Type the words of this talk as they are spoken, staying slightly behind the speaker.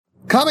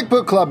Comic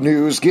Book Club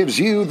News gives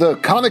you the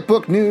comic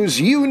book news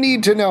you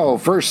need to know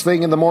first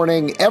thing in the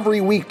morning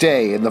every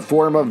weekday in the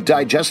form of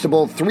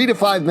digestible 3 to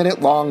 5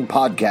 minute long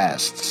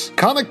podcasts.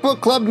 Comic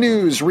Book Club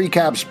News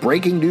recaps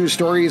breaking news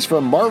stories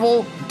from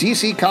Marvel,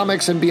 DC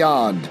Comics, and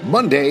beyond,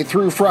 Monday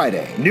through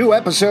Friday. New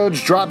episodes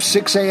drop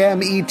 6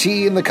 a.m. ET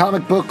in the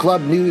Comic Book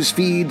Club News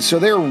feed, so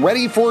they're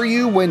ready for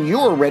you when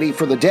you're ready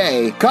for the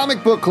day.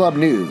 Comic Book Club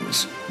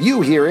News.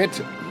 You hear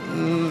it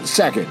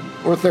second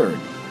or third,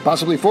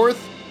 possibly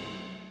fourth.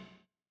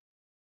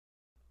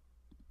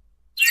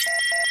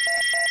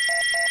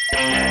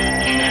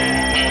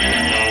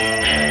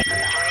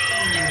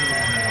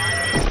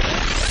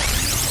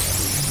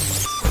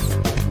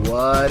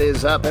 What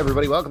is up,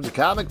 everybody? Welcome to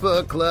Comic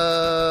Book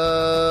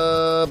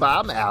Club.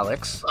 I'm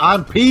Alex.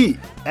 I'm Pete.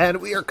 And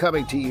we are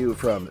coming to you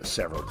from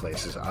several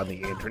places on the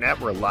internet.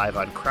 We're live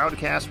on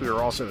Crowdcast. We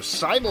are also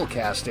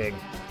simulcasting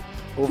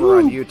over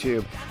on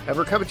YouTube. And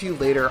we're coming to you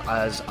later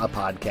as a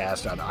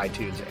podcast on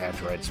iTunes,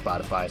 Android,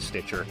 Spotify,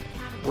 Stitcher,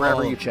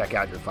 wherever you check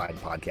out your fine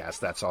podcasts.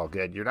 That's all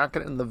good. You're not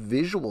getting the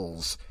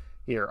visuals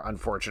here,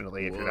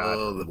 unfortunately, if you're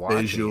not watching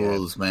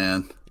visuals, it.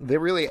 Man. They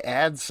really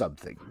add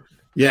something.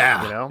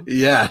 Yeah, you know?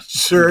 Yeah,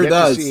 sure you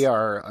does. To see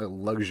our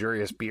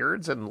luxurious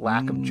beards and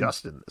lack of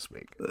Justin this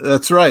week.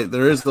 That's right.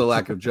 There is the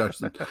lack of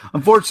Justin.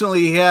 Unfortunately,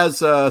 he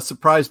has a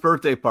surprise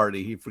birthday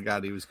party he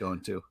forgot he was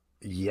going to.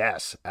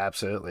 Yes,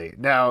 absolutely.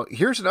 Now,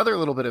 here's another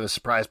little bit of a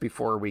surprise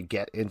before we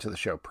get into the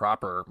show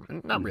proper.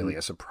 Not really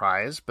a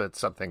surprise, but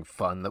something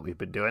fun that we've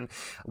been doing.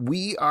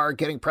 We are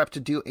getting prepped to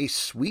do a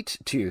Sweet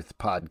Tooth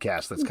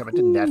podcast that's coming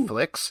to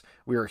Netflix.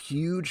 We are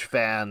huge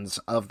fans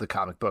of the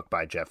comic book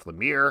by Jeff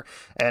Lemire,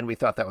 and we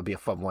thought that would be a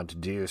fun one to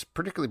do,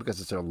 particularly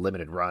because it's a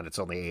limited run. It's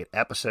only 8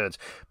 episodes,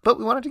 but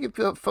we wanted to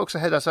give folks a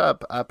heads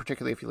up,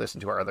 particularly if you listen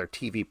to our other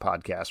TV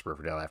podcasts,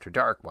 Riverdale After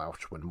Dark,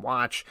 Watch When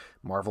Watch,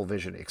 Marvel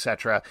Vision,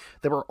 etc.,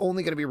 that we're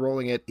only going to be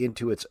rolling it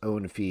into its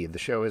own feed. The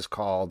show is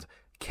called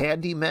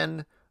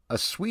Candymen, a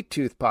Sweet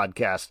Tooth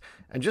podcast,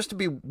 and just to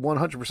be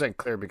 100%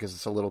 clear, because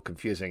it's a little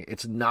confusing,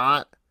 it's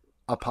not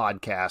a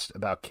podcast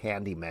about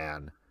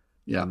Candyman.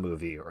 The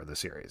movie or the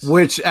series.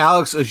 Which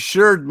Alex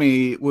assured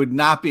me would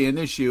not be an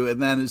issue.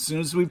 And then as soon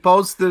as we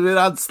posted it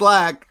on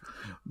Slack,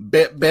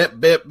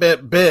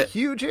 bit.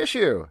 Huge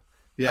issue.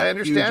 Yeah, I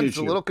understand it's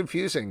a little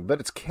confusing,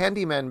 but it's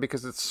Candyman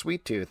because it's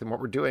Sweet Tooth. And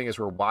what we're doing is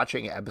we're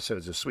watching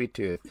episodes of Sweet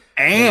Tooth.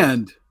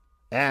 And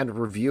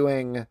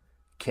reviewing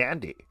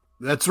candy.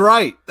 That's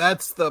right.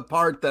 That's the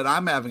part that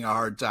I'm having a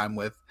hard time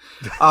with.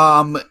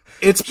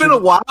 It's been a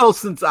while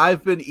since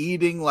I've been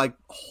eating like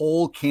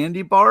whole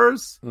candy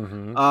bars.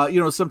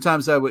 Mm-hmm.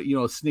 Sometimes I would,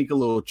 sneak a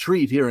little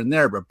treat here and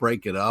there, but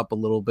break it up a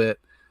little bit.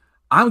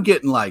 I'm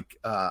getting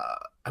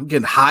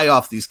high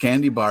off these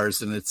candy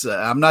bars, and it's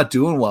I'm not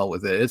doing well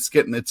with it. It's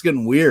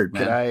getting weird,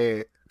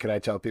 man. Can I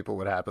tell people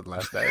what happened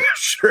last night?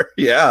 Sure.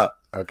 Yeah.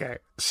 Okay.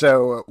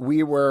 So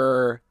we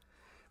were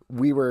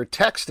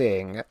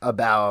texting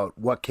about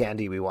what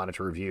candy we wanted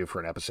to review for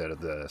an episode of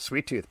the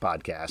Sweet Tooth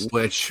podcast,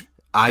 which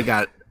I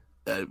got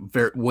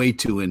way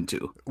too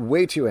into.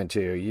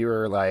 You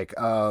were like,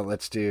 "Oh,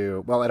 let's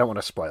do." Well, I don't want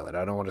to spoil it.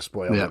 I don't want to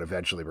spoil what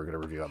eventually we're going to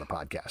review on the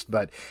podcast.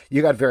 But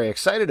you got very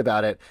excited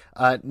about it.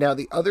 Now,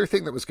 the other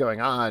thing that was going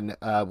on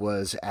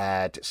was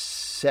at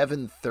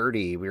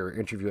 7:30. We were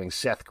interviewing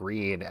Seth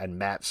Green and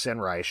Matt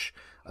Senreich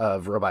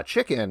of Robot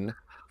Chicken,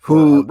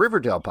 who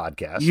Riverdale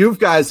podcast you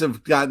guys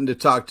have gotten to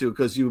talk to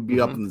because you would be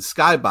up in the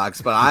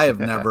skybox, but I have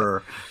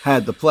never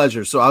had the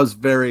pleasure. So I was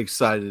very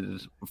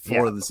excited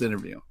for this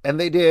interview. And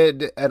they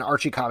did an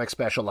Archie comic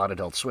special on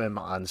Adult Swim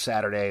on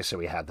Saturday, so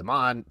we had them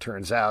on.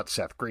 Turns out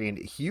Seth Green,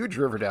 huge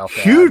Riverdale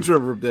fan. Huge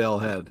Riverdale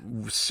head.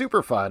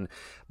 Super fun.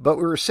 But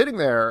we were sitting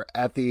there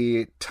at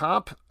the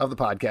top of the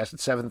podcast at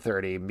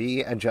 7:30,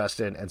 me and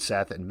Justin and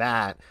Seth and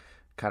Matt,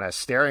 kind of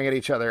staring at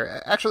each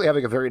other, actually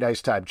having a very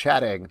nice time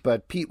chatting,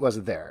 but Pete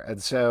wasn't there.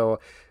 And so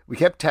we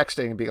kept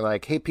texting and being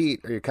like, "Hey,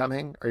 Pete, are you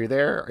coming? Are you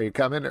there? Are you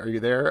coming? Are you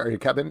there? Are you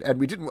coming?" And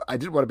I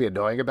didn't want to be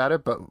annoying about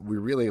it, but we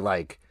really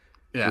it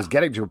was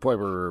getting to a point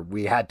where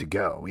we had to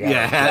go.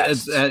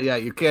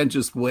 You can't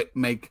just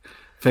make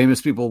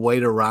famous people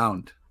wait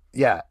around.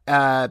 Yeah.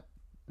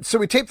 So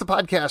we taped the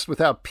podcast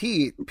without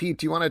Pete. Pete,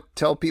 do you want to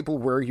tell people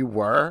where you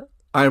were?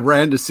 I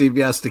ran to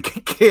CVS to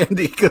get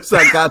candy because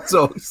I got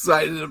so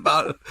excited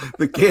about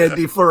the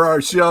candy for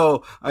our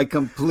show. I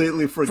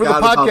completely forgot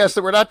for the podcast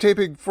that we're not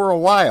taping for a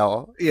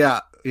while.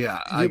 Yeah.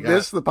 You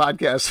missed the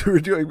podcast we were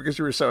doing because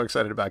you were so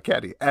excited about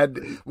candy.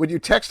 And when you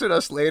texted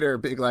us later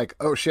being like,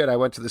 "Oh shit, I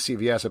went to the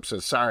CVS, I'm so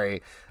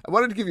sorry," I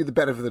wanted to give you the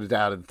benefit of the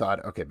doubt and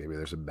thought, okay, maybe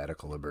there's a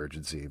medical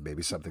emergency.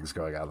 Maybe something's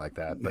going on like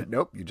that. But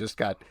nope, you just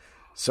got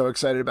so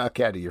excited about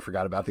candy, you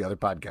forgot about the other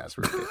podcast.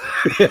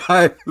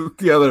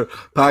 The other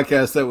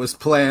podcast that was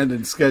planned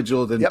and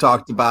scheduled and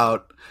talked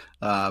about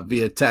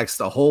via text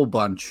a whole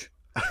bunch.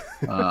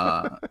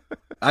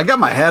 I got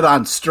my head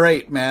on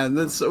straight, man.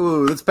 This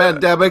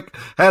pandemic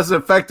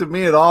hasn't affected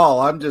me at all.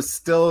 I'm just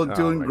still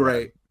doing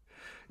great.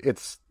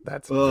 That's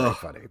very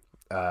funny.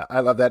 I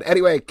love that.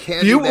 Anyway,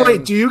 Candy.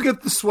 Do you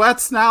get the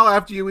sweats now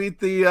after you eat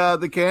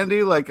the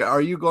candy? Like,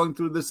 are you going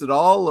through this at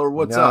all, or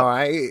what's up?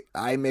 No,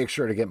 I make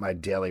sure to get my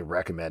daily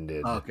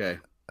recommended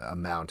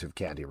amount of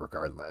candy,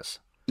 regardless.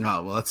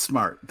 Oh, well, that's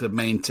smart to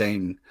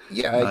maintain.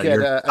 Yeah,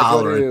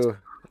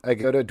 I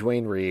go to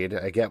Duane Reade.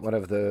 I get one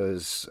of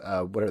those.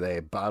 What are they?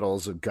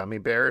 Bottles of gummy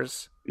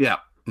bears. Yeah,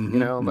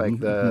 like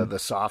the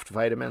soft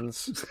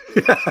vitamins.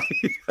 Yeah.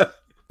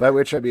 By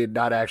which I mean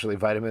not actually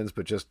vitamins,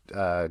 but just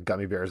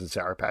gummy bears and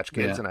Sour Patch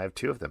Kids, and I have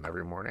 2 of them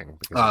every morning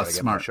because I gotta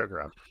get my sugar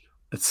up.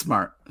 It's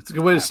smart. It's a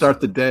good way to start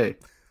the day.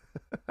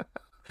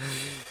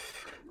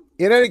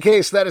 In any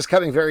case, that is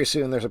coming very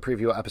soon. There's a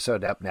preview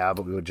episode up now,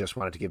 but we would just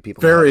wanted to give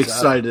people very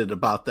excited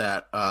about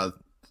that.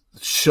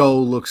 Show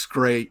looks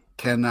great.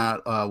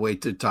 Cannot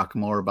wait to talk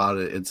more about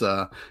it. It's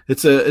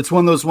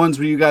one of those ones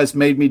where you guys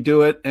made me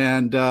do it,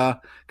 and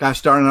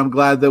gosh darn it, I'm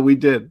glad that we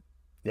did.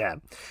 Yeah.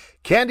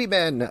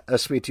 Candyman, a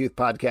Sweet Tooth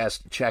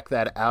podcast. Check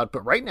that out.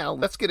 But right now,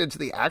 let's get into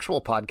the actual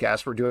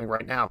podcast we're doing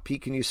right now.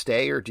 Pete, can you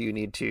stay, or do you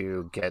need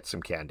to get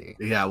some candy?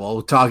 Yeah,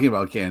 well, talking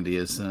about candy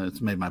it's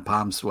made my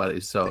palms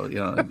sweaty, so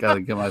I got to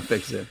get my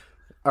fix in.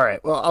 All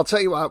right. Well, I'll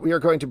tell you what, we are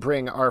going to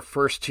bring our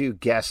first 2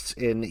 guests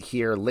in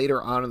here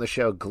later on in the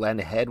show. Glenn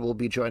Head will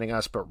be joining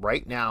us, but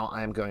right now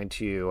I'm going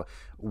to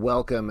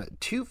welcome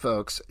 2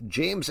 folks,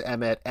 James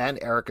Emmett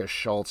and Erica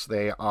Schultz.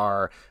 They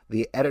are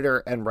the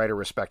editor and writer,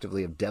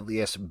 respectively, of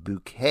Deadliest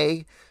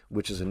Bouquet,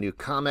 which is a new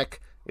comic.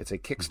 It's a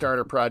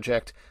Kickstarter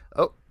project.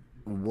 Oh,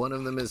 one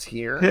of them is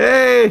here.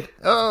 Hey!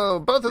 Oh,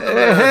 both of them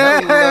are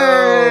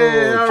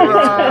here. Hello! All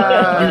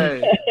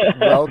right.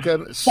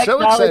 Welcome.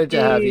 So excited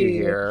to have you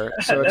here.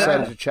 So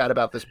excited to chat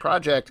about this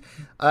project.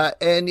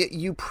 And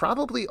you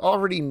probably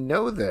already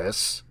know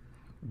this,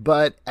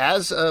 but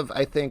as of,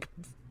 I think,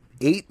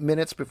 8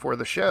 minutes before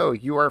the show,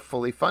 you are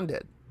fully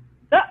funded.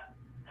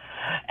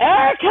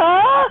 Erica!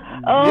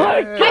 Oh,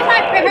 my God.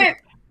 High five.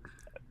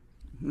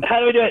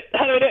 How do we do it?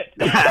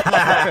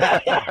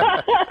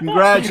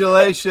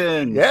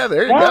 Congratulations. Yeah,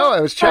 there you go. I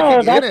was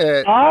checking in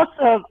it.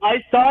 Awesome.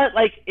 I saw it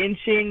like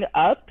inching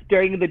up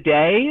during the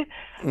day.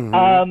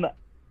 Mm-hmm.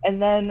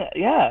 And then,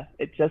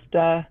 it just,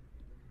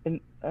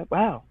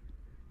 wow.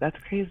 That's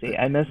crazy.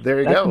 I missed. There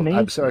you go. Amazing.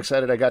 I'm so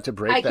excited I got to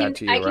break that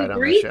to you right on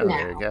the show. Now.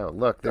 There you go.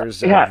 Look, there's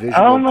visual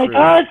Oh my proof.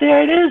 God,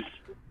 there it is.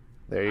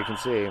 There you can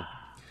see.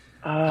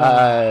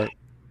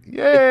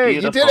 Yay,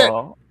 you did it.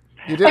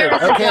 You did it.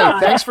 Okay,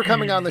 thanks for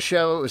coming on the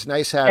show. It was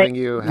nice having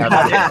you.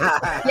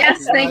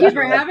 Yes, thank you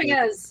for having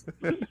us.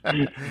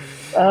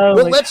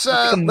 Well, let's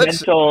take a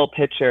mental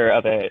picture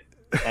of it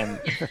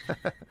and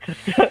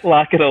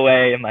lock it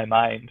away in my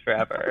mind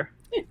forever.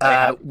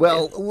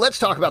 Well, let's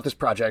talk about this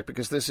project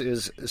because this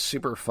is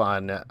super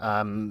fun.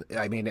 I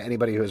mean,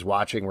 anybody who is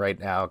watching right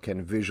now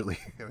can visually,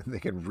 they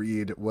can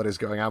read what is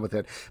going on with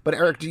it. But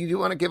Eric, do you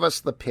want to give us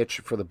the pitch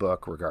for the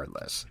book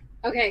regardless?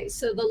 Okay,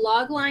 so the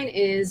log line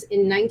is,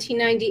 in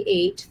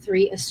 1998,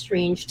 3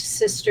 estranged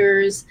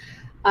sisters,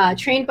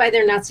 trained by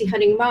their Nazi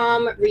hunting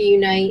mom,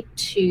 reunite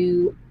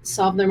to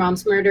solve their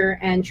mom's murder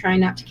and try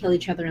not to kill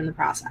each other in the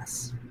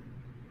process.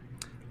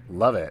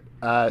 Love it.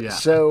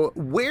 So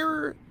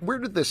where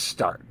did this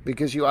start?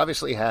 Because you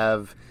obviously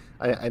have,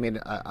 I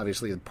mean,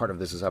 obviously part of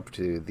this is up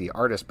to the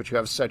artist, but you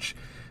have such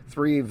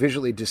 3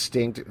 visually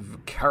distinct,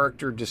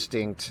 character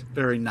distinct,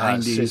 very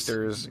 90s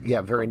sisters.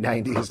 Yeah, very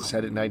 90s,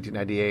 set in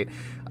 1998.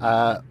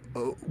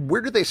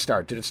 Where did they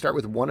start? Did it start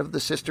with one of the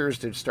sisters?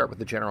 Did it start with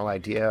the general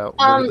idea?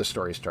 Where did the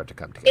story start to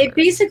come together? It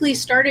basically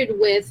started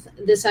with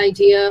this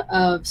idea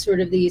of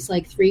sort of these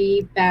like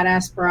 3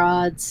 badass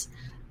broads.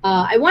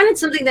 I wanted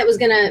something that was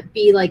going to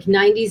be like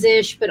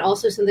 90s-ish, but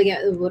also something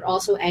that would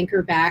also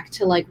anchor back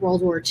to like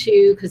World War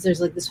II, because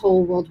there's like this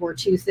whole World War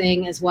II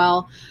thing as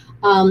well.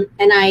 And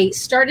I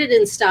started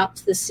and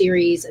stopped the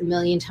series a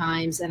million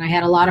times, and I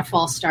had a lot of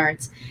false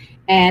starts.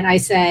 And I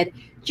said,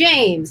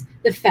 James,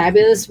 the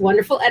fabulous,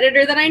 wonderful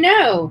editor that I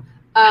know,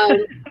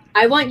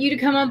 I want you to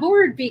come on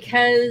board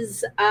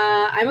because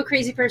I'm a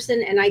crazy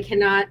person and I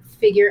cannot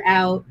figure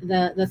out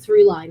the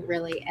through line,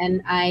 really.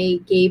 And I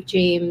gave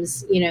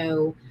James,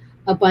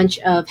 a bunch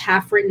of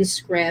half-written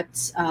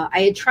scripts.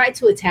 I had tried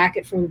to attack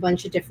it from a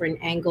bunch of different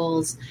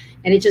angles,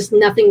 and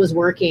nothing was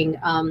working.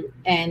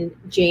 And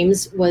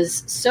James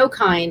was so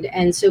kind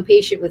and so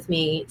patient with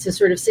me to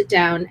sort of sit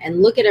down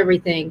and look at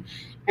everything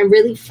and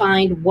really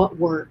find what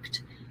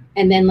worked.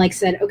 And then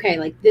said,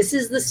 okay, this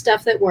is the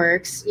stuff that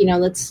works,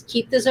 let's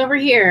keep this over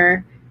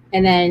here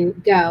and then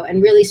go.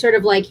 And really sort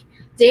of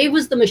Dave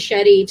was the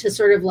machete to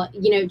sort of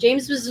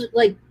James was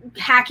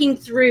hacking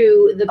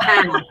through the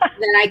path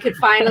that I could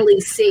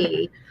finally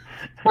see.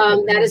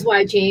 That is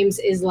why James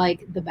is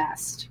the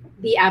best,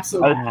 the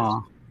absolute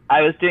best.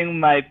 I was doing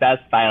my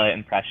best Violet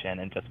impression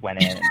and just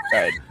went in and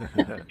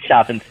started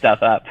chopping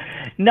stuff up.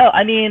 No,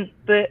 I mean,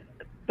 the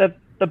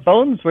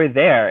bones were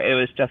there. It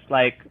was just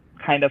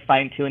kind of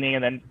fine tuning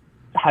and then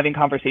having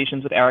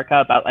conversations with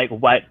Erica about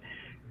what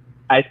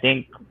I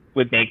think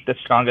would make the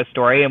strongest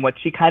story and what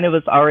she kind of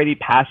was already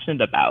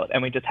passionate about.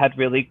 And we just had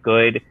really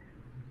good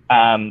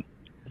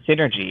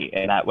synergy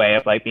in that way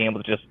of being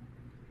able to just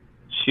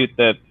shoot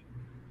the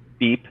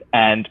beep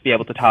and be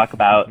able to talk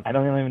about, I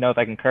don't even know if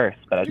I can curse,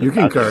 but I just you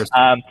can curse.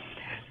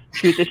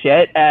 Shoot the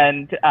shit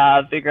and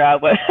figure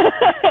out what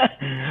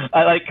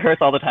I like curse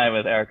all the time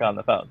with Erica on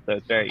the phone, so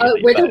it's very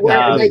easy. We're the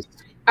worst. Like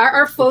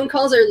our phone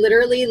calls are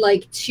literally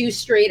like 2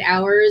 straight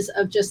hours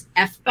of just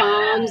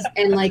F-bombs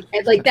and like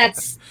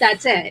that's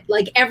it.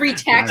 Like every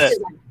text is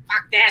like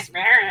fuck this.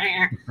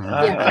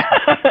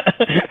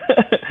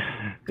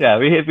 Yeah,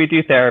 we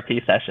do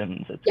therapy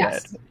sessions. It's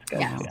yes. good. It's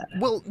good. Yeah. Yeah.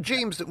 Well,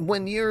 James,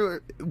 when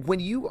you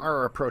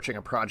are approaching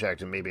a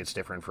project, and maybe it's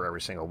different for every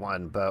single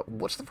one, but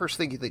what's the first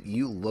thing that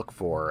you look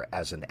for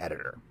as an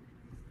editor?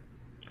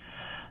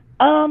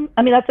 I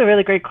mean, that's a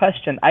really great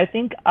question. I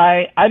think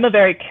I'm a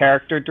very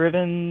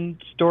character-driven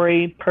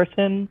story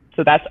person,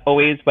 so that's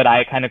always what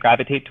I kind of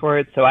gravitate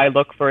towards. So I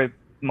look for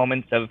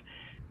moments of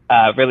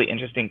really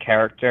interesting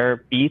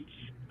character beats.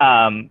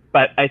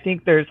 But I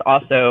think there's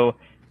also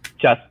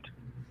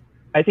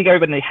I think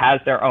everybody has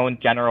their own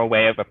general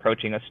way of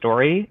approaching a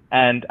story.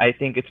 And I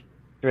think it's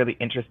really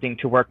interesting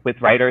to work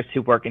with writers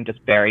who work in just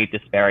very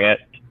disparate,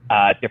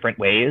 different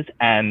ways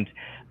and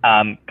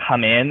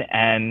come in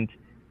and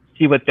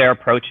see what their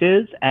approach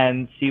is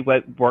and see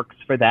what works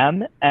for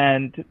them.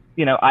 And,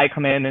 I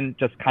come in and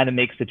just kind of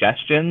make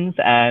suggestions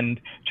and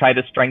try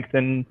to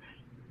strengthen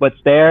what's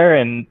there.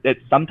 And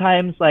it's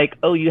sometimes like,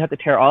 oh, you have to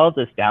tear all of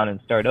this down and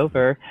start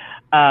over.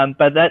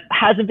 But that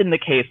hasn't been the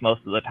case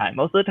most of the time.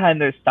 Most of the time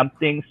there's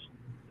something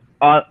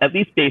at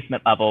least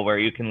basement level where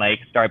you can like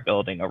start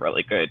building a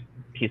really good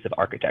piece of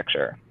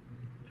architecture.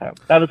 So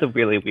that was a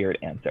really weird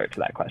answer to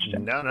that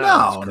question. No.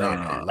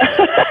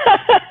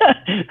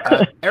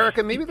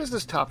 Erica, maybe this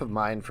is top of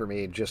mind for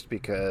me just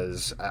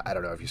because, I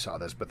don't know if you saw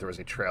this, but there was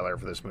a trailer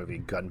for this movie,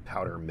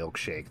 Gunpowder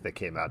Milkshake, that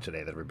came out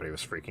today that everybody was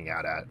freaking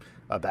out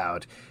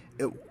about.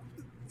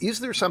 Is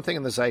there something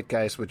in the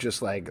zeitgeist with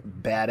just like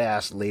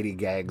badass lady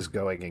gags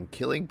going and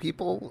killing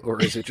people,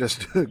 or is it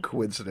just a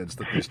coincidence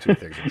that these two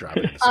things are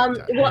dropping at the same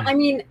time? Well, I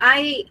mean,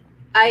 I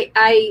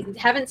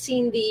haven't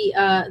seen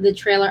the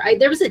trailer.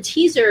 There was a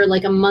teaser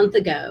like a month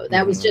ago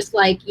that was just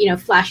like,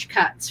 flash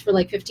cuts for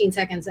like 15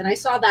 seconds. And I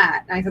saw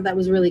that. And I thought that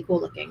was really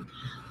cool looking.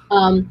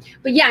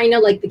 But yeah, I know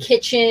like The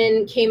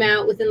Kitchen came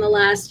out within the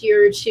last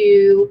year or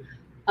two.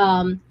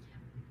 I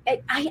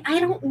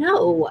don't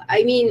know.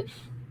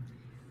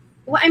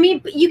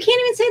 But you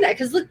can't even say that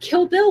because look,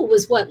 Kill Bill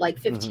was what, like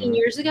 15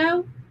 years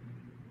ago?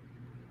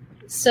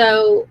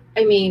 So,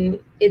 I mean,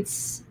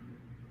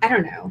 I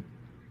don't know.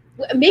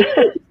 Maybe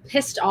we're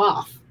pissed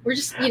off. We're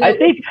just, I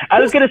think I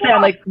was going to say,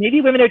 I'm like,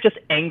 maybe women are just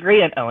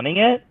angry and owning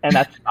it, and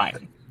that's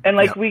fine. And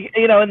like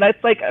and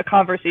that's like a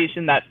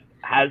conversation that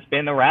has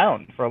been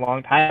around for a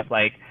long time.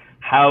 Like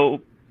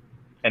how,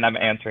 and I'm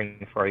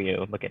answering for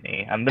you. Look at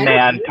me. I'm the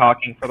man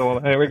talking for the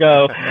woman. Here we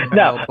go.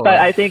 No, but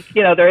I think,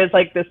 there is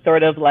like this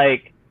sort of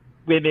like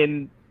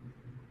women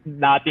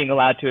not being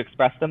allowed to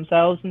express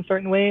themselves in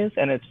certain ways.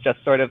 And it's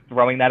just sort of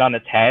throwing that on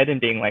its head and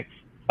being like,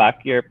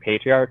 fuck your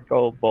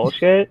patriarchal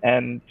bullshit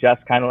and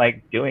just kind of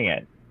like doing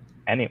it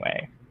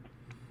anyway.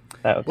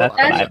 So that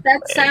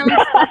sounds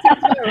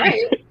about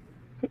right.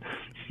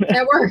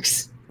 That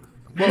works.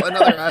 Well,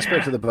 another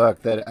aspect of the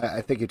book that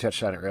I think you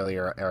touched on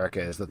earlier,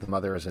 Erica, is that the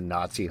mother is a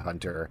Nazi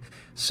hunter.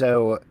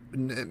 So,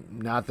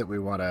 not that we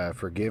want to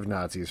forgive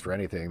Nazis for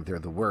anything; they're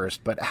the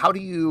worst. But how do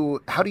you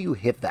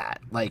hit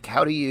that? Like,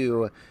 how do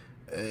you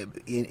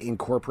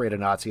incorporate a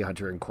Nazi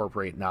hunter,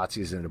 incorporate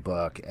Nazis in a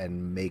book,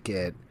 and make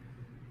it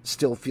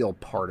still feel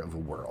part of a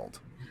world?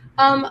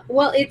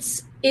 Well,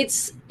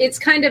 it's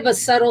kind of a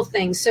subtle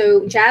thing.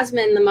 So,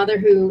 Jasmine, the mother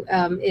who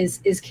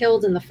is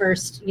killed in the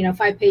first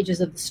 5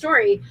 pages of the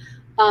story.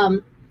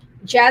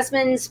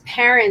 Jasmine's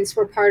parents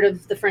were part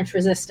of the French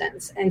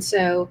Resistance. And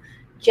so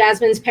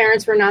Jasmine's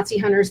parents were Nazi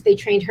hunters. They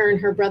trained her and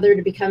her brother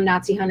to become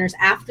Nazi hunters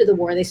after the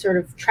war. They sort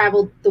of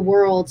traveled the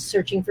world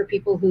searching for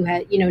people who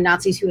had,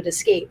 Nazis who had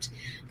escaped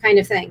kind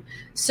of thing.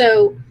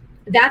 So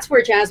that's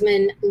where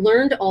Jasmine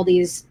learned all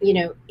these,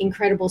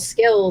 incredible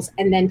skills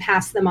and then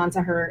passed them on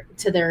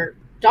to their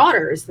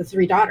daughters, the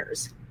 3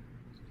 daughters.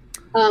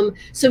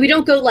 So we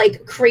don't go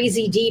like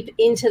crazy deep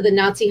into the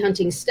Nazi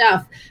hunting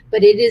stuff,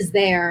 but it is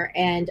there.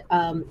 And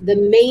the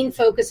main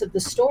focus of the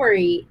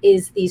story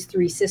is these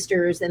 3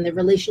 sisters and the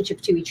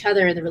relationship to each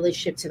other and the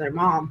relationship to their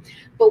mom.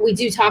 But we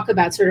do talk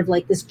about sort of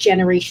like this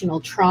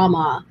generational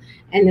trauma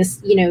and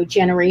this,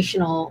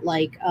 generational,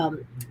 like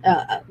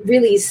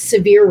really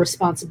severe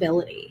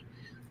responsibility.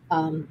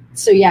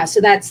 So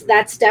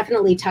that's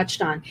definitely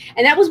touched on.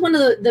 And that was one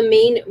of the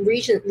main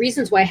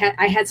reasons why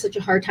I had such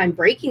a hard time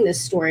breaking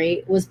this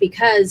story was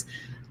because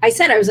I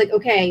was like,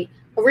 okay,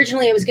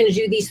 originally I was going to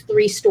do these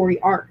 3 story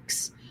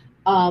arcs.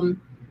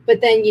 But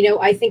then,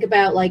 I think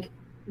about like,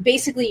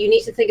 basically you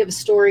need to think of a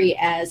story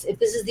as if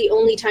this is the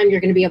only time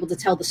you're going to be able to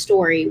tell the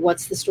story,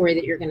 what's the story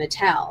that you're going to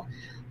tell?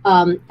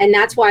 And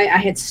that's why I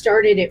had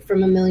started it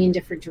from a million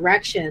different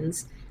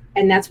directions.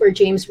 And that's where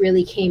James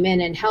really came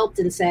in and helped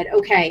and said,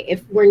 okay,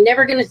 if we're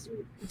never going to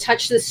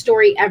touch this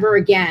story ever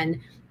again,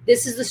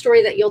 this is the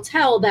story that you'll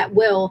tell that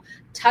will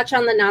touch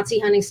on the Nazi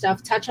hunting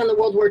stuff, touch on the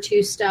World War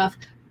II stuff,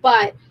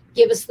 but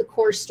give us the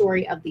core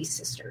story of these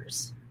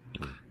sisters.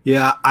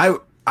 Yeah,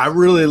 I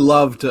really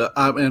loved,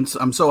 and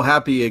I'm so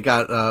happy it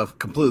got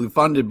completely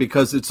funded,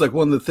 because it's like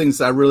one of the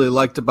things I really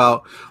liked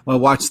about when I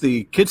watched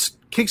the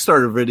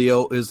Kickstarter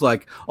video is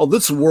like, oh,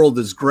 this world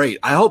is great.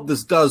 I hope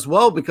this does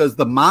well, because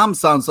the mom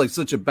sounds like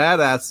such a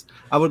badass.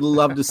 I would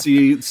love to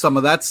see some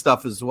of that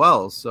stuff as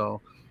well.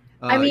 So,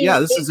 yeah,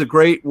 this is a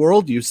great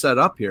world you set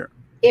up here.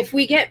 If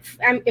we get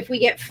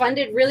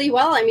funded really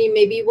well, I mean,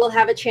 maybe we'll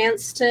have a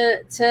chance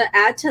to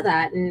add to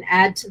that and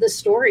add to the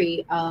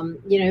story.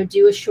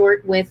 Do a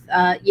short with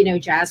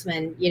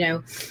Jasmine.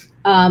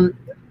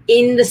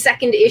 In the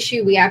second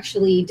issue, we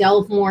actually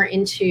delve more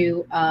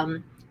into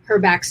her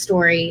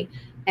backstory,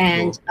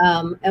 and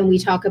we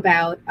talk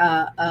about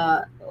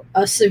a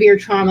severe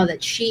trauma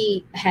that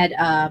she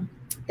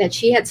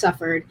had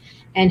suffered,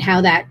 and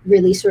how that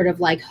really sort of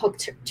like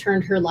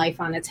turned her life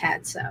on its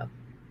head. So.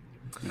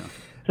 Yeah.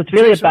 So it's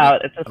really it's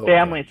a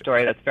family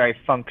story that's very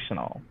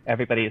functional.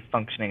 Everybody is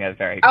functioning at a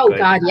very good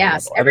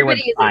yes. level.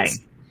 Everyone's fine.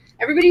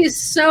 Everybody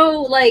is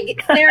so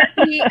like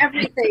therapy,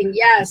 everything.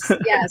 Yes.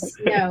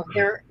 No,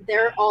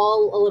 they're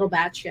all a little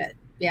batshit.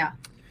 Yeah.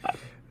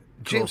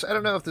 James, I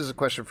don't know if this is a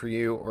question for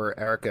you or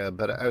Erica,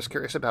 but I was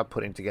curious about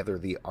putting together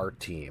the art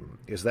team.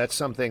 Is that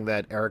something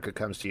that Erica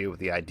comes to you with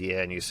the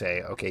idea and you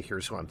say, okay,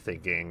 here's who I'm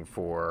thinking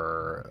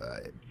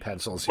for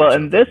pencils? Well,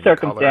 in this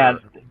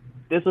circumstance,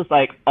 this was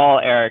like all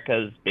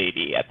Erica's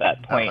baby at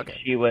that point. Oh,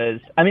 okay. She was,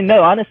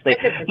 honestly,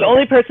 the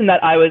only person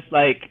that I was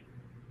like,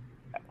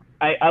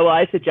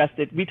 I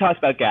suggested, we talked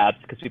about Gabs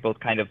because we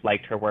both kind of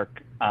liked her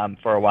work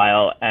for a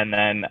while. And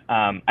then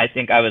I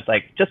think I was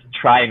like, just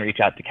try and reach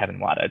out to Kevin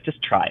Wada.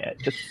 Just try it.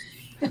 Just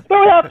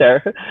throw it out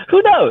there.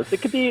 Who knows?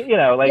 It could be,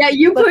 like. Yeah,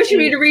 you pushed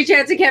me to reach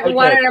out to Kevin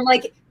Wada, and I'm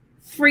like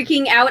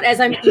freaking out as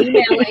I'm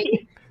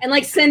emailing and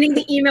like sending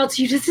the email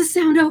to you. Does this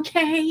sound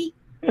okay?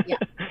 Yeah.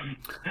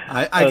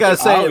 I gotta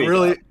say,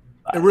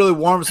 it really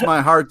warms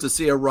my heart to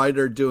see a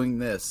writer doing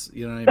this.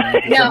 You know what I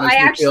mean? No, I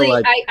actually,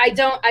 I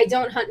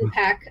don't hunt and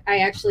peck.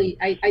 I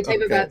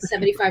type about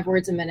 75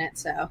 words a minute.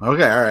 So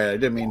okay, all right. I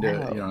didn't mean to.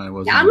 I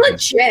wasn't. Yeah, I'm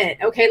legit.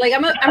 Okay, like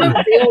I'm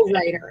a real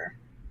writer.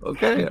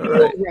 Okay, all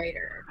right. Real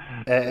writer.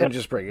 And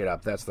just bring it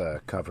up. That's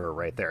the cover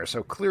right there.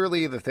 So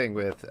clearly, the thing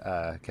with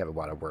Kevin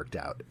Wada worked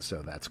out.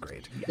 So that's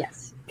great.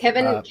 Yes,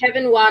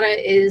 Kevin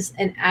Wada is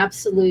an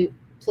absolute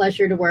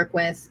pleasure to work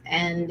with,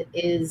 and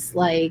is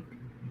like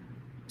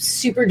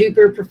super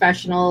duper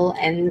professional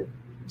and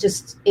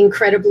just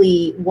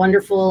incredibly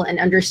wonderful and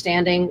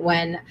understanding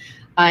when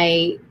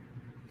I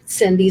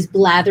send these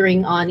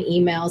blathering on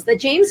emails that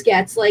James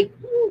gets like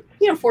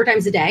 4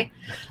 times a day.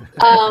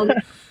 And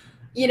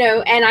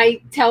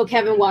I tell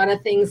Kevin Wada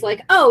things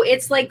like, oh,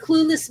 it's like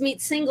Clueless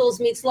meets Singles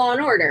meets Law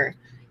and Order,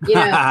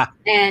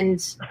 and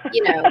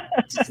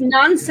just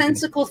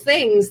nonsensical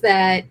things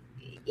that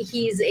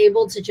he's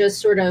able to just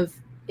sort of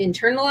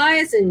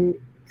internalize and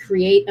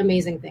create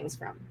amazing things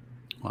from.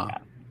 Wow.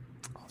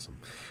 Awesome.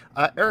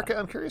 Erica,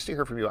 I'm curious to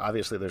hear from you.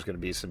 Obviously, there's going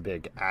to be some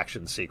big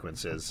action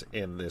sequences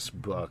in this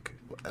book.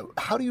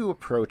 How do you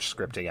approach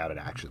scripting out an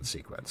action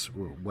sequence?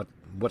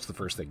 What's the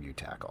first thing you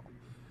tackle?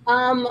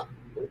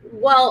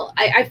 Well,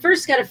 I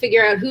first got to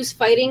figure out who's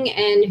fighting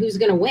and who's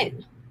going to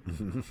win.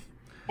 And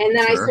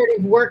then I sort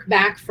of work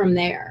back from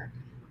there.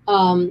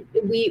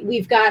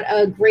 We've got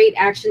a great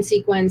action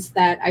sequence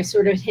that I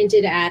sort of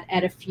hinted at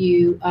a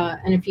few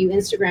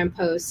Instagram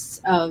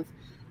posts of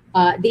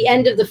the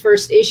end of the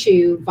first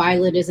issue.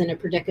 Violet is in a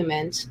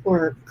predicament,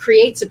 or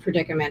creates a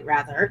predicament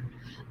rather,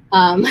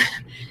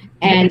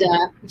 and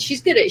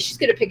she's good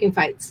at picking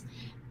fights.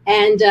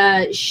 And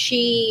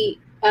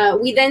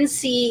we then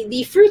see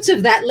the fruits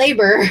of that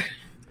labor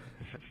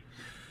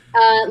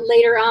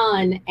later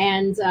on,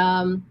 and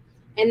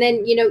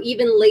then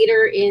even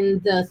later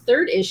in the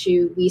third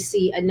issue, we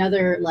see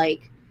another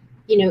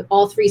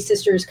all 3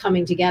 sisters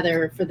coming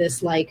together for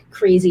this like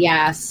crazy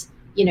ass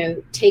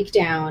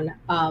takedown.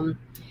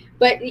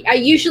 But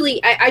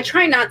I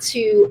try not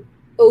to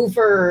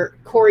over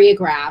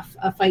choreograph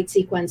a fight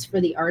sequence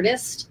for the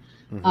artist.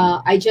 Mm-hmm.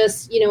 I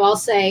just, I'll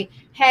say,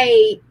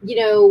 hey,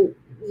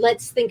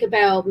 let's think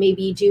about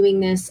maybe doing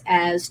this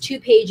as 2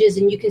 pages,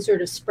 and you can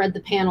sort of spread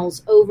the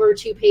panels over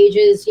 2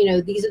 pages.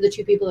 These are the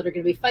 2 people that are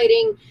going to be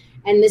fighting,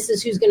 and this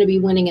is who's going to be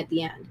winning at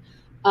the end.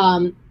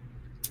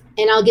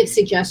 And I'll give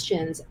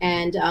suggestions.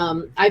 And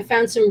I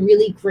found some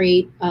really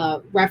great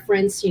fight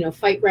reference.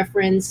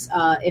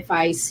 If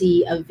I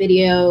see a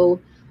video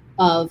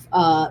of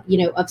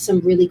some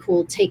really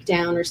cool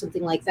takedown or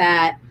something like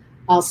that,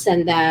 I'll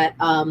send that.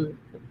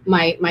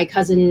 My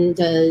cousin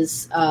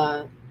does,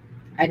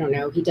 I don't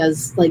know, he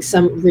does like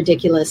some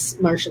ridiculous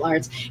martial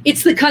arts.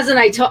 It's the cousin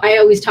I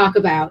always talk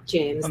about,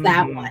 James,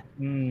 that one.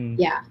 Mm.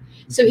 Yeah.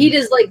 So he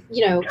does like,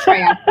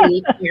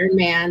 triathlete, Iron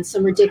Man,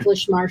 some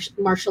ridiculous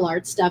martial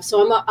arts stuff.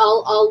 So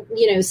I'll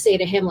say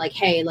to him like,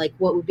 hey, like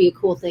what would be a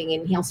cool thing?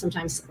 And he'll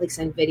sometimes like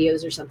send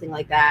videos or something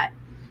like that.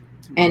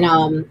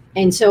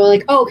 And so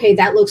like, oh, okay,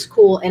 that looks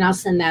cool. And I'll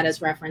send that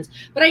as reference.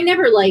 But I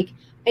never make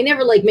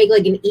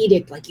like an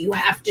edict, like you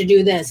have to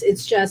do this.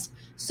 It's just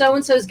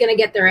so-and-so is going to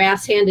get their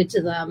ass handed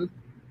to them.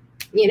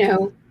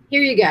 Here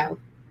you go.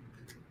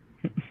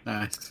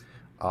 Nice.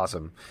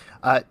 Awesome.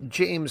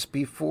 James,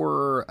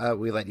 before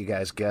we let you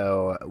guys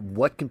go,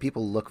 what can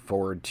people look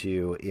forward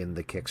to in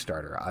the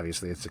Kickstarter?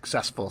 Obviously, it's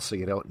successful, so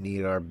you don't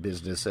need our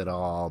business at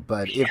all.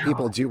 But if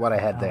people do want to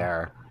head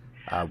there,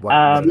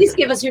 please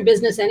give us your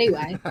business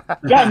anyway.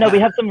 Yeah, no, we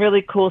have some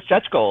really cool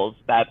stretch goals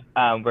that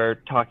we're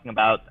talking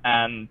about,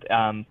 and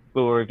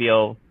we'll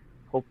reveal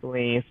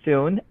hopefully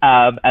soon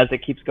as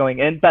it keeps going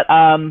in. But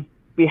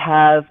we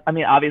have,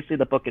 obviously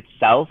the book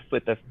itself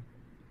with the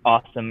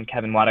awesome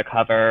Kevin Wada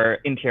cover,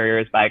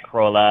 interiors by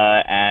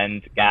Corolla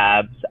and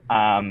Gabs.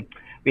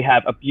 We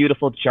have a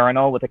beautiful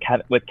journal with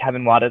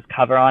Kevin Wada's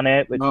cover on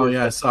it. Which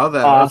I saw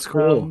that. Awesome. That's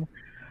cool.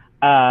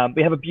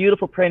 We have a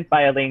beautiful print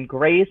by Elaine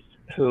Grace,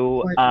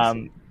 who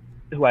I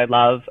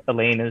love.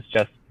 Elaine is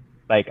just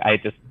like, I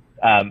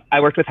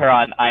worked with her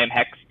on I Am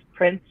Hexed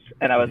prints,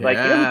 and I was like,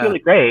 it's really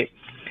great.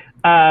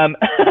 And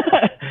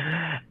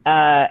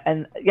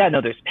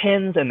there's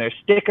pins and there's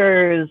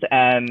stickers,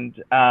 and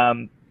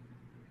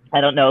I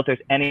don't know if there's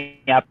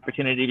any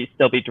opportunity to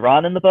still be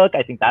drawn in the book.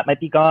 I think that might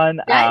be gone.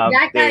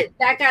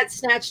 That got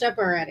snatched up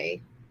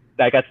already.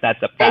 That got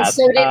snatched up fast.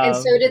 And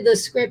so did the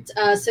script.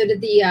 So did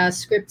the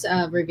script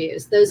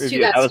reviews. Those two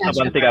got snatched up. That was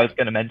the one thing I was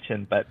going to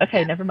mention, but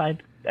okay, never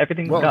mind.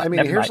 Everything. Well,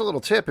 here's a little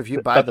tip: if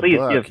you buy the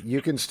book,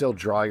 you can still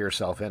draw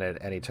yourself in it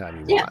anytime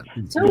you want.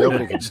 Totally.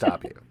 Nobody can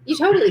stop you. You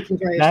totally can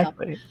draw yourself.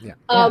 Exactly.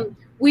 Yeah.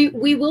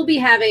 We will be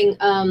having.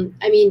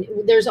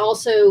 There's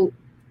also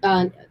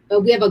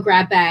we have a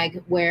grab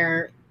bag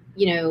where,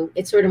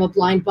 it's sort of a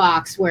blind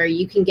box where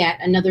you can get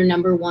another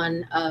number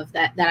one of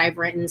that I've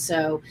written.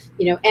 So,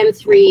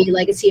 M3,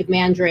 Legacy of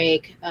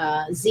Mandrake,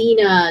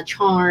 Xena,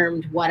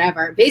 Charmed,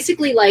 whatever.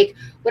 Basically, like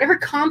whatever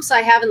comps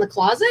I have in the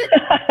closet.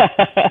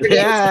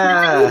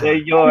 They're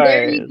yours.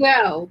 There you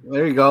go.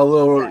 There you go. A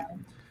little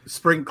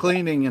spring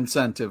cleaning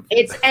incentive.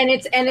 It's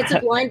a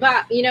blind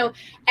box,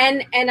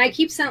 and I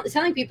keep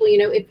telling people,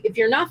 if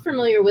you're not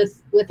familiar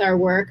with our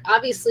work,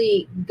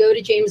 obviously go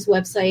to James'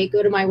 website,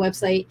 go to my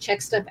website,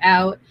 check stuff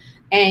out,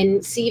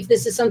 and see if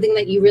this is something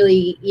that you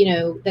really,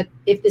 that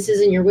if this is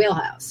in your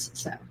wheelhouse.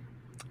 So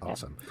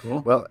awesome.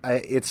 Cool. Well,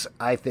 it's,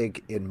 I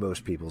think, in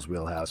most people's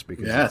wheelhouse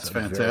because it's a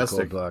fantastic.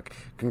 very cool book.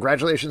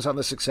 Congratulations on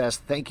the success.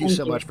 Thank you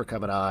so much for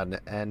coming on,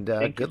 and good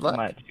luck. Thank you so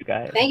much, you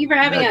guys. Thank you for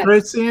having us.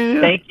 Great seeing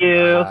you. Thank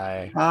you.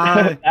 Bye.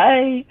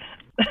 Bye.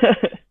 All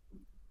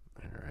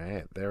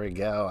right, there we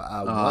go.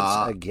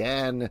 Once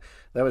again,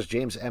 that was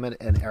James Emmett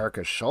and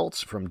Erica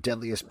Schultz from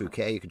Deadliest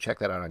Bouquet. You can check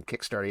that out on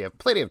Kickstarter. You have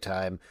plenty of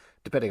time,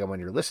 depending on when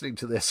you're listening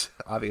to this,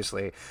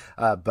 obviously.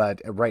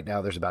 But right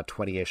now, there's about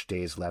 20-ish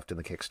days left in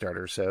the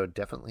Kickstarter, so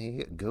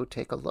definitely go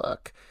take a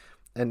look.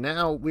 And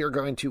now we are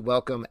going to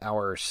welcome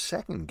our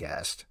third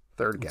guest,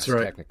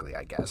 technically,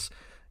 I guess,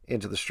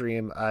 into the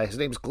stream. His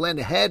name's Glenn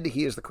Head.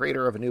 He is the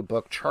creator of a new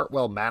book,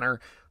 Chartwell Manor.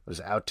 It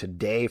was out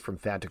today from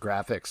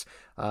Fantagraphics.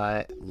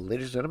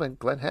 Ladies and gentlemen,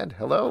 Glenn Head,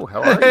 hello.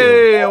 How are you?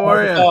 Hey, how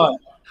are you?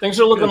 Things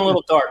are looking a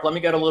little dark. Let me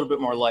get a little bit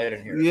more light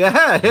in here.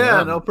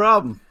 Yeah, no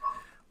problem.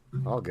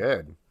 All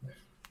good.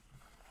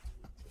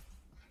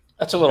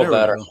 That's a little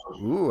better.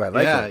 Ooh, I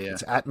like it. Yeah.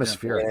 It's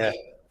atmospheric. Yeah.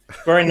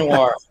 Very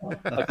noir.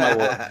 Like my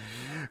work.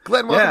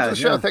 Glenn, welcome to the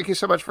show. Thank you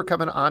so much for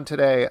coming on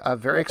today.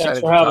 Very excited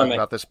to talk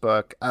about this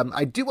book.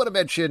 I do want to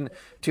mention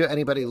to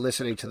anybody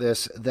listening to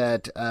this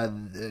that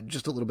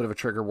just a little bit of a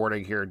trigger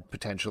warning here,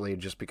 potentially,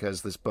 just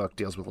because this book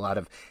deals with a lot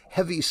of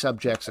heavy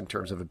subjects in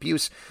terms of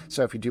abuse.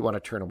 So if you do want to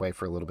turn away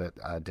for a little bit,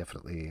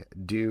 definitely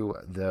do,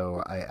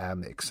 though I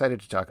am excited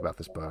to talk about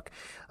this book.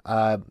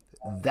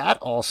 That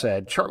all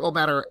said, Chartwell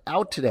Manor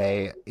out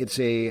today. It's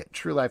a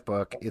true life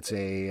book. It's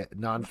a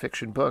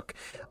nonfiction book.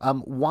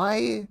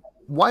 Why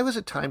was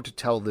it time to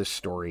tell this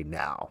story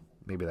now?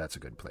 Maybe that's a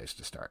good place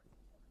to start.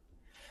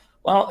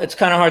 Well, it's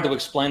kind of hard to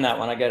explain that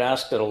when I get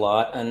asked it a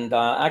lot. And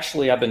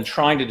actually, I've been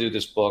trying to do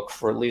this book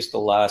for at least the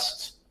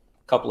last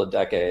couple of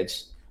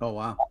decades. Oh,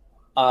 wow.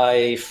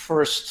 I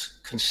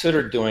first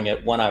considered doing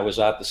it when I was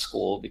at the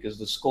school because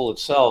the school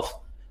itself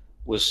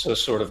was so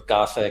sort of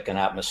gothic and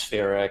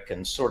atmospheric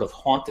and sort of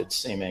haunted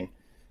seeming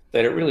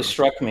that it really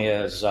struck me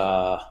as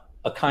a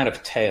kind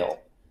of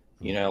tale.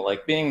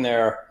 Like being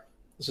there,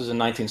 this is in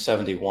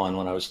 1971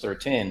 when I was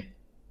 13,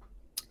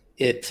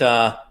 it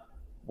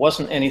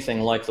wasn't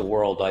anything like the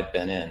world I'd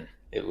been in.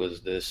 It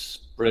was this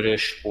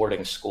British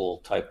boarding school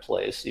type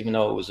place, even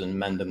though it was in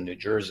Mendham, New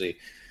Jersey.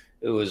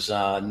 It was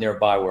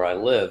nearby where I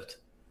lived,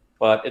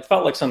 but it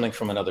felt like something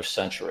from another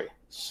century.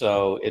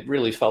 So it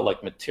really felt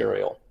like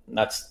material. And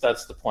that's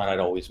the point I'd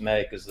always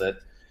make, is that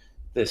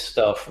this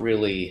stuff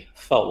really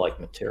felt like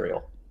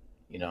material,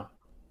 Yeah.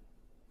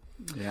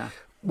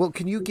 Well,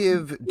 do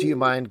you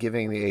mind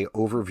giving a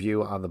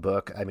overview on the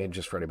book? I mean,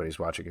 just for anybody who's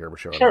watching here, we're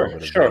showing a little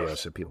bit of video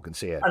so people can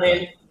see it. I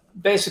mean,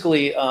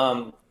 basically,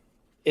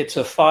 it's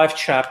a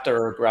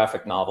 5-chapter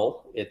graphic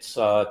novel. It's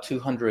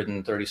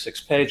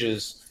 236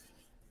 pages.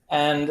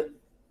 And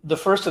the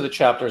first of the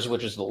chapters,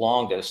 which is the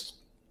longest,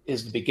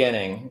 is the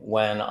beginning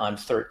when I'm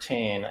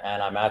 13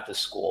 and I'm at the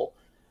school.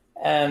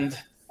 And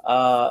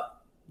the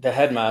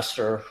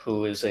headmaster,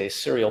 who is a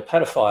serial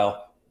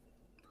pedophile,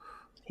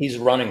 he's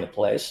running the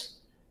place.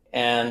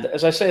 And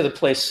as I say, the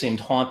place seemed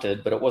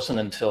haunted, but it wasn't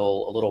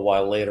until a little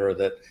while later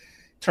that it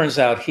turns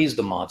out he's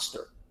the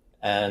monster.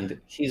 And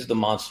he's the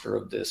monster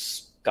of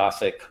this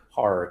Gothic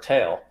horror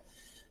tale.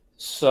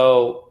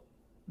 So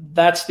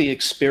that's the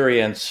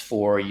experience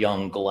for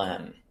young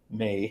Glenn,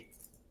 me,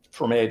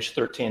 from age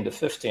 13 to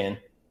 15.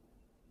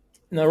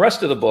 And the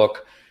rest of the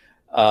book,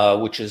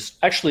 which is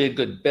actually a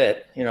good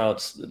bit,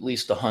 it's at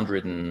least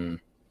 100 and,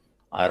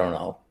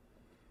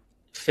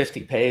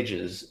 50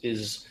 pages,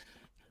 is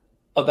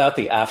about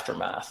the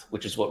aftermath,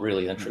 which is what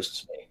really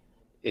interests me,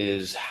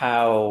 is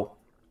how,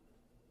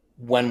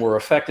 when we're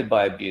affected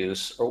by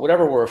abuse or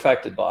whatever we're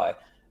affected by,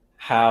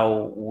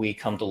 how we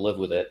come to live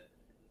with it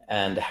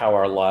and how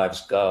our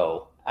lives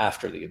go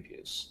after the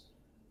abuse.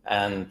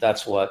 And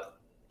that's what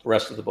the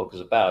rest of the book is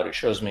about. It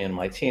shows me in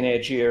my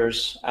teenage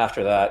years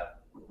after that,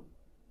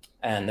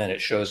 and then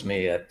it shows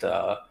me at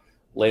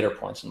later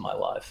points in my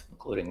life,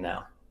 including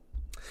now.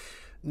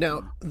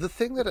 Now, the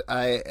thing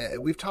that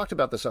we've talked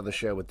about this on the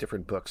show with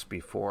different books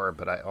before,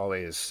 but I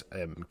always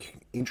am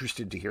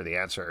interested to hear the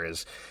answer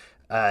is,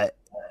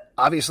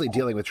 obviously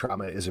dealing with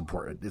trauma is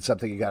important. It's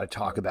something you got to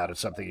talk about. It's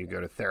something you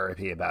go to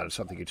therapy about. It's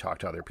something you talk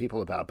to other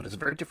people about, but it's a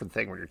very different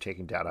thing when you're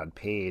taking down on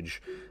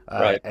page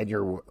right. and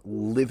you're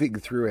living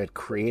through it,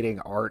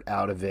 creating art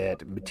out of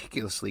it,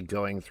 meticulously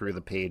going through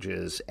the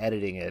pages,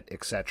 editing it,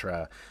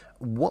 etc.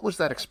 What was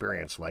that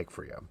experience like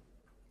for you?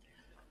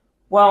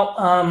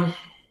 Well,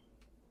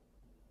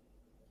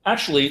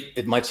 actually,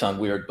 it might sound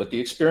weird, but the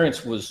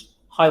experience was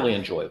highly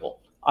enjoyable.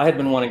 I had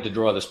been wanting to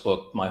draw this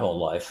book my whole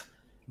life.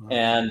 Wow.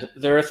 And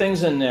there are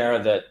things in there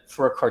that,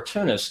 for a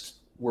cartoonist,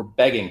 were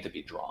begging to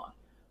be drawn.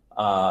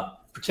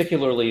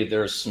 Particularly,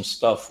 there's some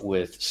stuff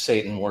with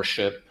Satan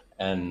worship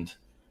and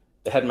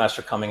the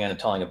headmaster coming in and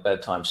telling a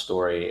bedtime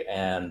story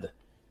and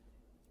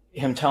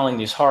him telling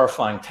these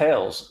horrifying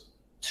tales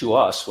to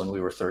us when we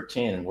were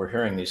 13 and we're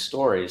hearing these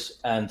stories.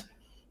 And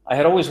I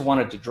had always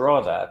wanted to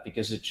draw that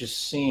because it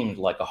just seemed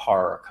like a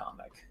horror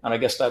comic. And I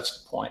guess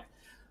that's the point.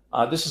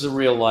 This is a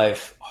real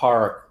life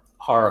horror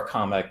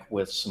comic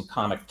with some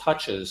comic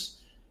touches.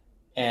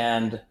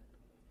 And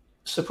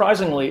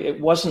surprisingly,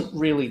 it wasn't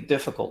really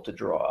difficult to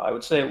draw. I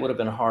would say it would have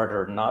been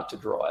harder not to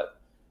draw it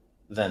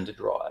than to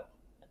draw it.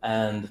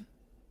 And,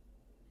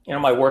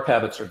 my work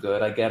habits are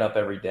good. I get up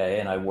every day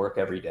and I work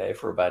every day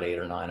for about 8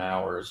 or 9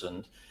 hours.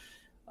 And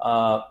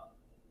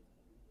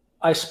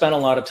I spent a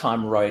lot of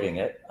time writing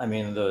it. I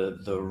mean,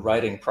 the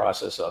writing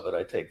process of it,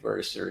 I take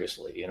very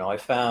seriously. I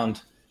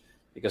found,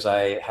 because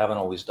I haven't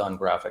always done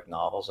graphic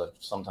novels, I've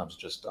sometimes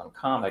just done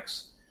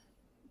comics,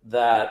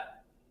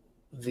 that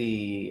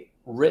the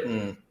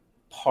written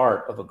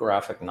part of a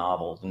graphic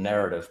novel, the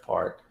narrative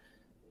part,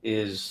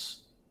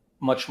 is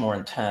much more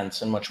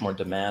intense and much more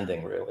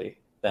demanding, really,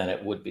 than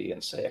it would be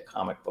in, say, a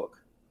comic book.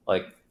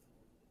 Like,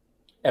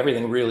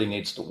 everything really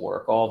needs to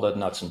work. All the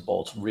nuts and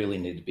bolts really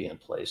need to be in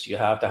place. You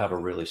have to have a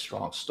really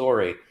strong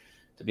story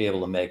to be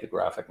able to make a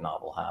graphic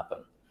novel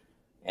happen.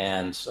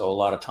 And so a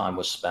lot of time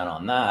was spent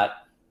on that.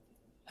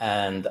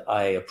 And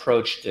I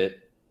approached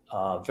it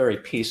very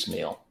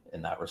piecemeal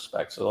in that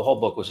respect. So the whole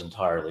book was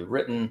entirely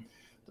written.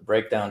 The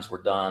breakdowns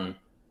were done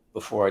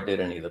before I did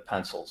any of the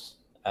pencils.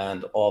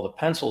 And all the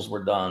pencils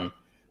were done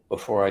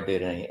before I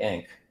did any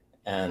ink.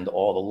 And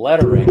all the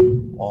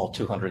lettering, all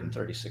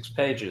 236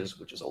 pages,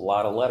 which is a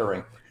lot of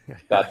lettering,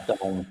 got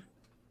done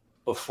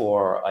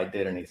before I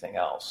did anything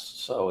else.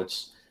 So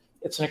it's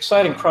an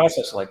exciting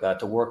process like that,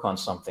 to work on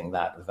something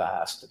that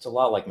vast. It's a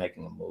lot like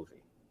making a movie.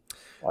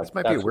 This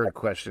might be a weird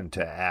question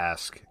to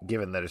ask,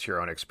 given that it's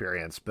your own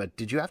experience, but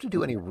did you have to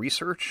do any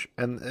research?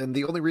 And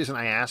the only reason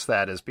I ask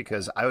that is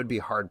because I would be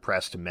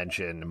hard-pressed to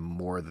mention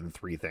more than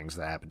 3 things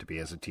that happened to me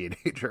as a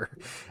teenager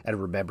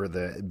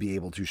and be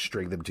able to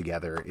string them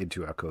together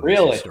into a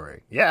cohesive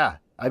story. Yeah.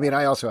 I mean,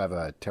 I also have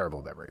a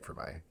terrible memory for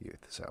my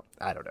youth, so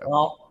I don't know.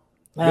 Well,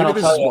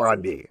 maybe this is more on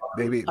me.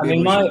 Maybe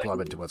we should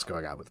plummet to what's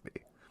going on with me.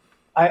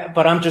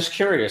 But I'm just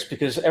curious,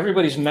 because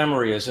everybody's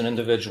memory is an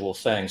individual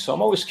thing. So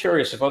I'm always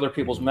curious if other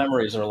people's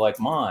memories are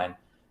like mine.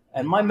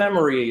 And my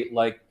memory,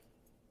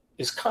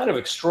 is kind of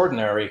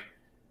extraordinary.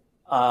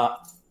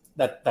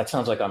 That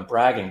sounds like I'm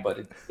bragging,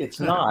 but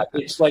it's not.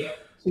 It's like,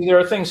 there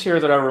are things here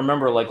that I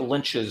remember, like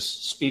Lynch's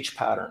speech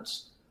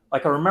patterns.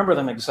 Like, I remember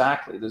them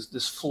exactly. There's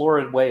this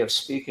florid way of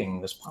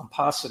speaking, this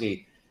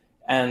pomposity,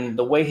 and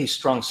the way he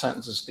strung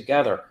sentences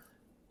together.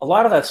 A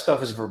lot of that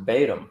stuff is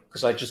verbatim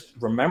because I just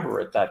remember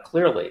it that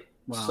clearly.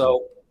 Wow.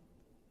 So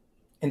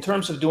in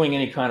terms of doing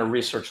any kind of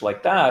research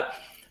like that,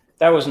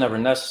 that was never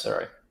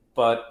necessary.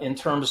 But in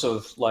terms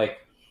of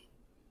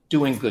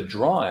doing good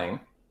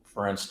drawing,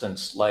 for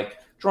instance,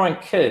 drawing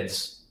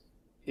kids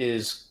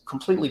is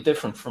completely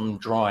different from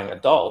drawing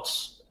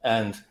adults.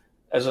 And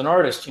as an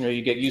artist,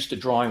 you get used to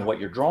drawing what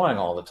you're drawing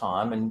all the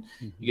time, and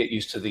you get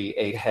used to the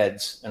 8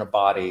 heads in a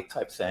body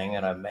type thing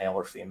and a male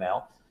or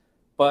female.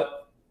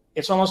 But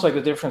it's almost like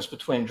the difference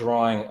between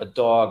drawing a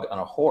dog and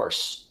a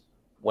horse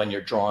when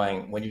you've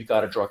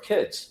got to draw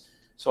kids.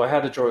 So I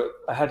had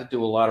to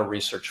do a lot of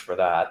research for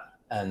that.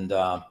 And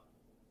I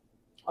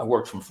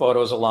worked from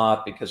photos a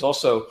lot, because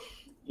also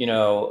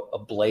a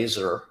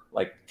blazer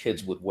like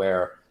kids would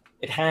wear,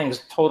 it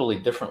hangs totally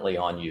differently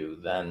on you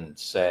than,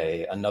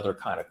 say, another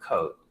kind of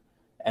coat.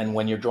 And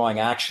when you're drawing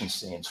action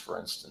scenes, for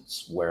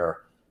instance,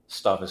 where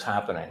stuff is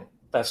happening,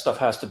 that stuff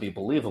has to be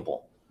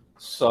believable.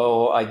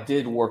 So I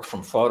did work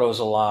from photos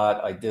a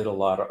lot. I did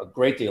a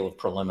great deal of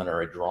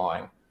preliminary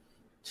drawing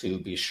to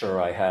be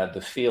sure I had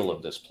the feel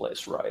of this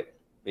place right,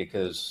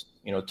 because,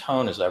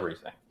 tone is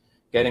everything.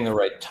 Getting the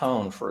right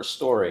tone for a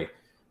story,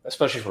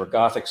 especially for a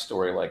Gothic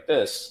story like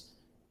this,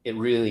 it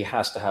really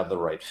has to have the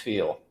right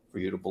feel for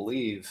you to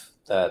believe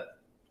that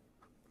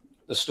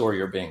the story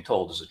you're being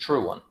told is a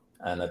true one,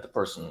 and that the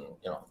person,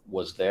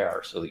 was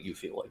there, so that you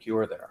feel like you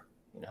were there,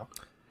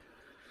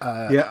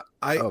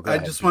 I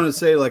just want to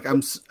say, like,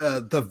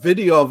 the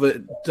video of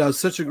it does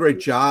such a great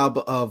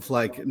job of,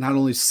 like, not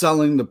only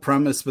selling the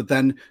premise, but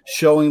then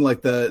showing,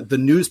 like, the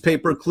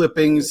newspaper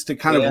clippings to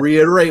kind of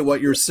reiterate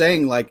what you're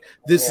saying. Like,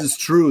 this is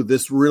true.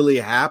 This really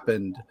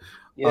happened.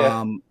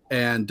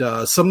 And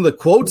some of the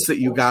quotes that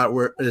you got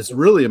is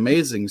really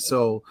amazing.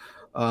 So,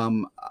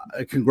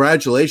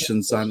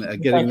 congratulations on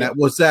getting that.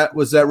 Was that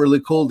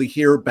really cool to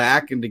hear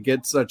back and to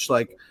get such,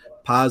 like,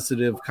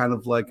 positive kind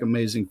of, like,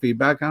 amazing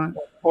feedback on it?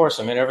 Of course.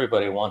 I mean,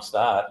 everybody wants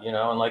that,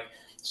 and, like,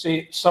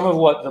 see, some of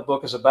what the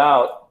book is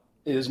about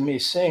is me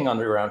seeing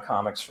Underground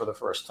Comics for the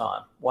first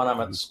time when I'm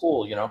at the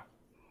school,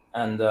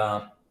 and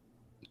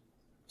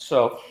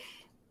so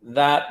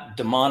that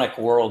demonic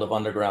world of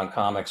Underground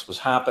Comics was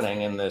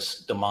happening in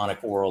this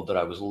demonic world that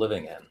I was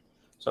living in.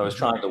 So I was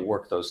trying to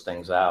work those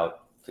things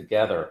out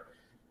together.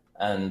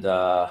 And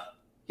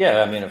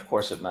of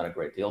course, it meant a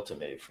great deal to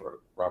me for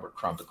Robert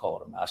Crumb to call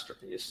it a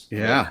masterpiece.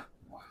 Yeah.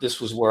 This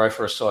was where I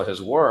first saw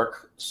his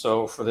work.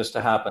 So for this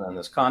to happen in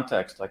this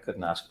context, I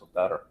couldn't ask for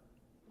better,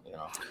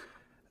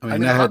 I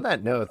mean, on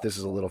that note, this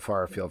is a little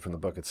far afield from the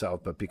book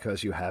itself, but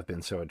because you have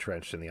been so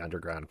entrenched in the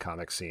underground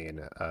comic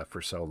scene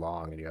for so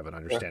long, and you have an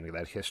understanding of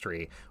that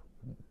history,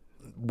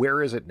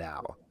 where is it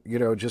now?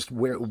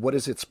 What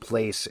is its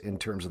place in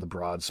terms of the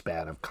broad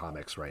span of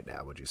comics right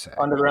now, would you say?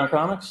 Underground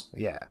comics?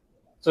 Yeah.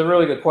 It's a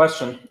really good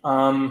question.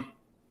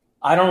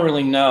 I don't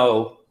really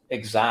know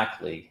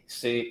exactly.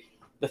 See,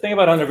 the thing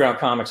about underground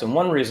comics, and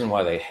one reason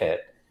why they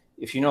hit,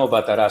 if you know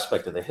about that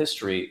aspect of the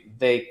history,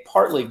 they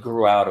partly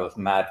grew out of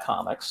Mad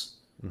Comics,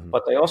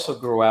 but they also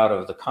grew out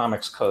of the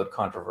Comics Code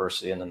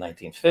controversy in the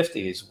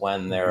 1950s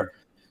when there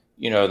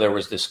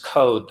was this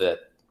code that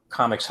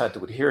comics had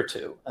to adhere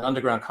to, and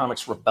underground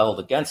comics rebelled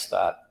against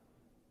that.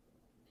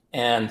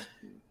 And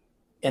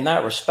in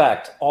that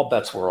respect, all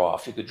bets were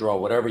off. You could draw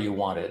whatever you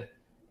wanted,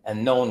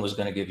 and no one was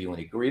going to give you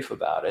any grief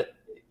about it.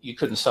 You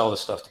couldn't sell the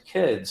stuff to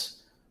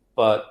kids,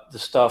 but the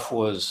stuff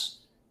was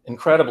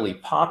incredibly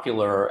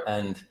popular,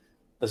 and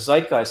the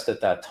zeitgeist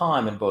at that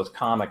time in both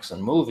comics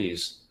and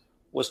movies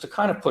was to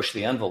kind of push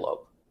the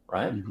envelope,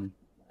 right?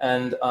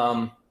 And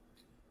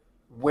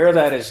where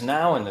that is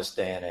now in this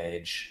day and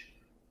age,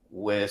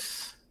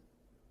 with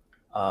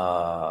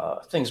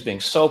things being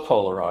so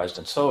polarized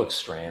and so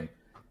extreme,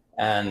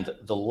 and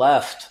the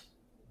left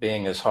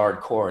being as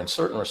hardcore in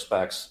certain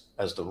respects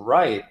as the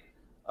right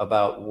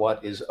about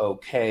what is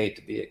okay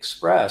to be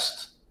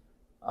expressed.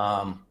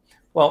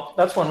 Well,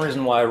 that's one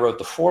reason why I wrote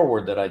the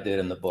foreword that I did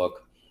in the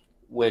book,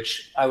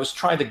 which I was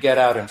trying to get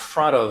out in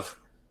front of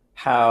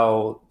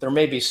how there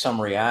may be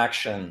some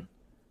reaction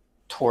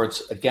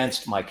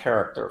against my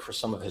character for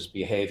some of his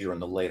behavior in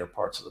the later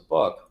parts of the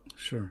book.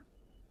 Sure.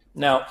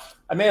 Now,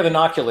 I may have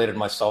inoculated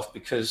myself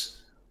because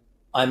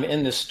I'm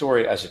in this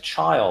story as a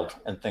child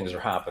and things are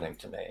happening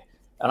to me.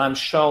 And I'm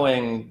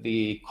showing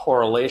the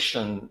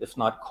correlation, if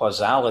not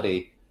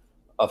causality,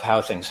 of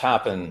how things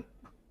happen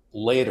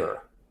later.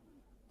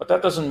 But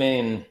that doesn't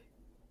mean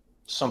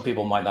some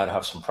people might not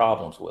have some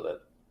problems with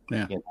it.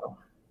 Yeah.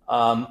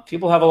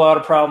 People have a lot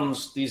of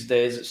problems these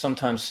days, it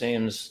sometimes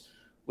seems,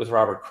 with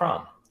Robert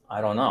Crumb.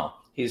 I don't know.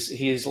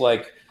 He's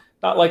like,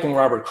 not liking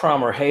Robert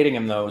Crumb or hating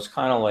him, though, is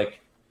kind of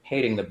like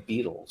hating the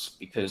Beatles,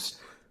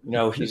 because,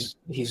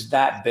 he's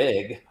that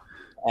big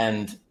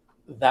and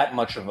that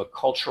much of a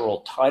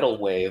cultural tidal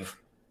wave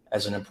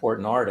as an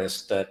important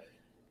artist that,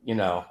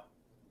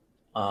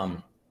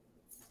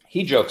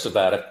 he jokes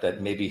about it,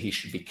 that maybe he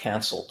should be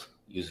canceled,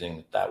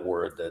 using that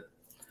word that,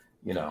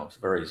 it's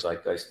very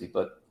zeitgeisty,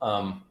 but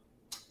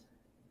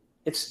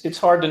it's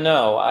hard to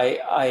know.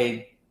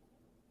 I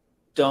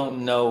don't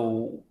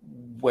know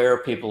where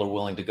people are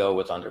willing to go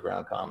with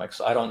underground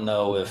comics. I don't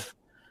know if,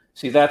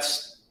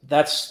 that's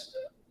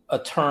a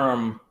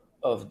term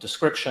of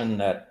description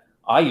that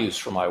I use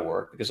for my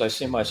work because I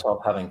see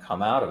myself having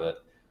come out of it.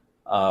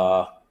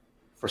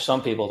 For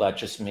some people, that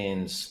just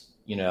means,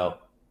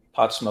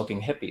 pot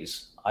smoking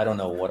hippies. I don't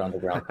know what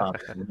underground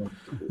comics means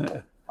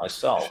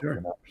myself.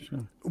 Sure.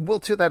 Well,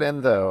 to that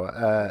end,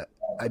 though,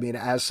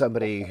 as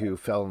somebody who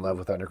fell in love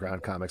with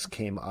underground comics,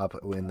 came up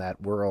in that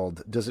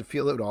world, does it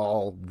feel at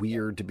all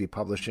weird to be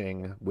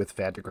publishing with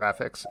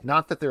Fantagraphics?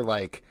 Not that they're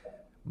like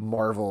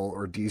Marvel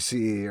or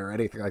DC or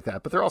anything like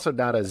that, but they're also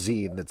not a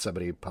zine that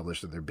somebody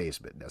published in their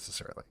basement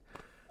necessarily.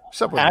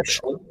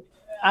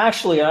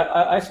 Actually,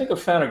 I think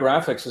of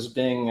Fantagraphics as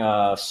being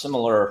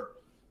similar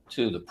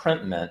to the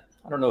Print Mint.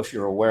 I don't know if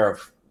you're aware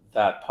of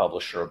that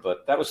publisher,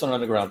 but that was an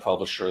underground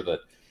publisher that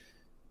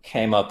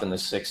came up in the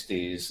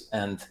 60s,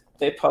 and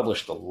they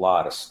published a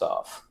lot of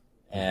stuff.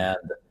 And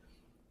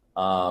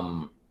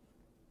God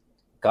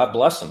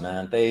bless them,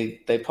 man.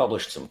 They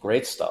published some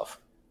great stuff.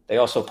 They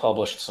also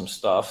published some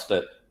stuff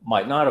that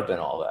might not have been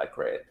all that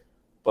great.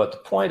 But the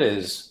point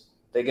is,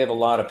 they gave a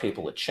lot of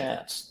people a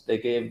chance. They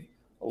gave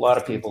a lot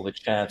of people the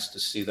chance to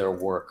see their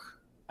work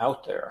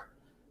out there.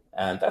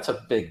 And that's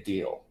a big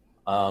deal.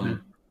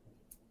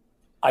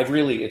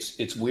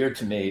 It's weird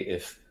to me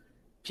if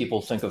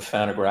people think of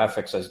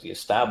Fantagraphics as the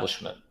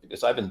establishment,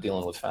 because I've been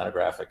dealing with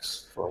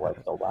Fantagraphics for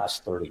like the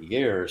last 30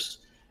 years.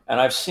 And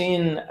I've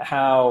seen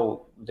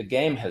how the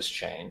game has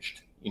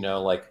changed. You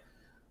know, like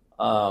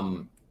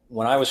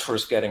when I was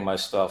first getting my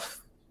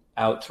stuff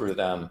out through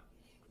them,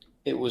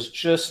 it was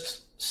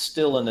just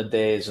still in the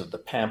days of the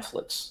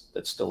pamphlets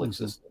that still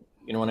existed.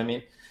 You know what I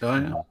mean?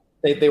 Oh,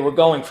 yeah. They were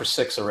going for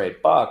 $6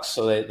 or $8,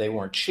 so they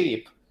weren't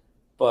cheap,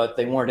 but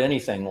they weren't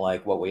anything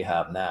like what we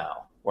have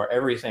now, where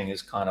everything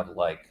is kind of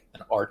like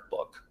an art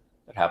book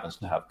that happens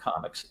to have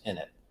comics in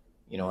it.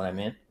 You know what I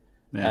mean?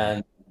 Yeah.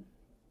 And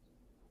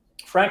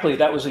frankly,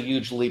 that was a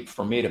huge leap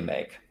for me to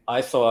make.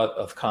 I thought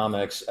of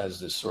comics as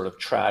this sort of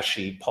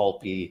trashy,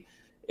 pulpy,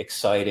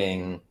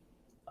 exciting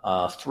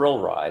thrill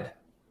ride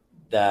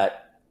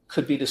that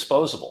could be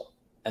disposable.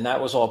 And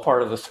that was all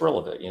part of the thrill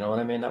of it. You know what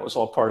I mean? That was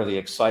all part of the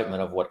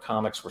excitement of what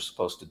comics were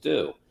supposed to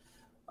do.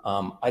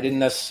 I didn't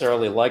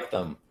necessarily like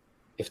them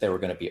if they were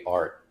going to be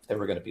art, if they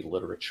were going to be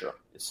literature.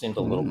 It seemed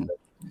a little bit,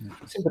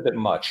 it seemed a bit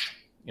much.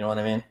 You know what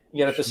I mean?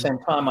 Yet at the same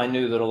time, I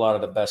knew that a lot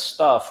of the best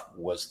stuff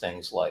was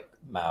things like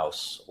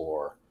Mouse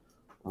or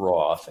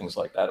Raw, things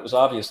like that. It was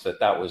obvious that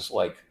that was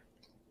like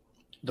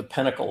the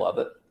pinnacle of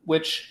it,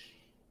 which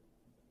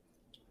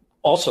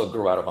also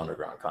grew out of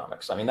underground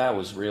comics. I mean, that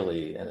was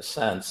really, in a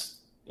sense,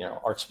 you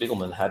know, Art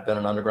Spiegelman had been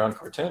an underground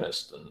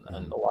cartoonist,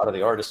 and a lot of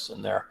the artists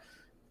in there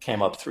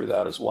came up through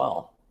that as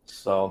well.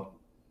 So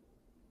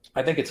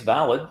I think it's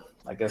valid.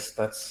 I guess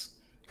that's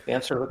the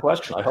answer to the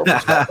question. I hope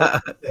it's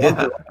valid.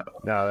 Yeah.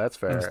 No, that's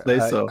fair.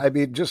 So. I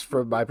mean, just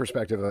from my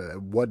perspective,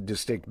 one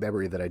distinct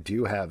memory that I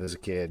do have as a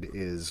kid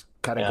is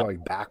kind of going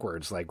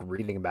backwards, like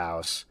reading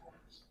Mouse,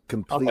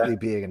 completely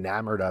being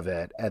enamored of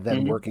it, and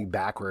then working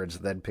backwards,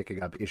 then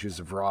picking up issues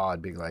of Raw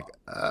and being like,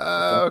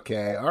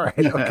 okay, all right,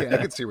 okay, I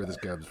can see where this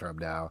comes from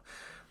now.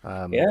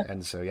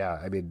 And so, yeah,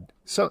 I mean,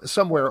 so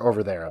somewhere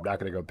over there, I'm not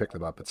going to go pick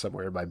them up, but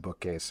somewhere in my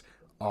bookcase,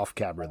 off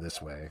camera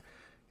this way,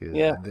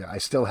 I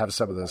still have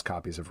some of those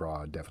copies of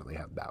Raw and definitely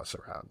have Mouse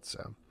around.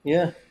 So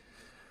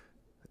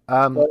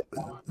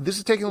this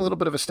is taking a little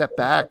bit of a step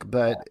back,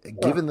 but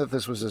given that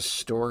this was a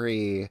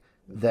story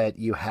that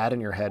you had in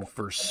your head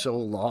for so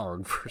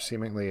long, for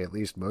seemingly at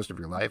least most of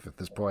your life at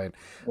this point,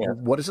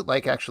 what is it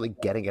like actually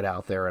getting it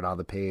out there and on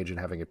the page and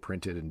having it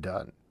printed and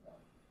done?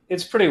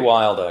 It's pretty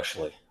wild,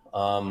 actually.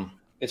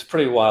 It's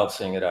pretty wild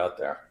seeing it out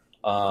there.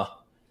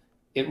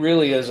 It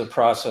really is a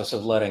process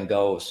of letting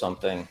go of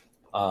something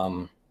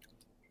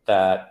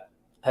that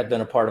had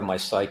been a part of my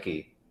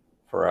psyche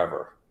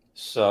forever.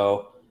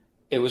 So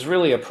it was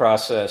really a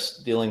process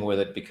dealing with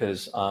it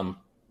because I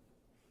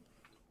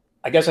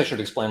guess I should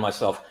explain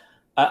myself.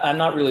 I'm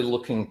not really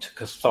looking to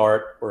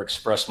cathart or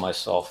express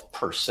myself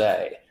per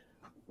se.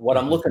 What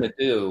I'm looking to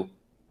do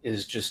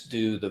is just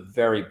do the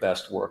very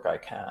best work I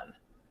can.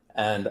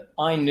 And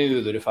I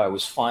knew that if I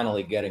was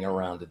finally getting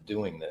around to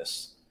doing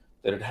this,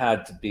 that it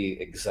had to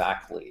be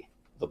exactly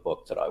the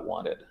book that I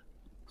wanted.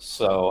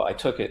 So I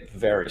took it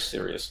very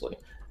seriously.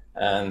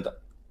 And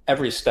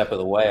every step of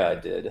the way I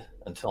did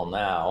until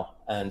now.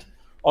 And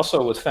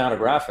also with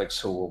Fantagraphics,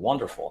 who were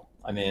wonderful.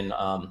 I mean,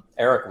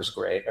 Eric was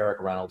great.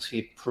 Eric Reynolds,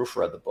 he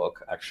proofread the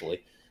book,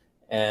 actually.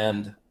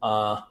 And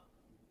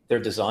their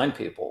design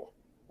people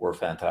were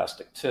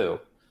fantastic, too.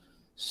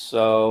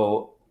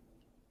 So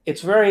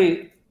it's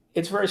very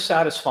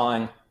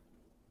satisfying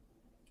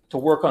to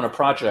work on a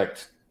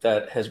project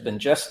that has been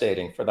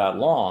gestating for that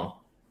long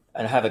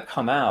and have it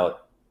come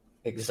out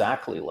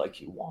exactly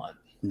like you want.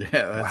 Yeah,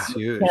 that's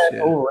huge. I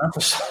can't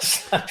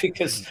overemphasize that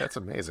because that's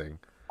amazing.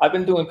 I've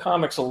been doing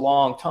comics a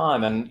long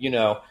time, and, you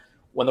know,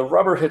 when the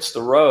rubber hits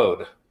the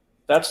road,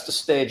 that's the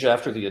stage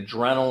after the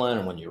adrenaline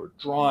and when you're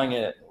drawing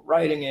it,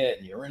 writing it,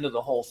 and you're into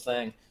the whole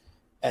thing.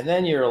 And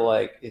then you're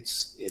like,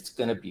 it's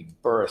going to be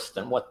birthed.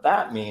 And what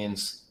that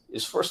means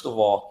is, first of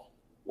all,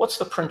 what's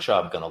the print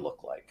job going to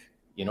look like?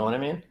 You know what I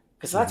mean?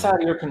 Because that's out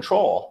of your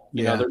control.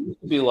 You know, there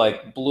used to be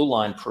like blue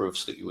line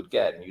proofs that you would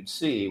get, and you'd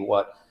see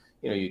what,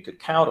 you know, you could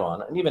count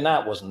on. And even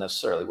that wasn't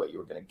necessarily what you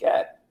were going to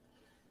get.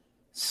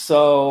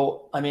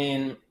 So, I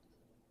mean,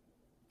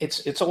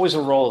 it's always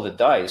a roll of the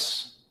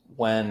dice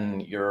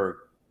when you're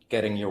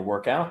getting your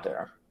work out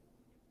there.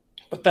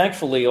 But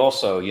thankfully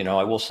also, you know,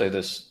 I will say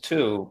this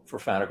too for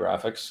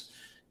Fantagraphics,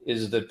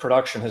 is that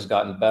production has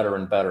gotten better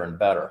and better and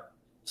better.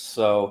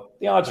 So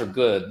the odds are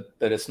good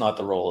that it's not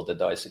the roll of the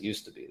dice it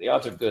used to be. The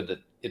odds are good that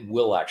it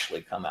will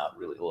actually come out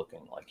really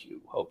looking like you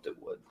hoped it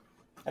would.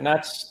 And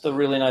that's the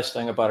really nice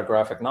thing about a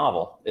graphic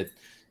novel.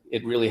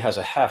 It really has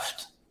a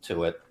heft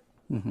to it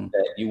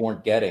that you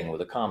weren't getting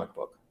with a comic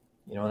book.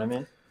 You know what I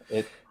mean?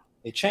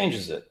 It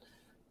changes it,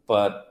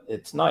 but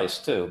it's nice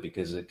too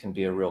because it can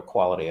be a real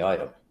quality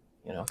item,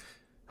 you know?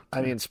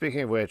 I mean,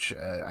 speaking of which,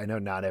 I know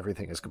not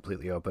everything is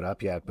completely open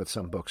up yet, but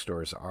some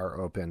bookstores are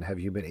open. Have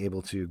you been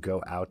able to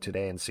go out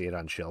today and see it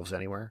on shelves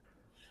anywhere?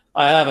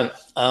 I haven't.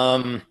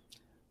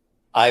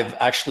 I've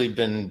actually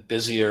been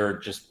busier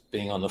just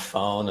being on the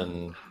phone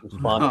and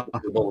responding to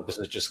people because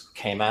it just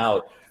came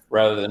out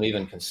rather than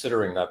even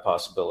considering that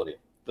possibility.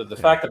 The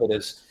fact of it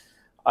is,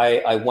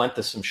 I went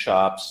to some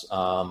shops,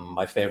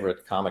 my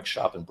favorite comic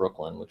shop in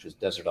Brooklyn, which is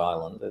Desert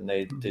Island, and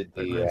they did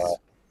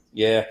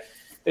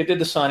they did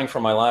the signing for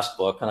my last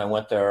book, and I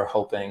went there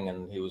hoping,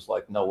 and he was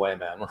like, "No way,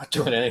 man, we're not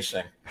doing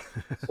anything."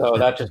 So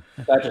that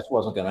just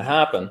wasn't going to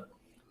happen.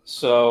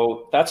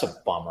 So that's a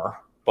bummer.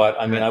 But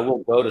I mean, I will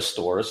go to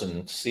stores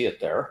and see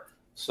it there.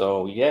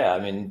 So yeah, I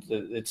mean,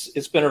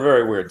 it's been a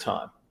very weird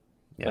time.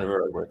 Yeah. Been a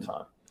very weird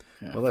time.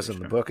 Yeah, well, listen,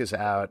 the book is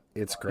out.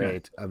 It's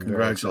great. I'm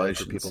very excited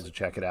for people to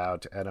check it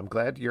out, and I'm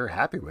glad you're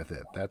happy with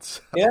it.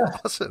 That's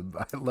awesome.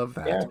 I love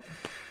that.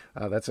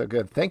 Yeah. That's so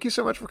good. Thank you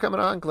so much for coming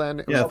on,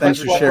 Glenn. Yeah, thanks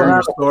for sharing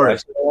your story.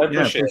 I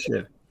appreciate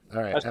it.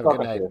 All right, have a good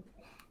night.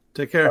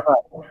 Take care.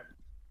 Bye-bye.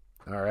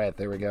 All right,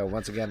 there we go.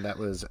 Once again, that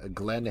was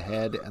Glenn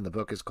Head, and the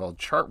book is called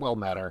Chartwell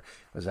Manor.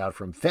 It was out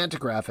from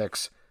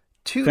Fantagraphics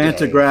today.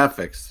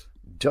 Fantagraphics.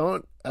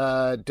 Don't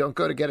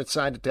go to get it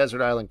signed at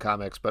Desert Island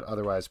Comics, but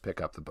otherwise pick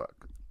up the book.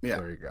 Yeah.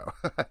 There you go.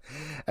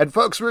 And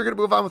folks, we're going to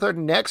move on with our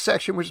next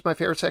section, which is my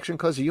favorite section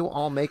because you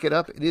all make it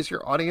up. It is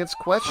your audience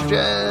question.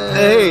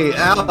 Hey,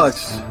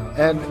 Alex.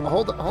 And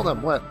hold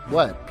on.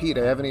 What? Pete,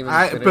 I haven't even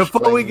finished.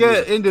 Before we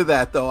get into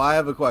that, though, I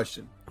have a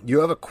question.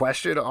 You have a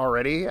question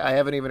already? I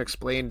haven't even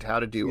explained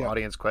how to do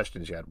audience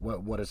questions yet.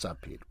 What is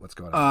up, Pete? What's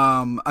going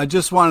on? I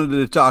just wanted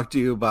to talk to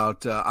you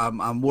about,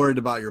 I'm worried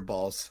about your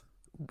balls.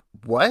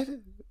 What?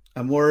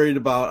 I'm worried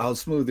about how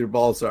smooth your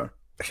balls are.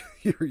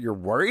 You're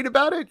worried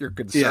about it? You're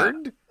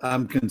concerned? Yeah,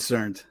 I'm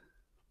concerned.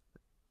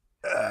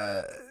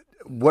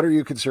 What are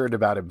you concerned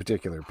about in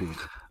particular, Pete?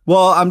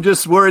 Well, I'm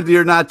just worried that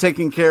you're not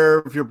taking care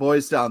of your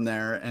boys down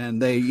there, and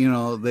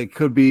they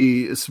could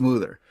be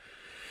smoother.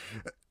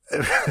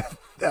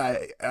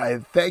 I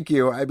thank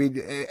you. I mean,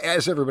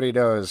 as everybody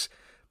knows,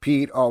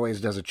 Pete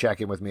always does a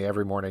check-in with me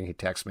every morning. He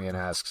texts me and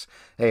asks,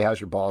 "Hey, how's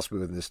your ball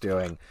smoothness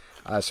doing?"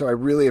 So I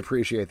really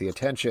appreciate the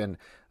attention.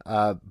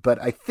 But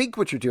I think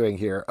what you're doing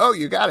here,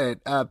 you got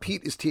it.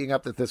 Pete is teeing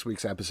up that this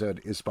week's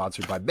episode is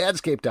sponsored by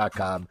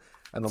Manscaped.com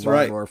and the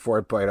Lawnmower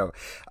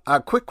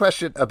 4.0. Quick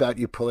question about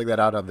you pulling that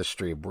out on the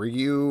stream. Were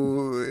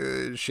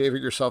you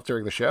shaving yourself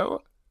during the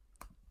show?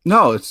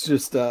 No, it's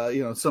just,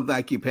 something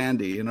I keep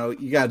handy.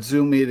 You got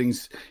Zoom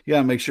meetings. You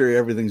got to make sure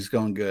everything's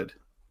going good.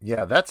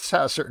 Yeah, that's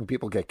how certain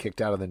people get kicked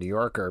out of the New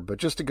Yorker. But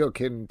just to go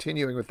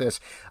continuing with this,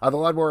 the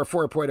Lawnmower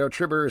 4.0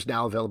 trimmer is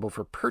now available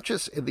for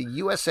purchase in the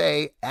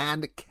USA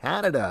and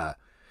Canada.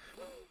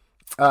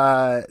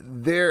 Thanks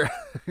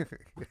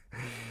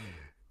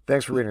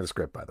for reading the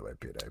script, by the way,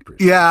 Pete. I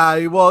appreciate it.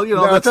 Yeah, well,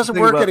 it doesn't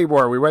work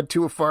anymore. We went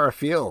too far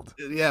afield.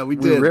 Yeah, we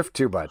did. We riffed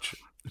too much.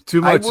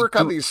 I work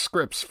on these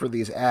scripts for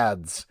these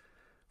ads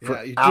for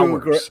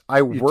hours.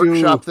 I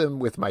workshop them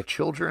with my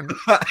children,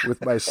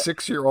 with my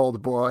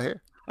 6-year-old boy.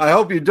 I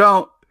hope you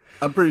don't.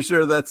 I'm pretty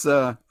sure that's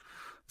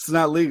it's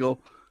not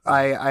legal.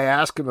 I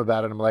ask him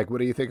about it. I'm like, what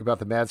do you think about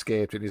the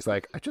Manscaped? And he's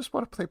like, I just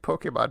want to play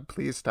Pokemon.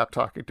 Please stop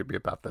talking to me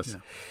about this. Yeah.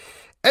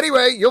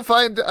 Anyway, you'll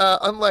find,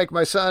 unlike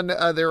my son,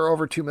 there are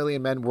over 2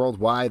 million men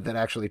worldwide that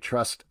actually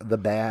trust the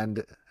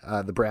brand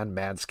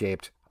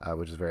Manscaped,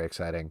 which is very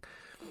exciting.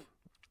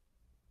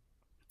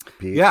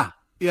 Pete? Yeah.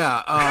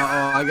 Yeah,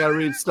 I got to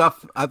read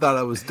stuff. I thought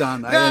I was done.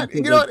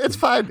 You know what? It's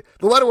fine.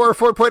 The Lawnmower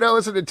 4.0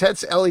 is an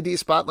intense LED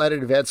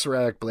spotlighted advanced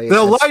ceramic blade.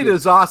 The light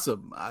is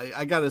awesome.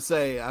 I got to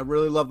say, I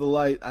really love the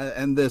light.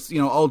 And this,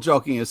 all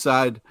joking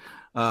aside,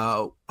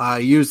 I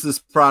use this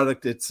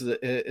product.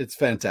 It's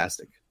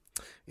fantastic.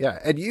 Yeah,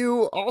 and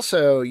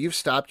you've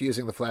stopped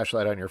using the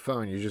flashlight on your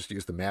phone. You just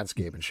use the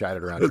Manscaped and shine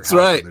it around That's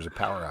your house right. when there's a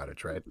power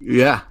outage, right?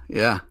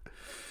 Yeah.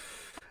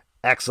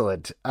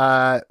 Excellent.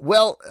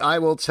 Well, I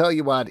will tell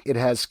you what, it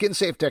has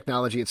skin-safe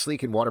technology. It's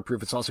sleek and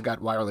waterproof. It's also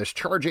got wireless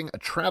charging, a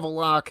travel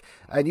lock,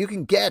 and you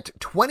can get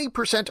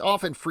 20%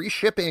 off and free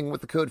shipping with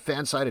the code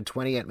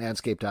FANSIDED20 at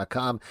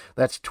manscaped.com.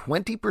 That's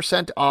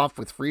 20% off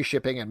with free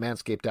shipping at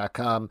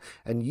manscaped.com,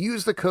 and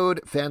use the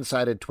code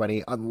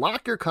FANSIDED20.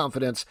 Unlock your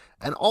confidence,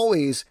 and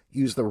always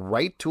use the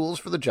right tools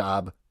for the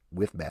job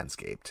with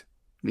Manscaped.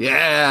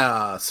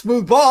 Yeah,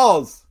 smooth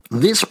balls.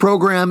 This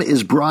program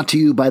is brought to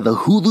you by the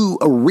Hulu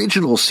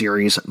original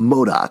series,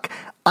 MODOK.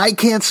 I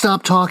can't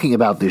stop talking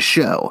about this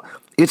show.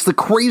 It's the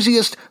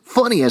craziest,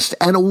 funniest,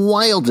 and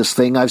wildest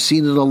thing I've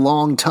seen in a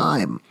long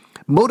time.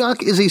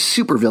 MODOK is a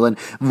supervillain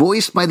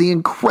voiced by the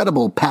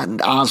incredible Patton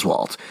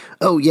Oswalt.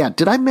 Oh yeah,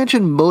 did I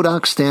mention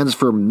MODOK stands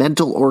for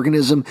Mental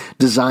Organism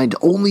Designed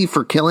Only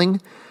for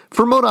Killing?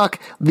 For MODOK,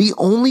 the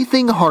only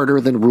thing harder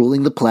than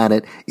ruling the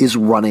planet is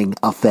running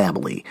a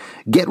family.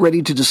 Get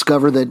ready to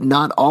discover that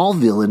not all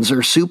villains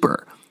are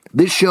super.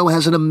 This show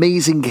has an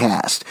amazing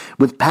cast,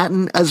 with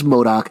Patton as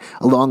MODOK,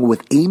 along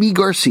with Amy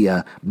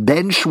Garcia,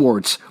 Ben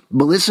Schwartz,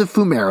 Melissa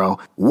Fumero,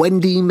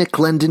 Wendy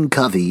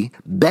McClendon-Covey,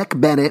 Beck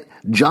Bennett,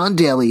 John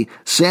Daly,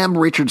 Sam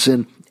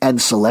Richardson,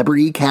 and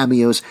celebrity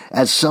cameos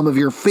as some of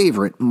your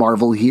favorite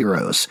Marvel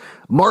heroes.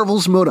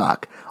 Marvel's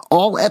MODOK.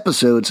 All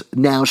episodes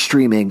now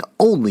streaming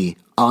only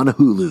on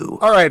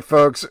Hulu. All right,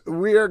 folks,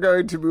 we are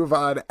going to move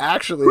on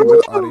actually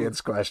with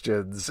audience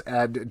questions.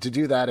 And to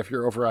do that, if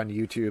you're over on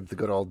YouTube, the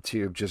good old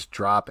tube, just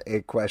drop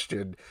a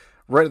question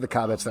right in the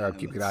comments there. I'm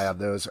keeping an eye on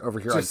those. Over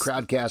here on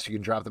Crowdcast, you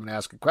can drop them and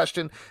ask a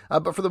question.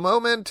 But for the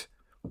moment,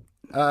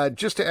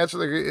 just to answer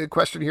the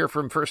question here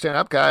from First Stand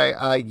Up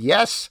Guy,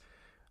 yes,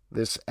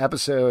 this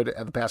episode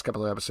and the past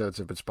couple of episodes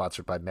have been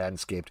sponsored by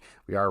Manscaped.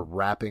 We are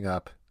wrapping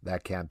up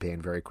that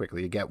campaign very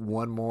quickly. You get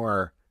one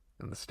more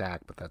in the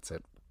stack, but that's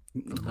it.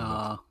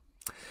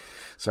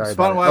 Sorry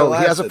about it. Oh,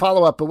 he has a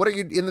follow-up, but what are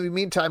you, in the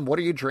meantime, what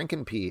are you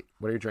drinking, Pete?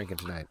 What are you drinking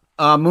tonight?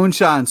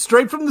 Moonshine,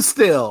 straight from the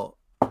still.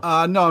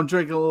 No, I'm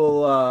drinking a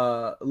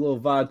little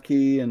vodka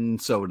and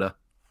soda.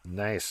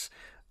 Nice.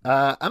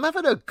 I'm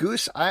having a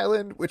Goose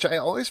Island, which I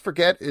always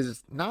forget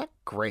is not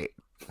great.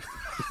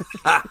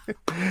 Well,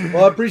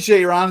 I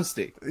appreciate your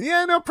honesty.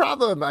 Yeah, no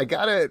problem. I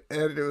got it,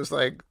 and it was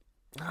like,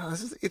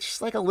 it's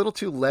just like a little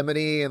too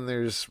lemony, and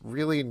there's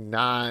really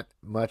not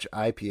much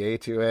IPA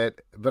to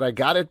it. But I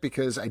got it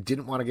because I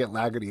didn't want to get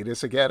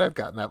Lagunitas again. I've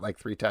gotten that like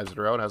 3 times in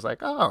a row, and I was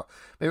like, oh,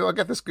 maybe I'll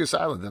get this Goose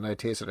Island. Then I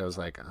tasted it. I was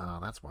like, oh,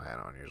 that's why I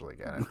don't usually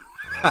get it.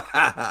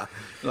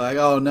 Like,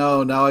 oh,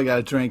 no, now I got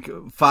to drink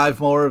 5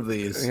 more of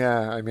these.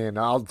 Yeah, I mean,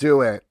 I'll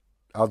do it.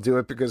 I'll do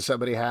it because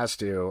somebody has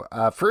to.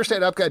 First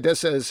Stand Up Guy does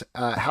says,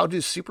 how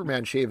does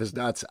Superman shave his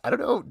nuts? I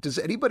don't know. Does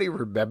anybody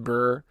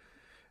remember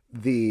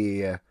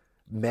the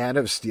Man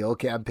of Steel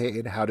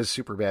campaign? How does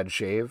Superman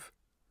shave?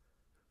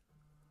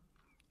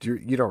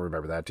 You don't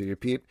remember that, do you,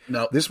 Pete?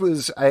 No. This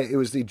was, it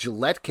was the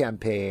Gillette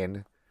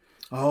campaign.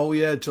 Oh,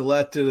 yeah,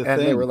 Gillette did a thing.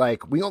 And they were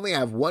like, we only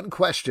have one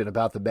question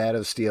about the Man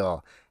of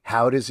Steel.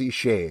 How does he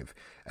shave?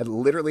 And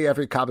literally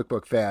every comic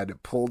book fan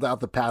pulled out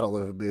the paddle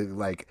of being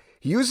like,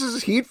 he uses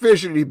his heat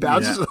vision and he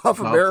bounces it off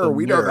a mirror.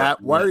 We know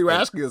that. Why are you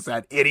asking us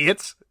that,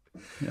 idiots?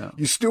 Yeah.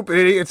 You stupid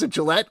idiots at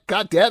Gillette.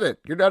 God damn it.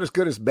 You're not as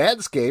good as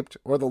Manscaped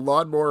or the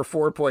Lawnmower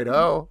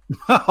 4.0.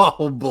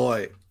 Oh,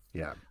 boy.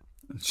 Yeah.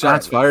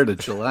 Shots fired at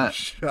Gillette.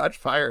 Shots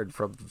fired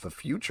from the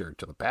future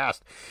to the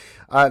past.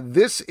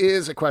 This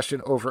is a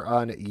question over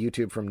on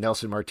YouTube from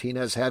Nelson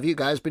Martinez. Have you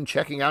guys been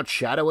checking out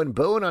Shadow and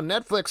Bone on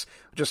Netflix?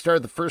 Just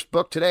started the first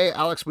book today.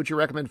 Alex, would you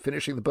recommend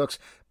finishing the books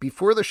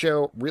before the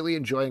show? Really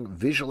enjoying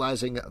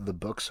visualizing the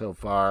book so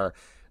far.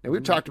 Now,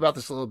 we've talked about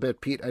this a little bit.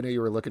 Pete, I know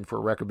you were looking for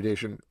a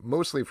recommendation,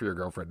 mostly for your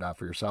girlfriend, not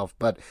for yourself.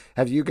 But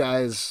have you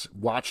guys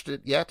watched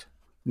it yet?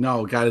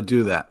 No, got to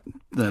do that.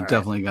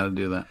 Definitely got to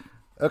do that.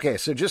 Okay,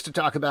 so just to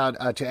talk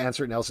about, to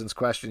answer Nelson's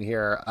question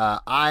here,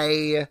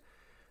 I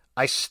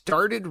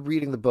started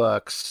reading the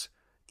books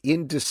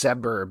in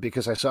December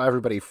because I saw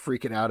everybody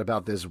freaking out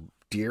about this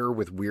deer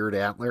with weird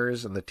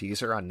antlers and the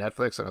teaser on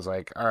Netflix. And I was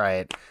like, all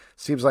right,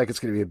 seems like it's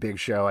going to be a big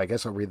show. I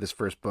guess I'll read this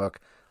first book.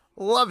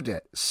 Loved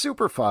it.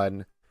 Super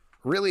fun.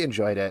 Really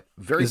enjoyed it.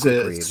 Very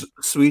quick read. Is it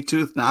Sweet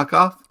Tooth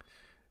knockoff?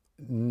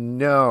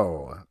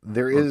 No.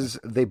 There is.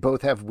 They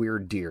both have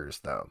weird deers,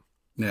 though.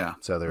 Yeah.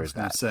 So there is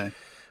that. Say.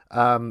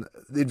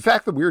 In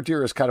fact, the weird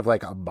deer is kind of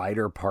like a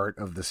minor part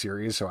of the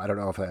series, so I don't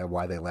know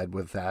why they led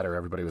with that or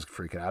everybody was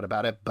freaking out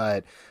about it.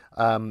 But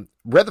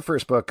read the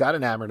first book, got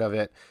enamored of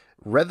it,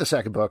 read the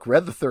second book,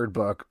 read the third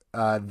book.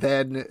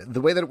 Then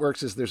the way that it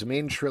works is there's a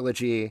main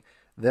trilogy,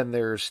 then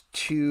there's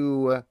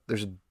two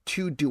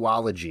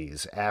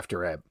duologies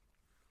after it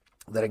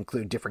that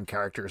include different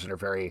characters and are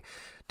very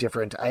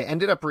different. I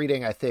ended up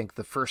reading, I think,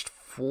 the first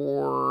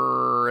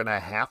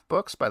 4.5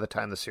 books by the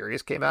time the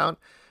series came out,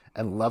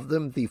 and loved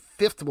them. The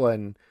fifth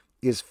one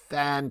is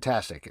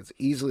fantastic. It's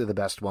easily the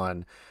best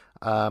one.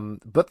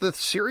 But the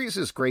series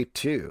is great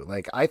too.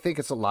 Like, I think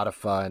it's a lot of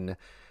fun.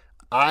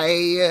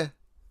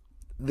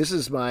 This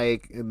is my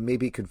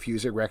maybe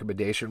confusing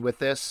recommendation with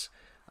this,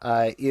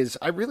 is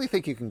I really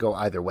think you can go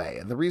either way.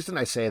 And the reason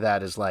I say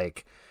that is,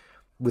 like,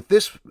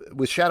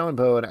 with Shadow and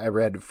Bone, I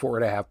read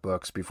 4.5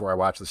 books before I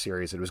watched the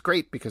series. It was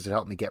great because it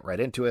helped me get right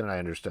into it and I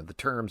understood the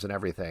terms and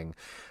everything.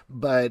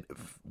 But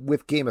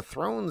with Game of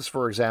Thrones,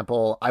 for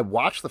example, I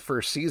watched the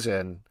first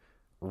season,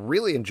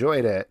 really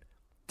enjoyed it,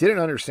 didn't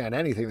understand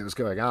anything that was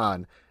going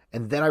on.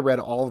 And then I read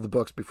all of the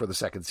books before the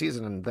second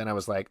season. And then I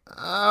was like,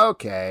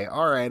 okay,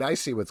 all right, I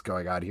see what's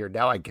going on here.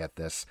 Now I get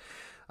this.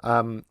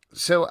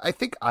 So I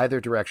think either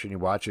direction you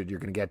watch it, you're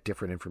going to get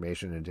different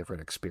information and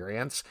different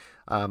experience.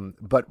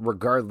 But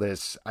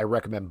regardless, I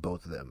recommend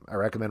both of them. I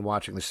recommend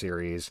watching the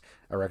series.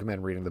 I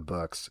recommend reading the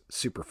books.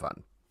 Super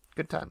fun.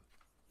 Good time.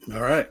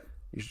 All right.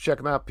 You should check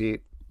them out,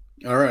 Pete.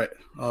 All right.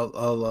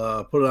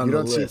 I'll put it on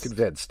the list. You don't seem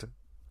convinced.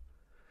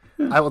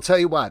 I will tell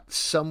you what,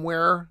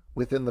 somewhere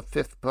within the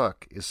fifth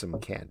book is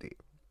some candy.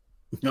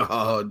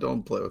 Oh,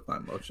 don't play with my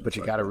emotions. But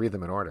you got to read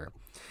them in order.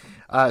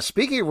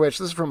 Speaking of which,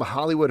 this is from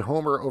Hollywood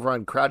Homer over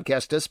on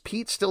Crowdcast. Does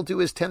Pete still do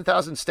his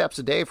 10,000 steps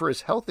a day for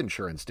his health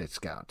insurance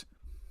discount?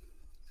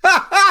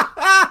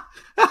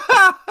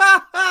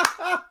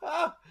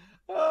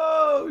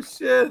 Oh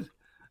shit.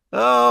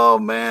 Oh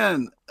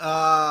man.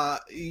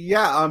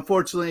 Yeah,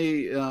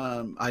 unfortunately,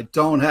 I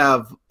don't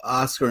have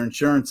Oscar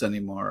insurance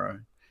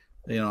anymore.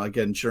 I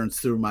get insurance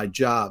through my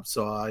job,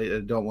 so I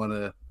don't want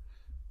to,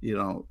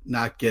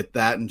 not get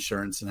that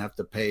insurance and have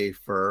to pay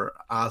for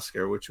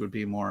Oscar, which would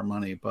be more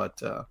money.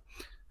 But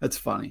that's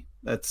funny.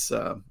 That's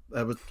some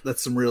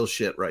real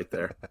shit right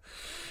there.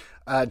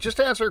 Just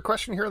to answer a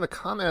question here in the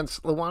comments,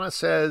 Luana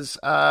says,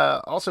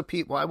 also,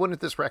 Pete, why wouldn't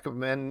this rec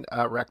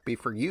be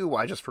for you?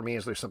 Why just for me?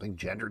 Is there something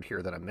gendered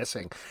here that I'm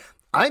missing?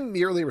 I'm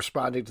merely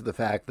responding to the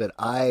fact that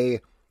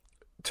I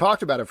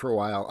talked about it for a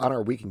while on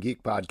our Week in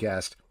Geek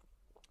podcast,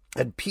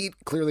 and Pete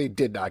clearly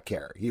did not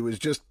care. He was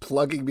just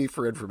plugging me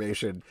for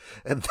information,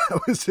 and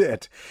that was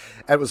it.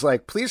 And was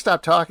like, please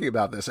stop talking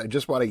about this. I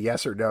just want a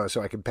yes or no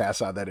so I can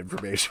pass on that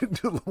information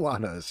to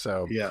Luana.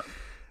 So yeah.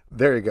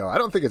 There you go. I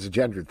don't think it's a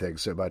gendered thing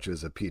so much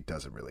as a Pete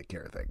doesn't really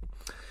care thing.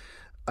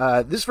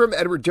 This is from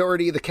Edward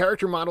Doherty. The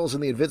character models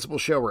in The Invincible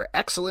show were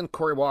excellent.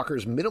 Corey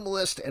Walker's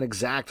minimalist and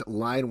exact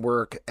line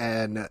work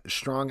and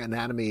strong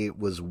anatomy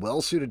was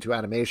well suited to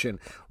animation.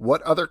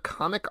 What other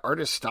comic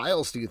artist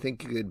styles do you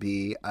think could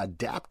be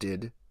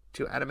adapted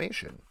to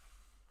animation?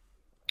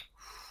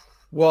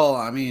 Well,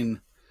 I mean,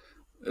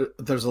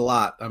 there's a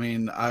lot. I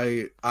mean,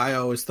 I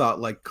always thought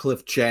like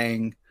Cliff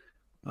Chang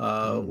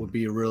would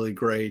be really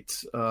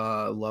great.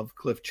 Love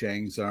Cliff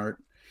Chang's art.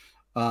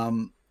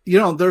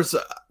 There's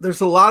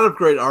a lot of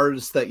great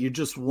artists that you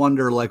just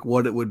wonder like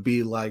what it would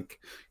be like.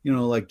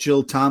 Like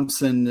Jill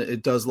Thompson,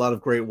 it does a lot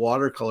of great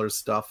watercolor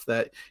stuff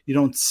that you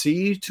don't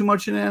see too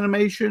much in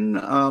animation.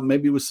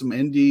 Maybe with some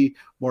indie,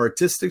 more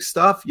artistic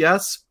stuff,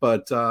 yes.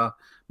 But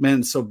man,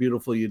 it's so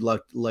beautiful. You'd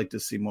like to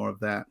see more of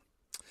that.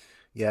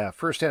 Yeah,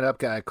 First Stand Up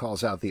Guy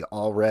calls out the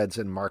All Reds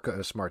and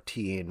Marcos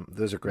Martin.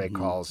 Those are great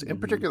calls. In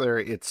particular,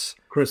 it's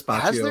Chris Baccio.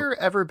 Has there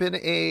ever been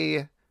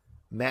a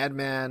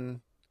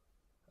Madman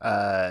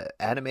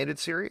animated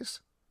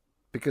series?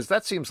 Because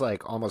that seems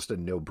like almost a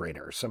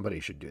no-brainer. Somebody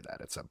should do that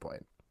at some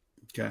point.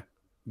 Okay,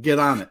 get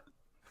on it.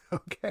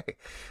 Okay,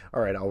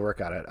 all right, I'll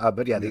work on it.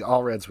 But yeah, the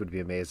All Reds would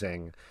be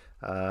amazing.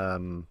 Yeah,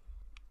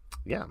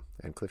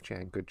 and Cliff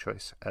Chang, good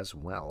choice as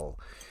well.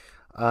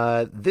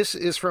 This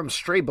is from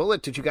Stray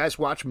Bullet. Did you guys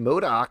watch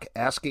MODOK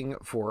asking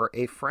for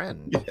a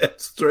friend? Yeah,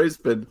 Stray's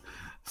been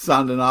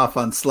sounding off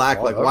on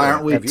Slack. Why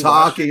aren't we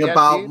talking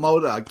about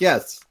MODOK?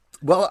 Yes.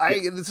 Well,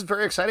 this is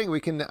very exciting. We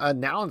can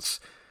announce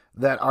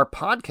that our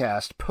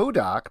podcast,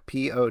 PODOK,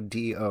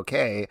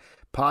 P-O-D-O-K,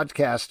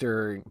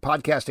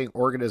 podcasting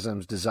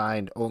organisms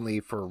designed only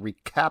for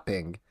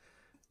recapping,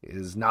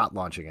 is not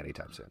launching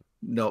anytime soon.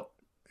 Nope.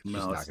 It's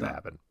just not going to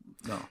happen.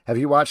 No. Have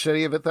you watched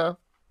any of it, though?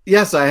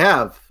 Yes, I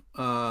have.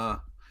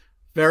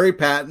 Very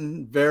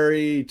patent,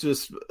 very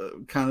just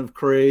kind of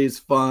craze,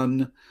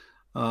 fun.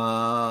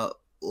 A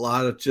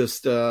lot of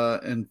just,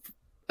 and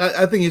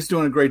I think he's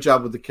doing a great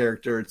job with the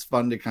character. It's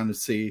fun to kind of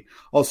see.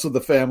 Also, the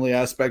family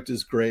aspect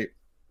is great.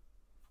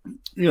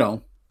 I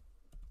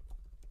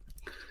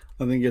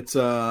think it's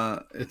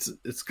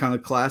kind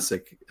of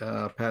classic.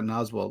 Patton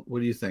Oswalt. What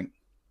do you think?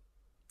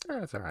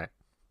 That's all right.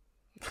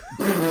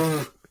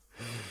 There's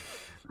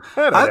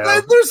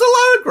a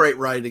lot of great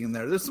writing in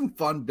there. There's some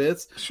fun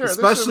bits, sure,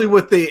 especially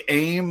with the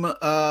aim.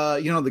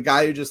 The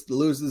guy who just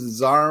loses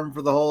his arm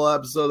for the whole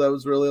episode. That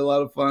was really a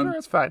lot of fun. Sure,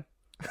 it's fine.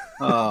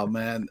 Oh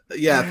man,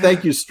 yeah.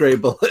 Thank you, Stray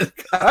Bullet.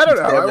 I don't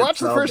know. I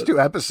watched the first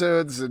 2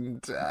 episodes,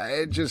 and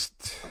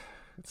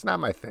it's not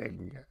my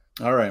thing.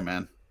 All right,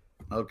 man.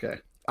 Okay.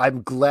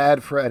 I'm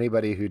glad for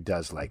anybody who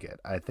does like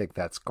it. I think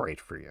that's great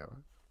for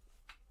you.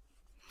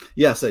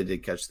 Yes, I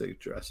did catch the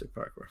Jurassic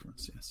Park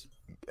reference. Yes.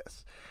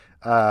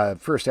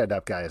 First Stand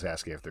Up Guy is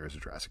asking if there is a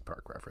Jurassic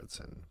Park reference,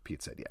 and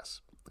Pete said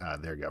yes.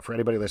 There you go. For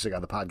anybody listening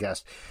on the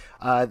podcast,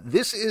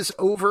 this is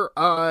over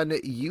on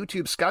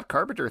YouTube. Scott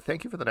Carpenter,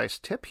 thank you for the nice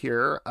tip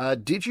here.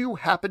 Did you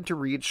happen to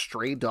read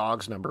Stray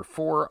Dogs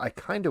 #4? I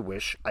kind of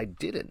wish I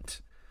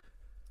didn't.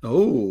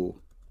 Oh.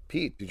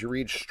 Pete, did you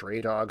read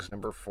Stray Dogs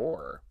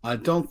 #4? I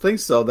don't think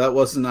so. That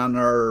wasn't on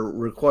our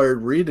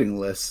required reading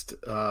list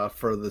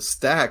for the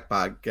Stack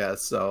podcast.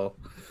 So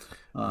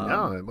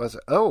no, it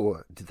wasn't.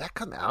 Oh, did that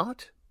come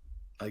out?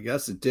 I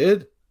guess it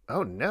did.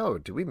 Oh no,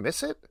 did we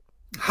miss it?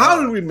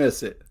 How did we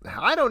miss it?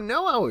 I don't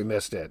know how we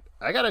missed it.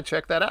 I gotta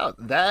check that out.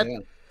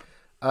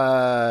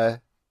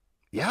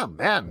 Yeah,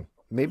 man.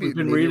 Maybe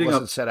it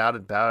wasn't set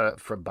out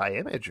by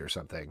Image or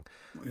something.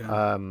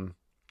 Yeah.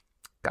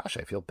 Gosh,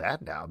 I feel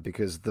bad now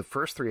because the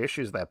first 3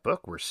 issues of that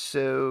book were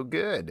so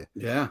good.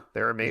 Yeah,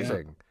 they're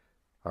amazing.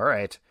 Yeah. All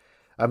right.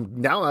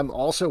 Now I'm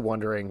also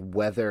wondering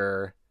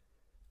whether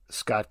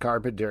Scott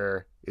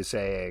Carpenter is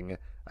saying,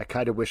 I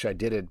kind of wish I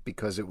did it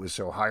because it was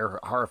so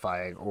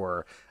horrifying,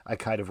 or I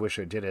kind of wish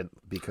I did it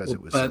because it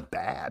was so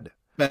bad.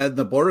 Ben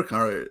the Border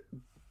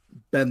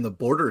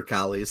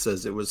Collie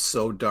says it was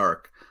so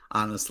dark.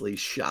 Honestly,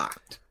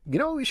 shocked. You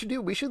know what we should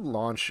do? We should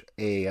launch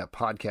a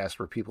podcast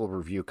where people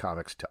review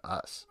comics to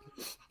us.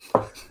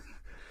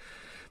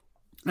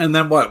 And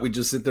then what? We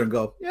just sit there and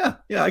go, yeah,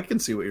 I can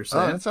see what you're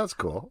saying. Oh, that sounds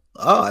cool.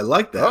 Oh, I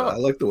like that. Oh. I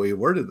like the way you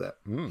worded that.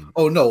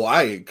 Oh, no,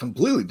 I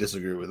completely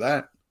disagree with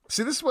that.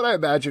 See, this is what I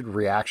imagine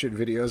reaction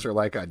videos are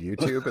like on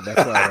YouTube, and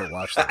that's why I don't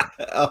watch them.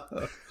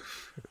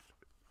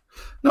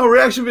 No,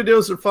 reaction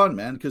videos are fun,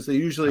 man, because they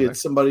usually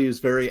it's somebody who's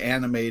very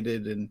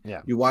animated, and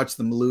you watch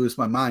them lose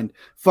my mind.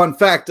 Fun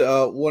fact,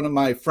 one of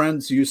my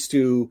friends used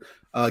to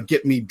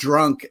get me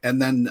drunk and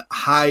then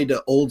hide an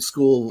old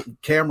school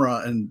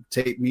camera and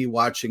take me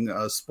watching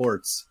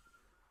sports.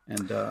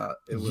 And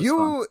it was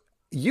fun.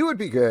 You would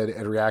be good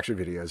at reaction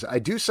videos. I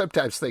do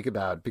sometimes think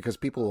about, because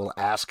people will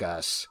ask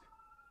us,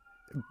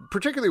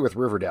 particularly with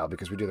Riverdale,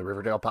 because we do the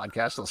Riverdale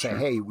podcast, they'll say,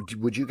 hey,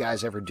 would you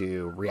guys ever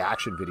do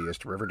reaction videos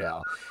to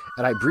Riverdale?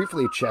 And I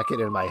briefly check it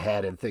in my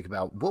head and think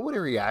about, what would a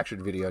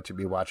reaction video to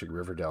me watching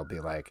Riverdale be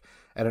like?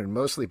 And it would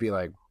mostly be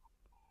like,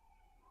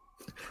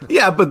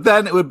 yeah, but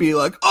then it would be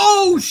like,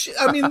 oh, shit.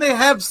 I mean, they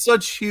have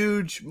such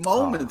huge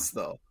moments,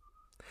 though.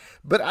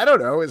 But I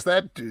don't know.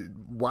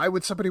 Why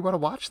would somebody want to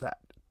watch that?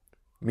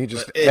 I mean,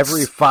 just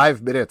every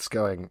 5 minutes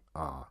going,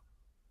 oh.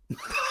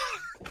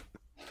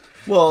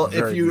 Well,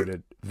 Very if you...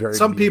 muted.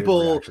 Some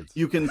people,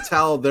 you can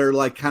tell they're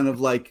like kind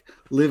of like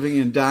living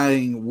and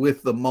dying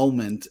with the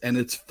moment, and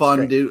it's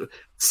fun to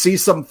see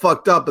something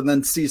fucked up and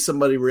then see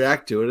somebody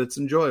react to it. It's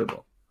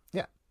enjoyable.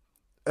 Yeah.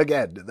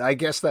 Again, I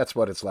guess that's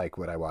what it's like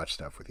when I watch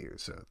stuff with you.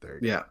 So there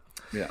you go.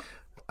 Yeah.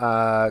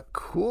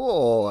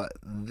 Cool.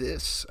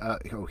 This,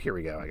 here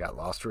we go. I got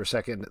lost for a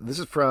second. This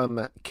is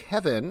from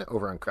Kevin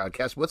over on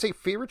Crowdcast. What's a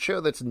favorite show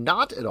that's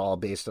not at all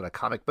based on a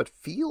comic, but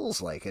feels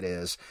like it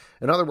is?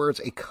 In other words,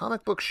 a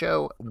comic book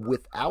show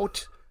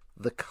without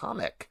the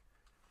comic.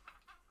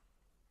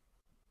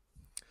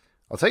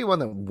 I'll tell you one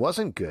that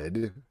wasn't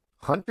good.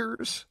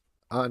 Hunters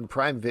on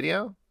Prime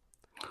Video.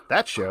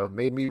 That show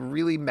made me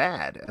really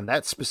mad. And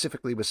that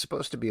specifically was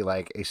supposed to be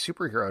like a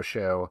superhero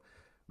show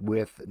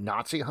with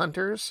Nazi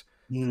hunters.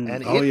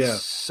 And it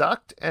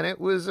sucked, and it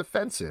was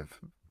offensive.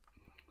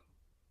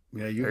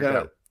 Yeah, you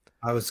got it.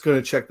 I was going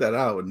to check that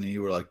out, and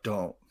you were like,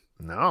 don't.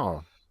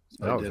 No,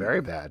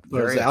 very bad. But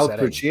very it was Al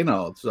upsetting.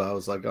 Pacino, so I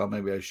was like, oh,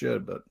 maybe I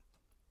should, but.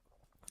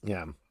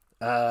 Yeah.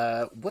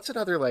 What's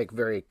another, like,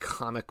 very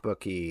comic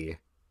booky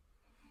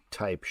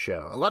type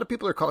show? A lot of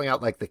people are calling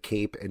out, like, The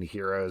Cape and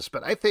Heroes,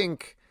 but I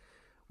think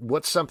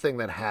what's something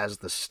that has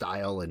the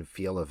style and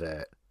feel of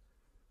it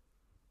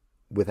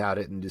without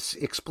it and just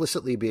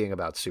explicitly being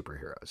about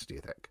superheroes, do you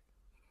think?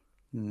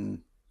 I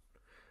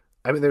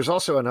mean, there's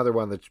also another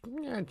one that's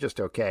just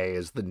okay,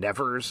 is The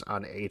Nevers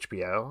on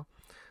HBO.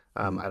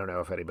 I don't know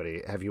if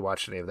have you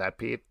watched any of that,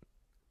 Pete?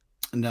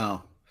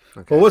 No.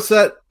 Okay. Well, what's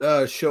that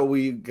show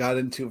we got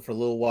into for a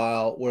little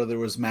while where there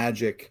was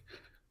magic,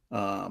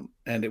 and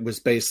it was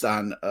based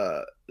on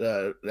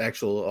the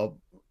actual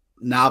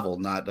novel,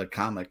 not a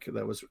comic,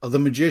 that was The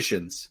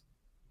Magicians.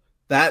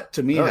 That,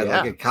 to me, had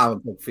like a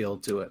comic book feel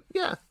to it.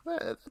 Yeah,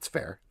 that's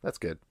fair. That's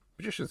good.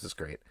 Magicians is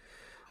great.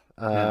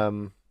 Yeah,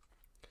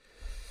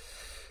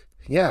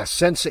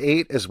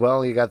 Sense8 as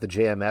well. You got the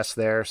JMS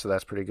there, so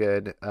that's pretty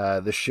good.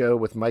 The show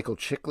with Michael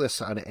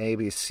Chiklis on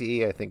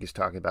ABC, I think he's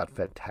talking about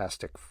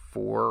Fantastic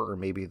Four or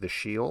maybe The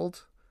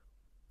Shield.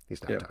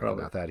 He's not talking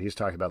about that. He's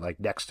talking about like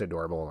Next to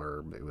Normal,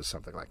 or it was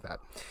something like that.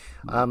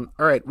 All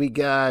right, we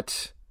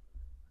got...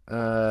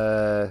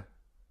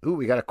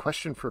 we got a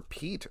question for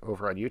Pete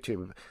over on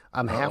YouTube.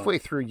 I'm halfway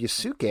through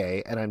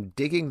Yasuke, and I'm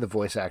digging the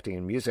voice acting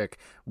and music.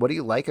 What do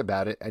you like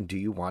about it, and do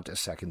you want a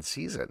second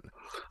season?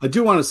 I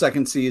do want a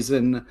second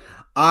season.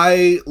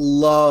 I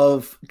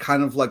love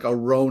kind of like a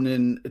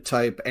Ronin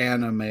type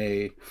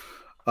anime,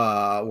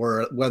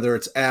 where whether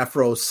it's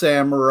Afro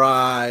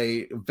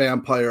Samurai,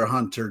 Vampire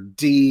Hunter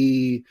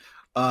D,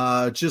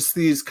 just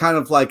these kind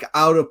of like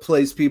out of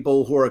place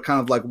people who are kind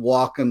of like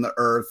walking the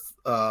earth,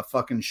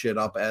 fucking shit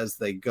up as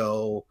they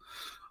go.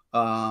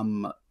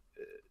 I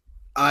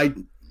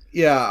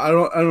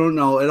don't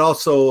know. It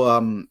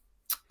also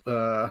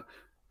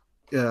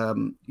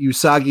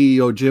Usagi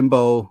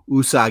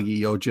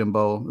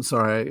Yojimbo.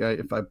 Sorry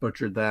if I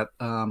butchered that.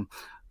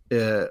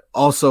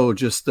 Also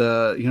just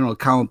a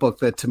comic book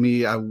that to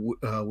me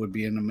would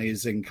be an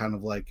amazing kind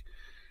of like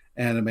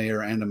anime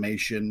or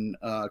animation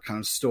kind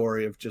of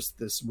story of just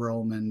this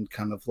Roman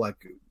kind of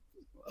like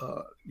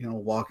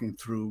walking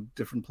through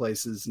different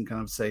places and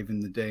kind of saving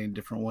the day in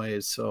different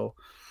ways. So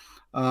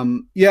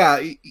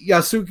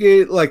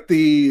Yasuke, like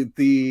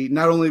the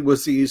not only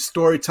was the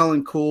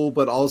storytelling cool,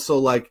 but also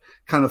like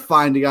kind of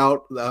finding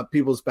out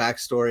people's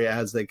backstory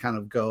as they kind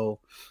of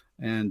go.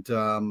 And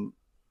I'm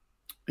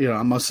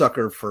a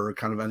sucker for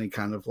kind of any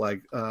kind of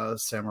like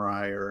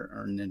samurai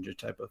or ninja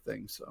type of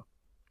thing. So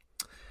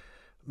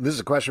this is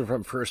a question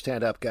from First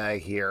Hand Up Guy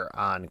here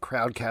on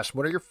Crowdcast.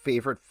 What are your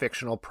favorite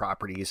fictional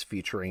properties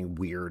featuring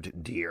weird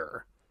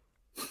deer?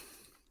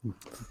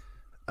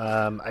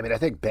 I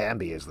think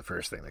Bambi is the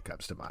first thing that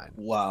comes to mind.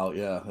 Wow,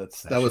 yeah,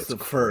 that was the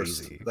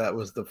first. Crazy. That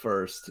was the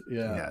first.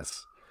 Yeah.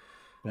 Yes.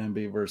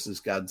 Bambi versus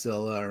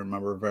Godzilla, I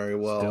remember very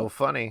well. Still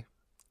funny.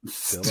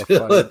 Still a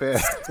funny bit.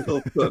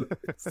 Still funny.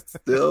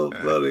 Still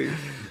funny.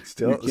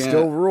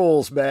 Still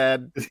rules,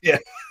 man. Yeah.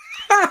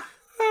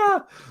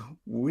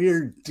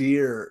 Weird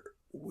deer.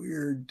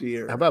 Weird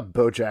deer. How about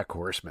BoJack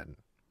Horseman?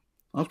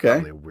 Okay.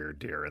 Probably a weird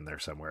deer in there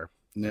somewhere.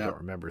 Yeah. I don't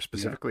remember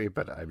specifically,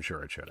 but I'm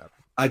sure it showed up.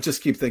 I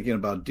just keep thinking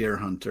about Deer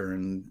Hunter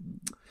and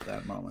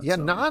that moment. Yeah,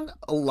 so. not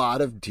a lot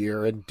of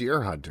deer in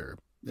Deer Hunter.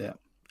 Yeah.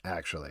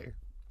 Actually.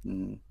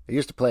 Mm. I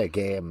used to play a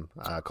game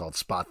called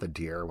Spot the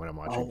Deer when I'm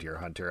watching Deer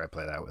Hunter. I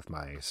play that with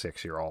my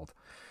 6-year-old.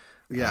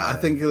 Yeah, I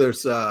think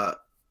there's a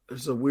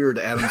weird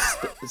Adam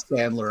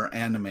Sandler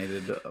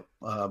animated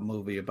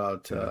movie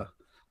about...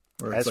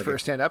 As like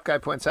First Stand Up Guy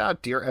points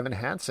out, Dear Evan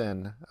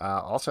Hansen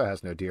also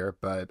has no deer,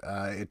 but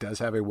it does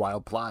have a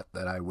wild plot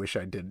that I wish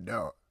I didn't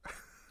know.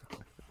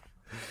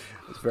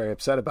 I was very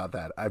upset about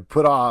that. I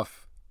put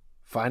off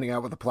finding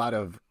out what the plot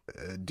of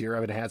Dear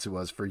Evan Hansen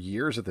was for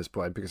years at this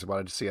point because I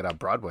wanted to see it on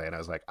Broadway, and I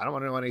was like, I don't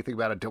want to know anything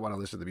about it. Don't want to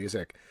listen to the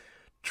music.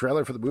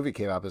 Trailer for the movie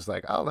came up. It's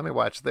like, oh, let me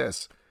watch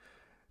this.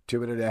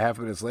 2.5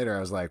 minutes later,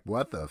 I was like,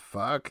 what the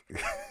fuck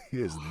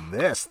is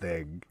this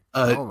thing?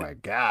 Oh my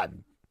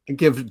God.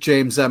 Give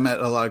James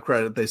Emmett a lot of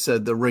credit. They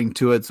said The Ring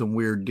 2 had some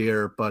weird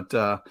deer, but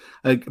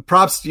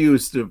props to you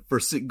for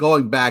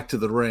going back to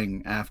The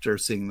Ring after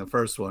seeing the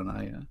first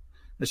one.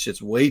 This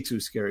shit's way too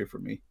scary for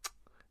me.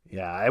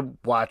 Yeah, I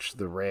watched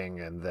The Ring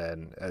and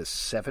then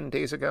 7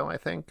 days ago, I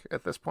think,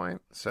 at this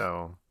point.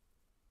 So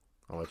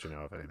I'll let you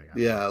know if anything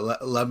happens. Yeah,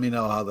 let me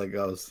know how that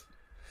goes.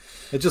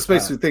 It just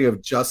makes me think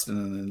of Justin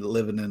and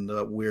living in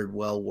the weird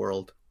well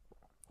world.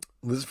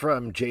 This is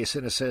from Jay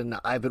Sinison.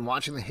 I've been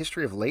watching the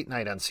history of late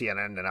night on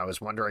CNN, and I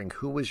was wondering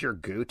who was your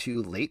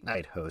go-to late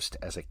night host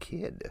as a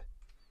kid?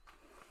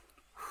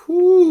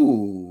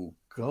 Who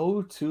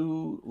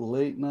go-to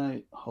late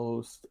night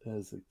host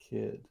as a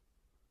kid?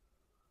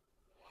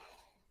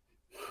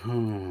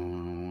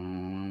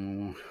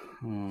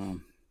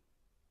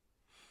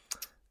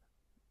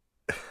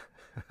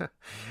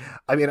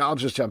 I mean, I'll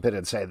just jump in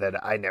and say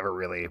that I never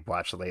really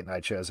watched late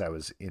night shows. I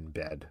was in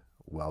bed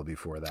well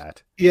before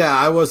that. Yeah,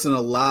 I wasn't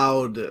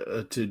allowed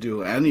to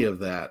do any of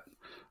that.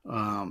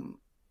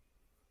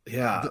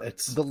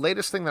 It's the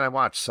latest thing that I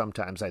watched.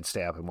 Sometimes I'd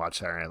stay up and watch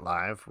Saturday Night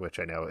Live, which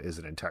I know is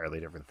an entirely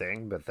different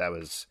thing, but that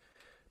was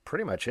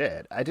pretty much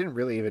it. I didn't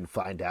really even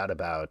find out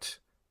about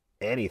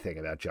anything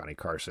about Johnny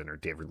Carson or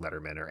David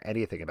Letterman or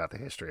anything about the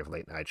history of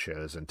late night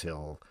shows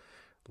until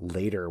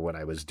later when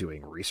I was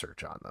doing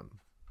research on them.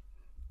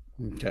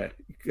 Okay,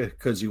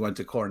 because you went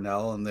to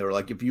Cornell and they were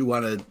like, if you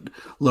want to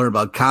learn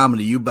about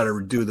comedy, you better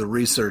do the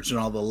research and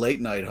all the late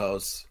night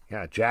hosts.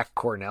 Yeah, Jack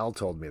Cornell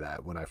told me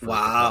that when I first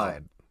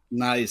applied.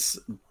 Nice.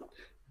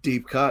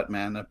 Deep cut,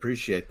 man. I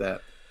appreciate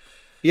that.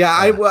 Yeah,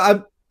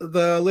 I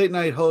the late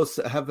night hosts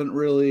haven't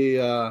really,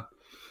 that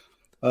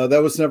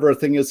was never a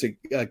thing as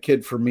a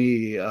kid for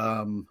me.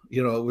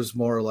 It was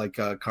more like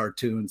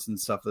cartoons and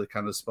stuff that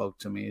kind of spoke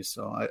to me.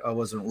 So I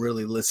wasn't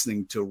really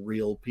listening to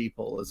real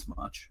people as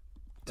much.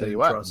 Tell you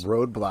what,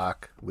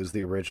 Roadblock was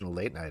the original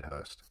late night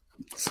host.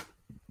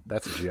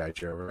 That's a G.I.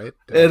 Joe, right?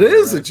 It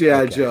is a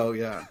G.I. Joe,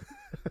 yeah.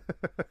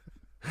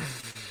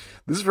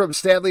 This is from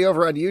Stanley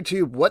over on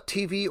YouTube. What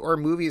TV or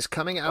movies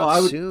coming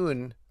out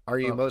soon are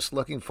you most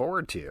looking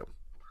forward to?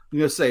 I'm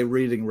going to say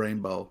Reading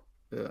Rainbow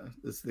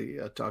is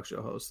the talk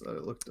show host that I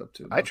looked up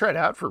to. I tried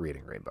out for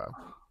Reading Rainbow.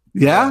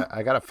 Yeah?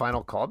 I got a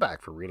final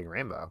callback for Reading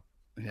Rainbow.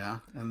 Yeah,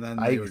 and then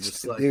they were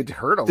just like, it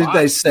hurt a lot. Did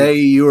they say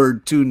you were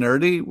too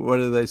nerdy? What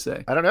did they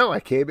say? I don't know. I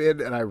came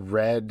in and I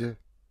read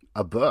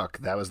a book.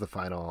 That was the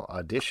final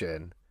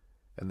audition,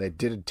 and they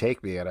didn't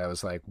take me. And I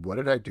was like, "What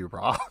did I do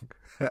wrong?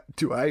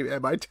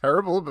 Am I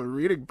terrible at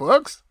reading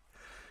books?"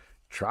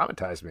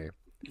 Traumatized me.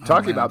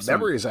 Talking about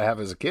memories I have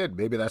as a kid.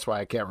 Maybe that's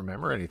why I can't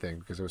remember anything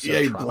because it was so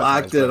you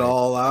blocked it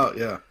all out.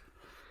 Yeah,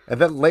 and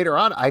then later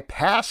on, I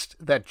passed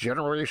that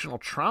generational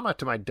trauma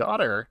to my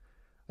daughter.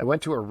 I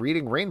went to a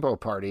Reading Rainbow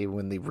party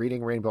when the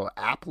Reading Rainbow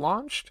app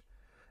launched,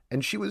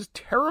 and she was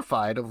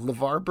terrified of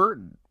LeVar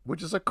Burton,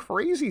 which is a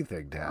crazy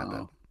thing to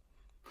happen.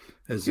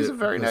 He's a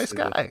very nice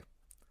guy.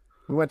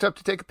 We went up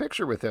to take a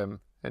picture with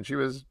him, and she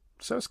was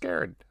so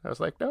scared. I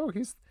was like, no,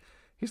 he's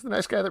the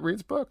nice guy that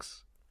reads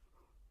books.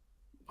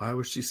 Why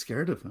was she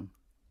scared of him?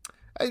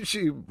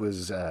 She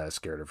was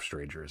scared of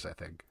strangers, I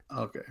think.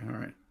 Okay, all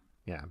right.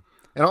 Yeah.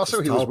 And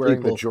also, he was wearing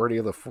the Geordie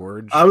of the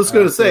Forge. I was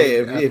going to say,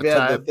 if you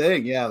had the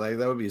thing, yeah, like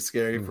that would be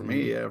scary for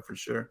me, yeah, for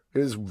sure. It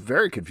was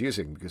very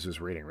confusing because it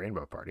was Reading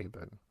Rainbow Party,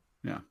 but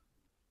yeah,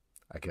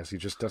 I guess he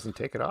just doesn't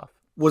take it off.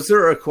 Was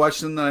there a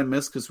question that I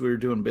missed because we were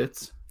doing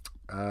bits?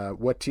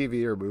 What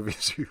TV or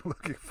movies are you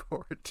looking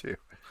forward to?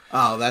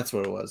 Oh, that's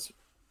what it was.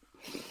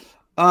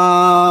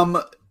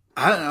 I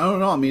don't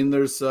know. I mean,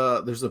 there's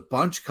a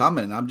bunch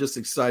coming. I'm just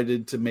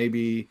excited to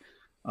maybe,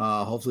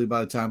 hopefully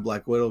by the time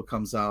Black Widow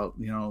comes out,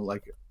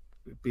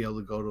 be able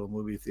to go to a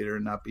movie theater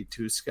and not be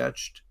too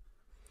sketched.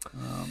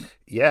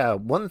 Yeah,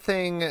 one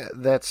thing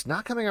that's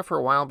not coming up for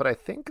a while, but I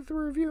think the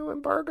review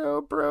embargo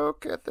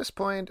broke at this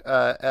point.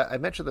 I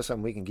mentioned this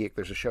on Week in Geek.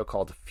 There's a show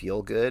called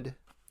Feel Good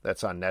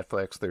that's on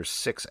Netflix. There's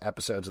 6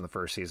 episodes in the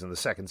first season. The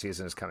second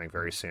season is coming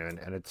very soon,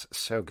 and it's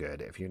so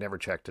good. If you've never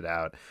checked it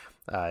out,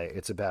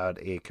 it's about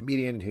a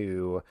comedian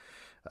who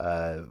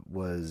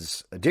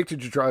was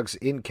addicted to drugs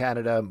in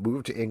Canada,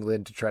 moved to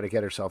England to try to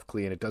get herself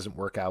clean. It doesn't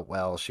work out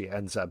well. She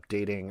ends up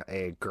dating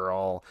a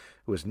girl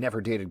who has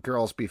never dated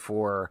girls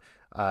before,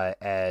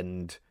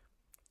 and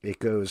it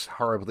goes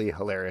horribly,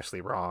 hilariously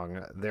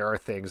wrong. There are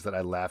things that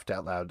I laughed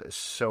out loud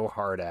so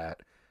hard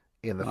at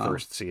in the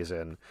first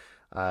season.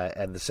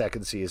 And the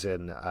second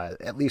season,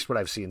 at least what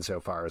I've seen so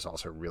far, is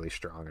also really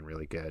strong and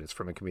really good. It's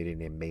from a comedian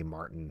named Mae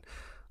Martin.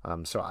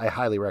 So I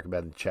highly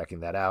recommend checking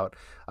that out.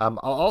 I'll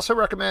also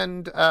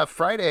recommend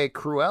Friday,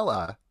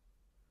 Cruella.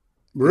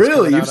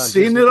 Really? You've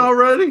seen it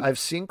already? I've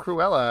seen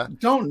Cruella.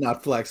 Don't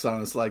not flex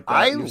on us like that.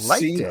 I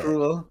liked it.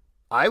 Cruella?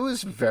 I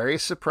was very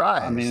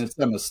surprised. I mean, it's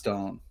Emma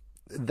Stone.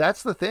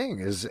 That's the thing,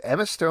 is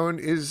Emma Stone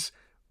is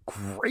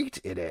great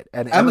in it.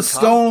 And Emma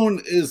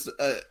Stone is,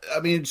 I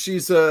mean,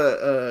 she's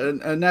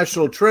a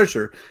national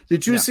treasure.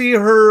 Did you see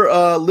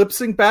her lip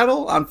sync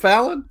battle on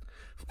Fallon?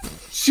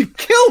 She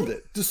killed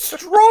it,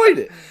 destroyed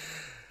it.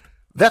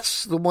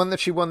 That's the one that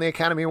she won the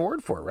Academy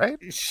Award for, right?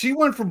 She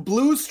went from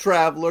Blues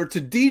Traveler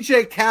to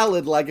DJ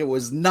Khaled like it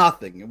was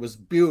nothing. It was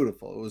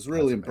beautiful. It was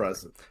really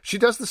impressive. She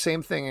does the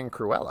same thing in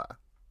Cruella.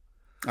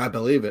 I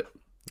believe it.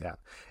 Yeah.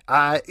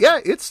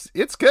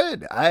 It's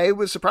good. I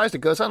was surprised. It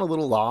goes on a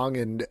little long,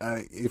 and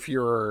if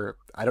you're,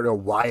 I don't know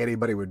why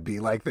anybody would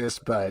be like this,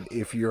 but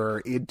if you're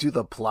into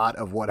the plot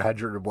of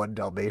 101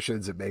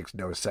 Dalmatians, it makes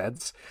no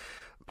sense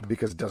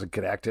because it doesn't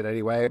connect in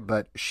any way.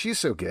 But she's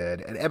so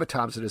good, and Emma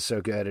Thompson is so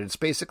good, and it's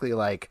basically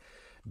like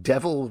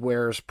Devil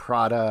Wears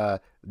Prada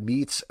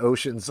meets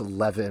Ocean's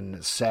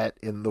 11 set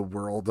in the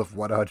world of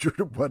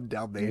 101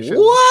 Dalmatians.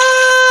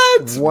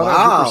 What? 100%.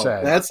 Wow,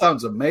 that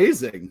sounds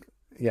amazing.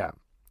 Yeah.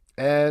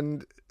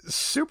 And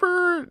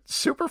super,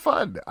 super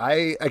fun.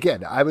 I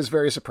was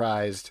very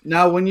surprised.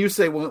 Now, when you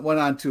say went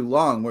on too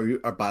long, were you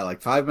by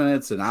like 5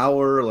 minutes, an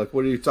hour? Like,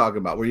 what are you talking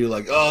about? Were you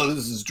like, oh,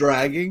 this is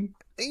dragging?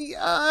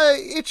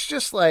 It's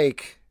just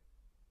like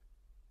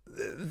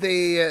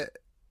they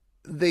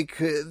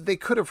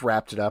could have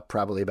wrapped it up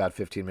probably about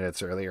 15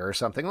 minutes earlier or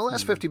something. The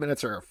last 50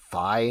 minutes are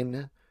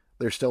fine.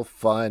 They're still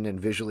fun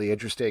and visually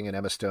interesting, and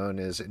Emma Stone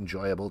is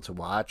enjoyable to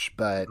watch.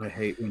 But I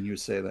hate when you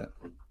say that.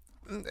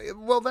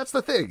 Well, that's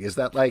the thing, is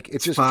that like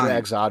it just fine.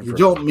 drags on. You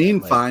don't mean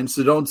fine,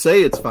 so don't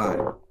say it's fine.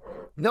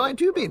 No, I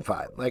do mean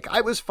fine. Like, I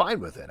was fine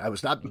with it. I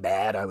was not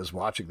mad I was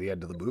watching the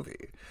end of the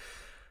movie.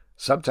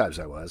 Sometimes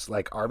I was,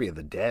 like Army of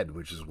the Dead,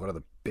 which is one of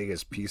the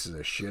biggest pieces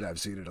of shit I've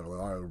seen in a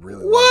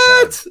really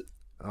long time.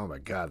 Oh my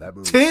god, that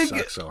movie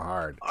sucks so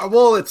hard.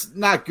 Well, it's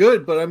not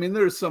good, but I mean,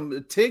 there's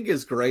some. Tig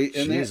is great.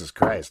 Jesus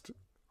Christ.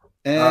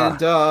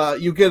 And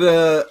you get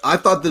I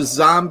thought the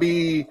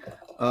zombie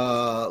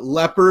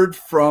leopard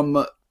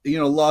from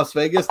Las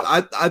Vegas.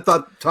 I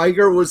thought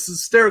Tiger was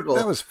hysterical.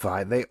 That was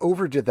fine. They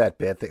overdid that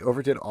bit. They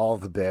overdid all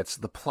the bits.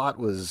 The plot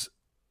was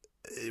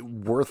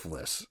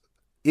worthless.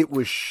 It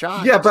was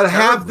shot. Yeah, but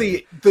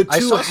terribly. have the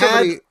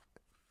two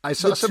I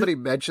saw somebody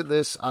mention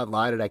this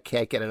online, and I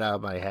can't get it out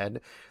of my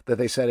head, that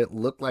they said it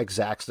looked like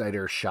Zack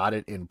Snyder shot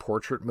it in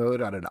portrait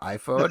mode on an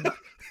iPhone.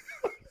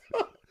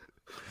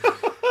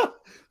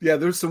 Yeah,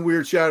 there's some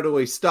weird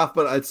shadowy stuff,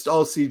 but it's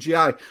all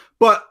CGI.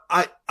 But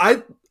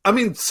I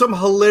mean, some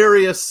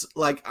hilarious,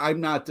 like,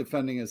 I'm not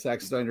defending a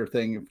Zack Snyder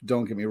thing.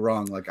 Don't get me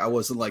wrong. Like, I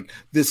wasn't like,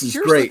 this is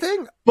great.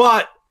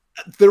 But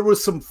there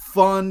was some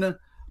fun,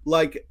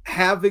 like,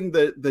 having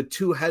the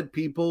two head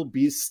people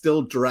be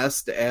still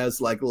dressed as,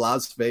 like,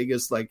 Las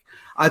Vegas. Like,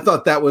 I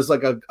thought that was,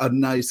 like, a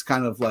nice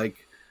kind of,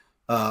 like,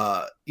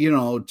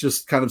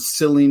 just kind of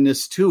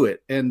silliness to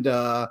it. And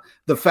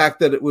the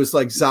fact that it was,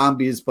 like,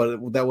 zombies,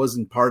 but that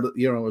wasn't part of,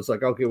 it was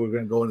like, okay, we're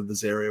going to go into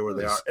this area where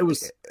they are. It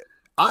was...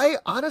 I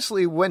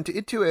honestly went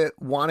into it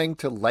wanting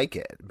to like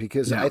it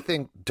because I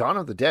think Dawn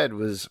of the Dead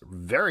was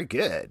very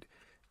good.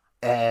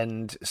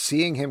 And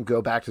seeing him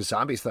go back to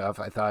zombie stuff,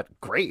 I thought,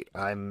 great,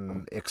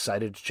 I'm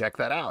excited to check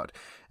that out.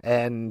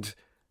 And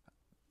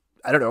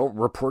I don't know,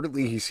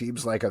 reportedly he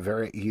seems like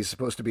he's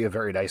supposed to be a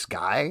very nice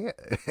guy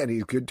and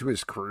he's good to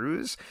his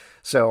crews.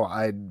 So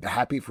I'm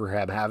happy for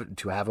him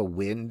to have a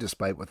win,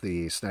 despite what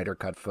the Snyder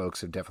Cut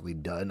folks have definitely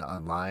done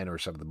online or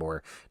some of the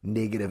more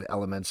negative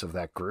elements of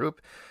that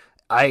group.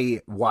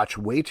 I watch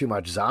way too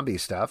much zombie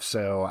stuff,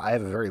 so I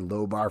have a very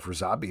low bar for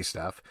zombie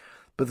stuff.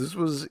 But it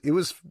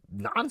was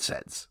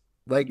nonsense.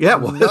 Like,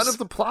 none of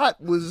the plot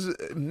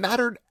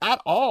mattered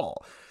at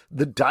all.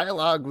 The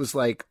dialogue was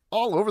like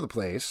all over the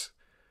place.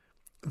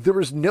 There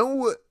was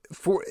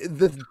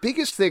the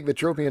biggest thing that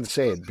drove me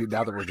insane,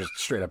 now that we're just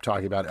straight up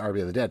talking about Army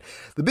of the Dead,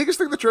 the biggest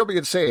thing that drove me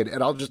insane,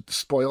 and I'll just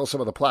spoil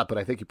some of the plot, but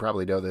I think you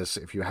probably know this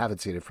if you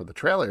haven't seen it from the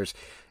trailers,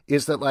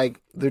 is that,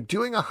 like, they're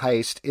doing a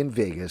heist in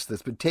Vegas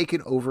that's been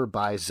taken over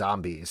by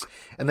zombies,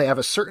 and they have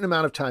a certain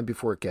amount of time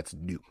before it gets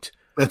nuked.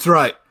 That's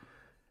right.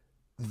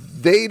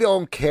 They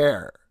don't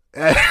care.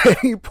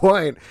 At any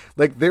point,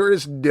 like, there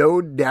is no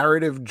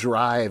narrative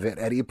drive at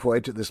any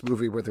point in this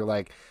movie where they're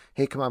like,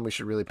 hey, come on, we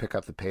should really pick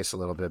up the pace a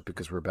little bit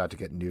because we're about to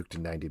get nuked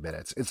in 90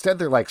 minutes. Instead,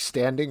 they're like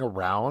standing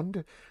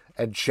around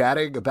and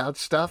chatting about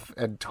stuff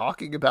and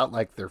talking about,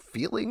 like, their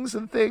feelings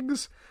and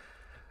things.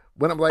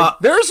 when I'm like,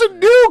 there's a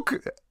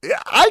nuke.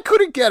 I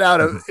couldn't get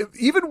out of,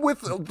 even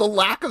with the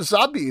lack of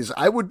zombies,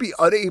 I would be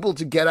unable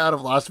to get out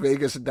of Las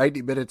Vegas in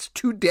 90 minutes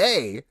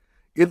today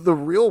in the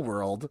real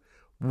world.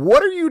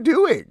 What are you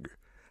doing?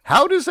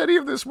 How does any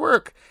of this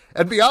work?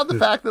 And beyond the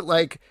fact that,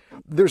 like,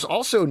 there's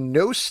also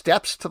no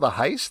steps to the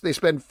heist. They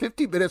spend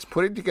 50 minutes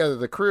putting together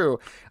the crew,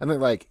 and they're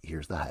like,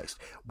 here's the heist.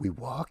 We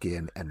walk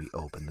in and we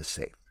open the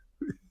safe.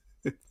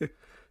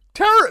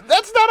 Terror,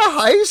 that's not a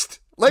heist.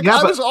 Like,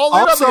 I was all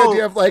in on the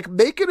idea of, like,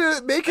 making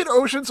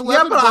Ocean's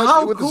 11. Yeah, but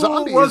how with cool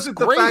zombies was it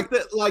great. the fact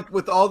that, like,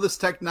 with all this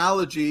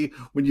technology,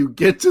 when you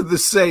get to the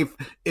safe,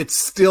 it's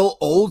still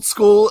old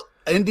school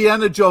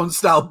Indiana Jones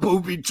style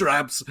booby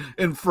traps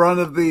in front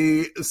of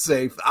the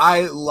safe.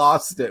 I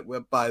lost it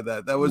by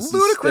that. That was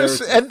ludicrous.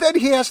 hysterical. And then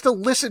he has to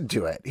listen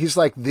to it. He's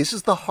like, this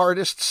is the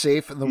hardest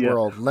safe in the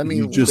world. Let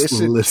me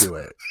listen to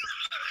it.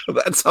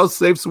 That's how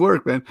safes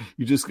work, man.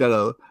 You just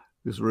gotta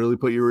really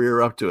put your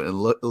ear up to it and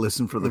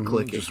listen for the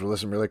clicking. Just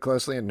listen really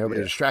closely and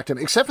nobody distract him,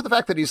 except for the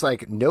fact that he's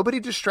like, nobody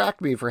distract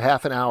me for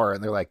half an hour.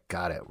 And they're like,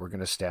 got it. We're going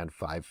to stand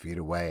 5 feet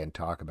away and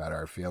talk about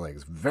our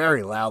feelings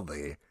very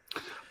loudly.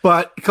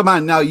 But come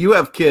on, now you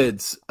have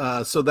kids.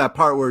 So that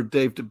part where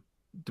Dave,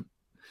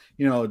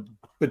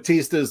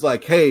 Batista is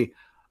like, hey,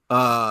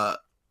 I'm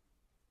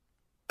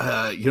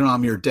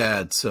your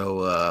dad.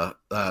 So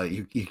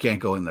you can't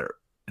go in there.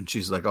 And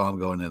she's like, oh, I'm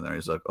going in there.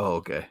 He's like, oh,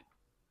 okay.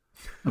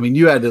 I mean,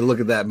 you had to look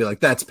at that and be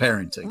like, that's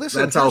parenting.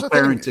 Listen, that's how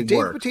parenting Dave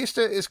works.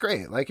 Bautista is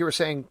great. Like you were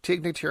saying,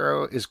 Tig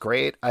Notaro is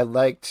great. I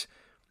liked,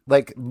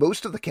 like,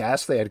 most of the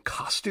cast, they had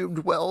costumed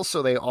well,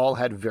 so they all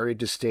had very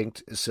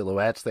distinct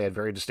silhouettes. They had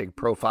very distinct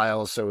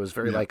profiles, so it was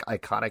very, like,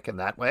 iconic in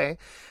that way.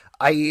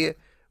 I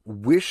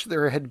wish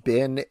there had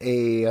been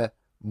a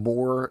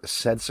more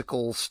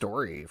sensical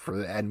story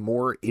and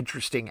more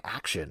interesting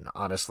action,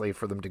 honestly,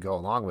 for them to go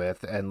along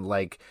with. And,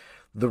 like,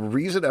 the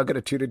reason I'm going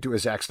to tune into a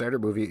Zack Snyder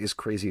movie is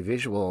crazy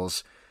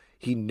visuals.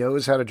 He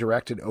knows how to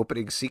direct an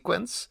opening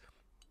sequence,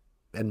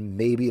 and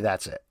maybe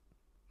that's it.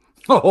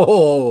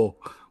 Oh,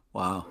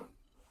 wow.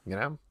 You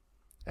know?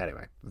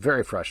 Anyway,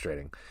 very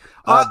frustrating.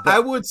 I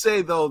would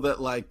say, though, that,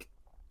 like,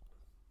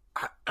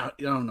 I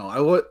don't know.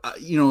 I would,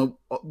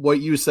 what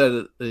you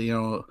said,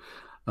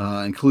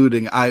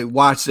 including I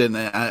watched it,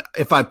 and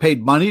if I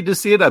paid money to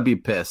see it, I'd be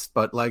pissed.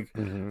 But, like,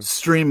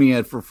 streaming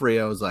it for free,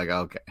 I was like,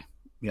 okay,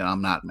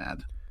 I'm not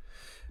mad.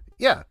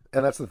 Yeah,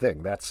 and that's the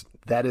thing.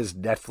 That is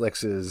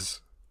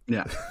Netflix's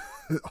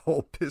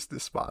whole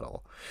business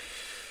model.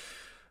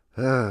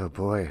 Oh,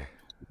 boy.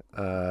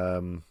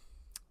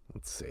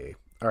 Let's see.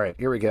 All right,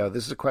 here we go.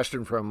 This is a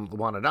question from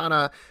Luana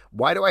Nana.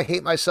 Why do I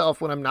hate myself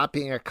when I'm not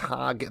being a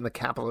cog in the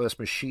capitalist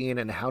machine,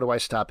 and how do I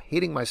stop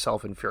hating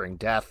myself and fearing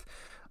death?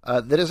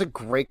 That is a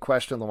great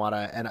question,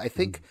 Luana, and I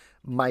think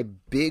my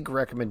big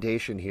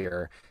recommendation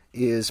here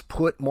is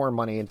put more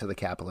money into the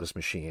capitalist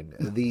machine.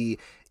 The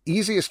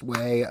easiest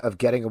way of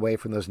getting away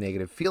from those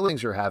negative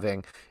feelings you're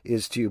having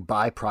is to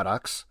buy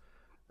products,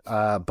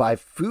 buy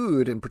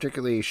food, and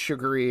particularly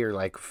sugary or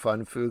like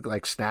fun food,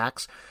 like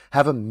snacks.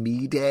 Have a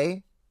me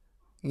day,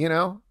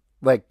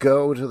 like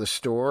go to the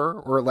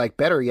store, or like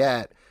better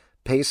yet,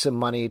 pay some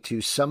money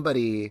to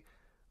somebody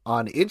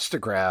on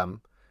Instagram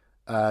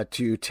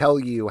to tell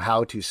you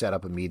how to set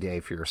up a me day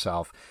for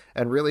yourself,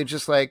 and really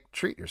just like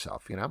treat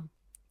yourself,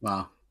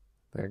 Wow.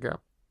 There you go.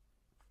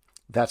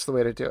 That's the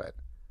way to do it.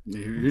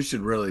 You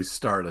should really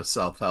start a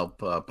self-help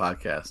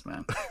podcast,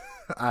 man.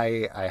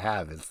 I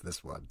have. It's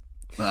this one.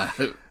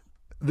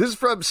 This is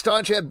from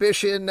Staunch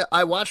Ambition.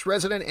 I watched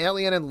Resident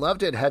Alien and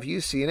loved it. Have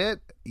you seen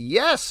it?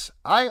 Yes,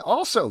 I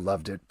also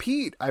loved it.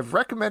 Pete, I've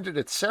recommended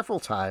it several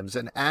times,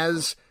 and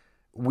as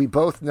we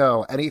both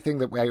know, anything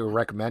that we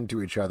recommend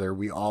to each other,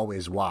 we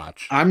always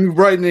watch. I'm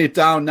writing it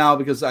down now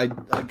because I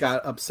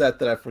got upset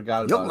that I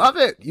forgot about it. You'll love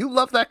it. You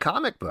love that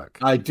comic book.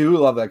 I do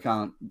love that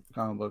comic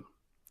book.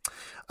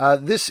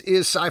 This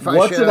is Sci-Fi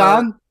What's Show. It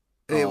on?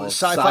 It was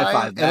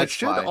Sci-Fi, and it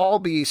should fine. all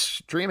be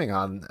streaming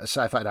on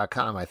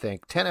sci-fi.com, I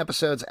think. 10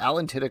 episodes.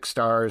 Alan Tudyk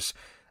stars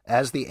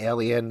as the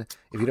alien.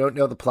 If you don't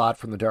know the plot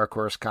from the Dark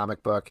Horse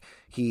comic book,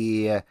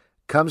 he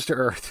comes to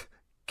Earth,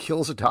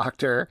 kills a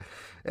doctor,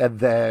 and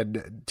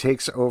then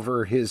takes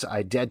over his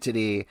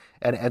identity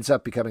and ends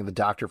up becoming the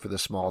doctor for the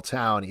small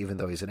town, even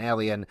though he's an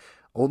alien.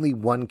 Only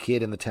one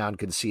kid in the town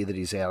can see that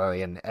he's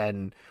alien,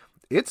 and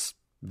it's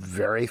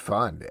very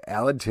fun.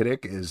 Alan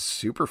Tudyk is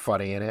super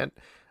funny in it.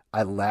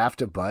 I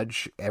laughed a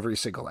bunch every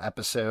single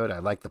episode. I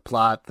like the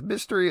plot. The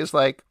mystery is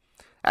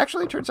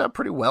actually turns out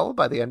pretty well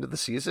by the end of the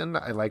season.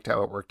 I liked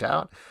how it worked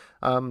out.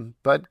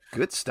 But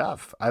good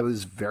stuff. I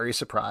was very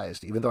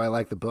surprised. Even though I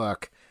like the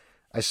book,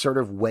 I sort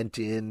of went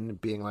in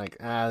being like,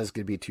 this is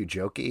going to be too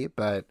jokey.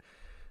 But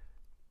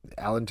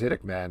Alan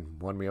Tudyk, man,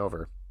 won me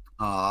over.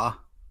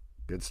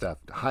 Good stuff.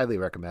 Highly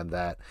recommend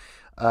that.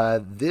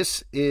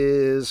 This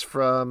is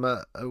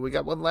from, we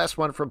got one last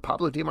one from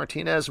Pablo D.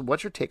 Martinez.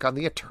 What's your take on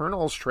the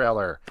Eternals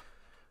trailer?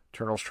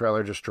 Eternals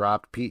trailer just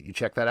dropped. Pete, you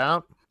check that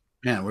out?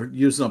 Man, we're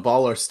using up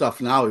all our stuff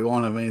now. We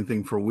won't have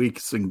anything for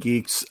Weeks and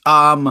Geeks.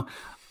 Yeah,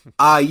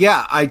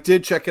 I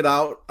did check it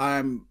out.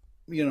 I'm,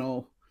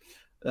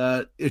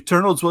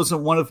 Eternals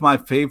wasn't one of my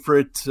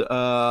favorite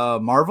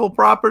Marvel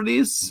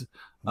properties.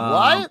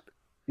 What?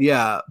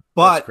 Yeah,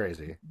 but that's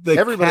crazy.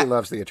 Everybody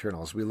loves the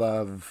Eternals. We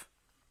love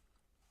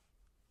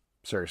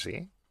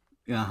Cersei.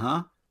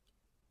 Uh-huh.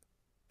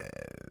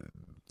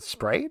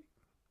 Sprite?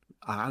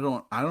 I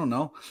don't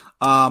know.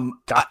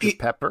 Dr.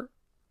 Pepper?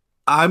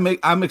 I'm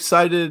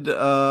excited.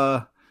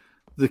 The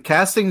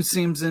casting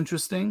seems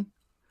interesting,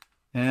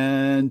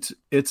 and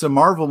it's a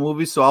Marvel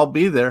movie, so I'll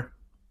be there.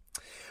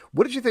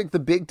 What did you think? The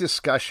big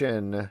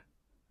discussion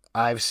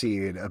I've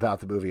seen about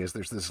the movie is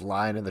there's this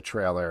line in the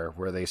trailer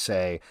where they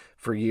say,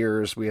 for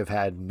years we have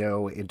had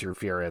no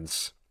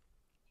interference.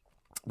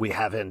 We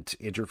haven't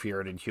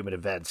interfered in human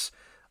events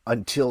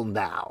until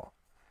now.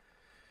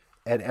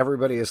 And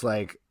everybody is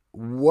like,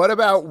 what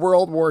about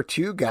World War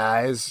II,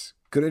 guys?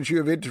 Couldn't you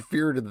have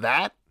interfered in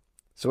that?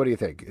 So what do you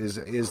think?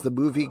 Is the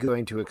movie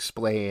going to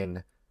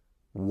explain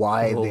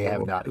why they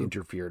have not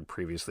interfered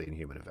previously in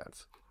human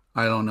events?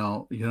 I don't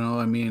know.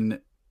 I mean,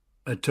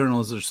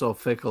 Eternals are so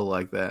fickle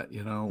like that,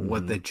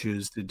 what they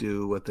choose to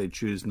do, what they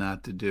choose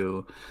not to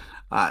do.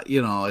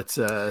 It's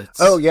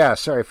Oh, yeah.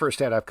 Sorry. First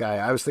stand up guy.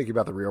 I was thinking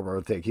about the real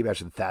world thing. He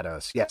mentioned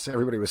Thanos. Yes.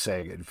 Everybody was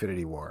saying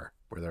Infinity War,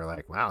 where they're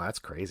like, wow, that's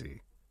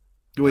crazy.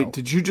 Wait,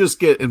 did you just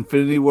get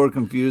Infinity War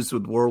confused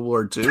with World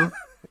War II?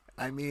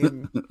 I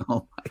mean,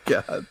 oh my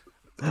God.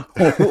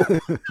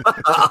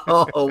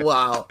 Oh,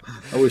 wow.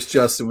 I wish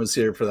Justin was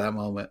here for that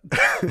moment.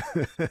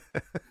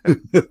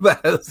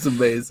 That's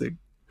amazing.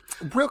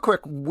 Real quick,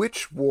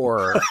 which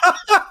war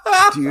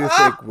do you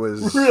think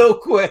was real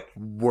quick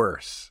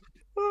worse?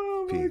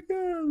 Oh my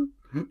God.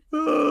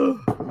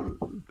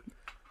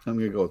 I'm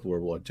gonna go with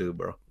World War II,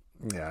 bro.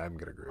 Yeah, I'm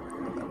gonna agree with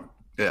you.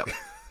 Yeah.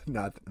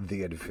 Not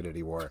the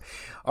Infinity War.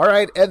 All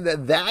right, and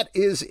that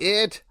is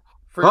it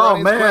for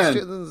your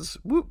questions.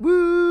 Whoop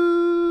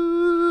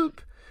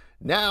whoop.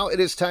 Now it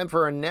is time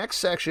for our next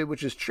section,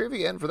 which is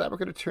trivia, and for that we're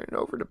going to turn it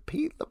over to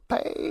Pete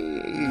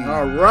LePage.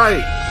 All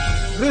right.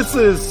 This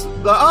is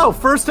the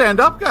first hand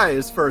up guy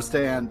is first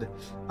hand.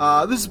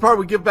 This is the part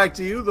we give back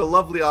to you, the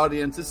lovely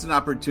audience. It's an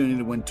opportunity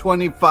to win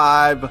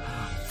 $25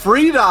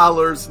 free in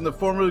the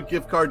form of a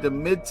gift card to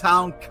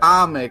Midtown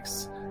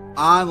Comics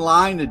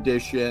Online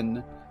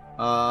Edition.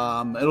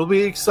 It'll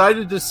be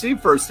excited to see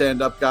first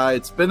hand up guy.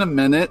 It's been a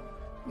minute.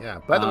 Yeah.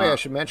 By the way, I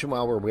should mention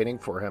while we're waiting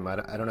for him, I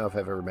don't know if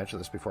I've ever mentioned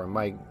this before.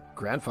 My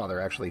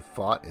grandfather actually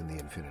fought in the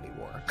Infinity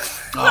War.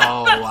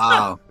 Oh,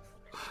 wow.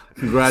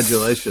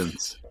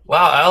 Congratulations.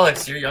 Wow,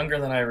 Alex, you're younger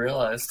than I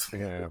realized.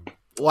 Yeah.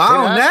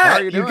 Wow, hey,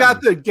 Nat, you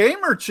got the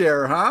gamer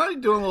chair, huh? You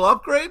doing a little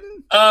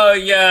upgrading? Oh,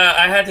 yeah.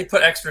 I had to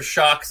put extra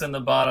shocks in the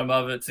bottom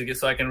of it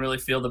so I can really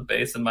feel the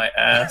bass in my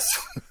ass.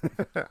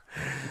 Man,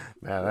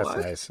 that's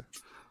nice.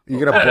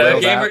 You're gonna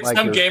boil that like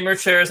some gamer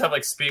chairs have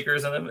like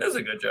speakers in them. It's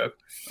a good joke.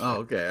 Oh,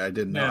 okay. I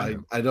didn't know. Yeah.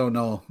 I don't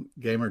know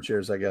gamer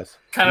chairs, I guess.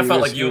 Kind of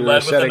felt like you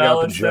led with the knowledge setting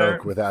up a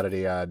joke there. without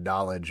any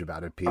knowledge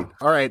about it, Pete.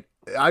 All right.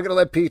 I'm going to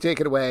let Pete take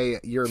it away.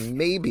 You're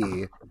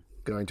maybe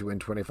going to win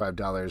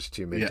 $25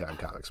 to Midtown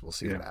Comics. We'll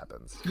see what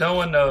happens. No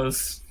one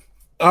knows.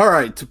 All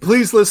right.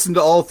 Please listen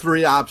to all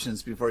three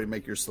options before you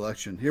make your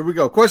selection. Here we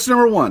go. Question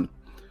number 1.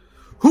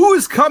 Who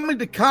is coming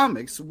to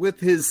comics with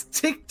his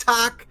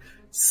TikTok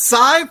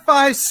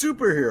sci-fi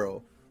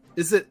superhero?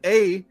 Is it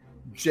A,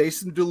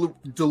 Jason Derulo,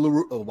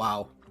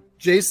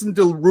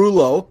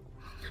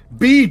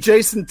 B,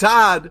 Jason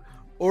Todd,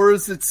 or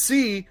is it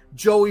C,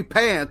 Joey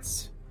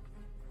Pants,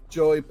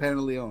 Joey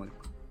Pantaleone?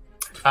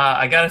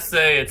 I gotta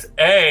say it's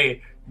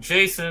A,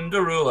 Jason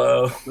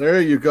Derulo.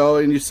 There you go,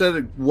 and you said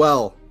it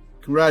well.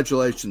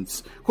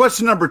 Congratulations.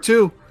 Question number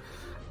 2.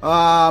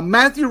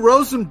 Matthew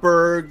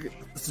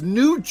Rosenberg's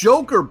new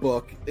Joker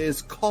book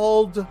is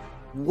called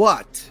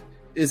what?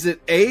 Is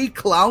it A,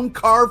 Clown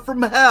Car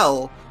from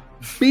Hell,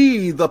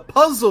 B, The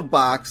Puzzle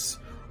Box,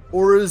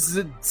 or is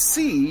it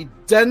C,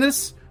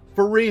 Dennis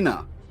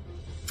Farina?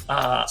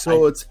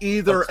 It's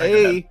either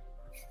A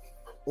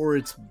or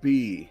it's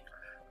B.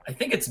 I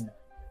think it's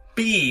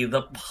B,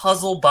 The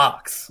Puzzle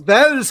Box.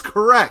 That is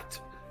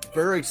correct.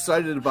 Very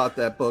excited about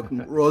that book.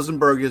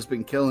 Rosenberg has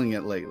been killing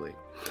it lately.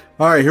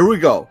 All right, here we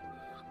go.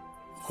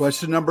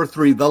 Question number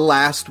 3, the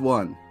last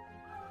one.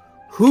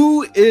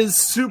 Who is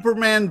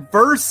Superman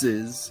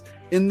versus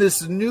in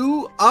this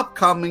new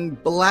upcoming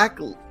Black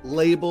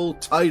Label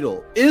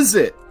title? Is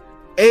it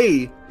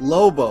A,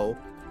 Lobo,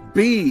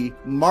 B,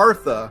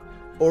 Martha,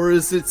 or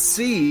is it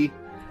C,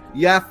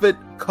 Yaphet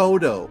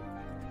Kotto?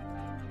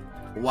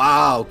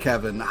 Wow,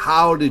 Kevin,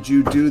 how did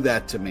you do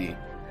that to me?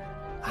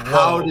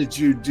 How did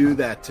you do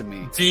that to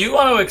me? Do you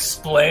want to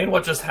explain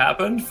what just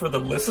happened for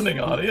the listening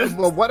audience?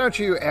 Well, why don't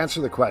you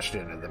answer the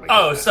question? And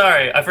then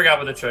sorry. I forgot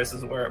what the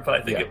choices were, but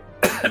I think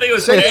it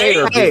was Say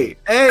A.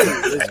 A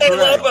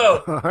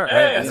Lobo. All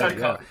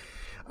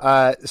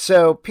right,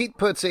 so Pete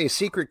puts a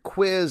secret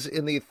quiz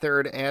in the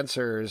third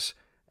answers.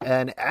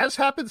 And as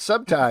happens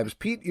sometimes,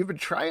 Pete, you've been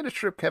trying to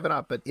trip Kevin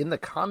up, but in the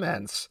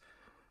comments,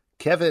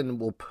 Kevin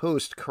will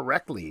post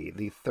correctly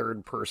the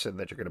third person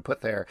that you're going to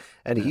put there.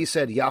 And he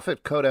said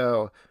Yaphet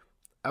Kotto,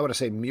 I want to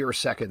say mere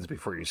seconds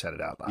before you set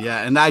it up.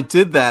 Yeah, and I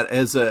did that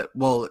as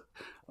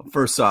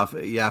first off,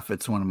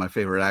 Yafet's one of my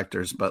favorite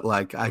actors, but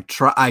like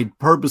I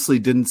purposely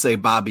didn't say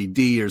Bobby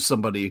D or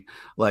somebody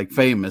like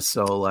famous.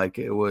 So like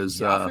it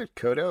was Yaphet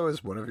Kotto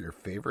is one of your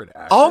favorite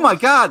actors. Oh my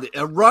God.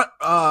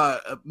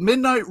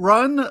 Midnight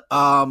Run.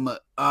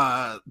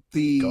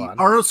 The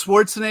Arnold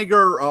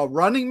Schwarzenegger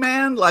Running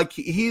Man. Like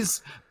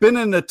he's been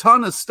in a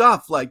ton of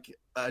stuff. Like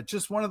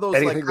just one of those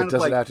anything like that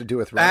doesn't have to do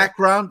with running?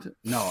 background.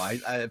 No, I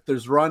if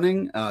there's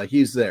running,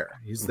 he's there.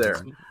 He's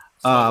there.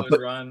 But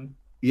Run.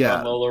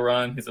 yeah, Lola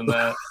Run. He's in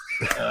that.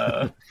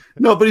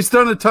 no, but he's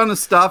done a ton of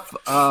stuff.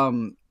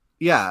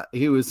 Yeah,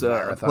 he was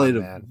Marathon played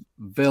a Man.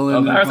 villain. Oh,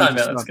 a bunch Marathon of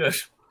Man. That's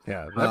stuff. good.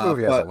 Yeah, that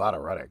movie has a lot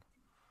of running.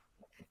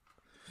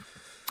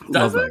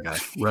 Love Does that it? guy.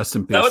 Rest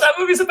in Is that peace. what that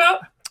movie's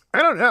about?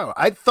 I don't know.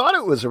 I thought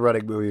it was a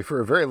running movie for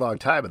a very long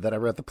time, but then I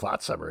read the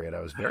plot summary and I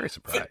was very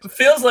surprised. It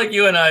feels like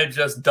you and I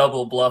just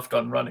double bluffed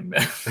on Running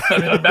Man. I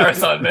mean, on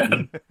Marathon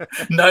Man.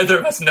 Neither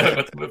of us know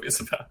what the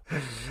movie's about.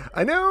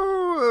 I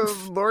know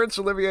Laurence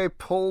Olivier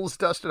pulls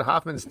Dustin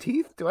Hoffman's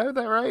teeth. Do I have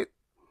that right?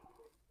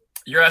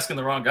 You're asking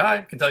the wrong guy.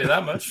 I can tell you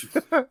that much.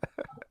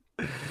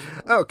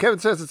 Oh, Kevin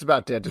says it's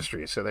about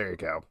dentistry, so there you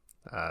go.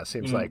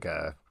 Seems like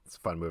it's a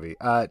fun movie.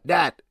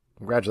 Nat,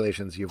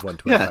 congratulations, you've won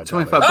 $25. Yeah,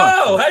 $25.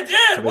 Oh, I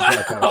did!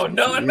 Wow!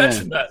 No one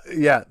mentioned that.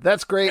 Yeah,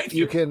 that's great. Thank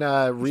You you. can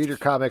read your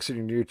comics in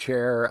your new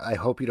chair. I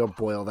hope you don't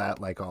boil that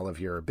like all of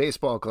your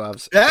baseball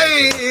gloves.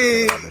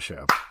 Hey! On the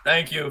show.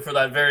 Thank you for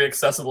that very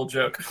accessible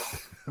joke.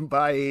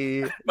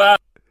 Bye. Bye.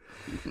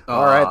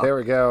 All right, there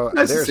we go.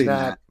 Nice to There's see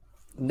Nat. Nat.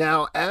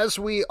 Now, as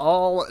we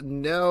all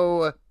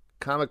know,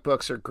 comic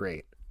books are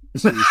great.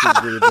 So you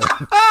should read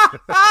them.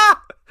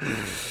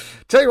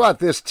 Tell you what,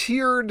 this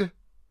tiered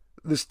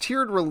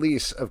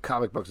release of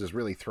comic books is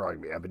really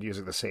throwing me. I've been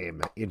using the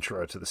same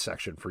intro to the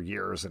section for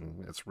years,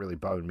 and it's really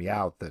bumming me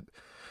out that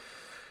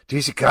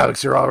DC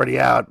Comics are already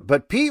out.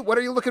 But Pete, what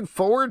are you looking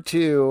forward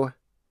to,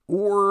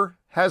 or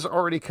has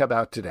already come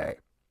out today?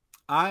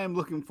 I am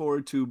looking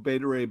forward to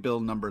Beta Ray Bill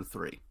number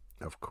 3.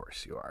 Of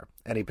course you are.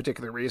 Any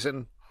particular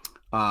reason?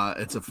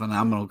 It's a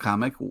phenomenal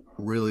comic,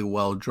 really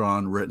well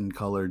drawn, written,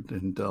 colored,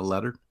 and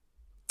lettered.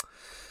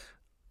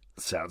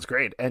 Sounds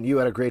great. And you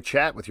had a great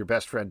chat with your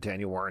best friend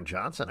Daniel Warren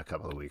Johnson a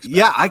couple of weeks back.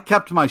 Yeah, I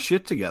kept my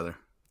shit together.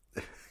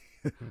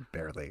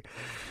 Barely.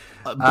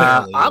 Barely, I'm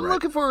right.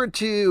 looking forward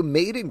to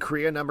Made in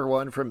Korea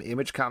 #1 from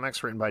Image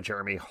Comics, written by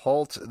Jeremy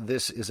Holt.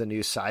 This is a new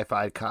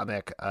sci-fi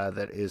comic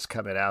that is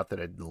coming out that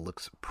it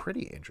looks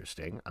pretty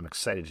interesting. I'm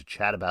excited to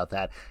chat about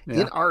that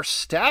in our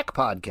Stack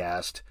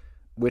podcast,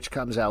 which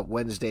comes out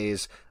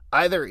Wednesdays,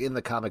 either in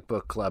the Comic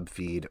Book Club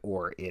feed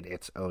or in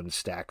its own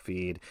Stack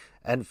feed.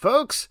 And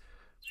folks,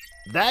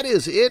 that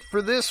is it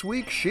for this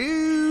week's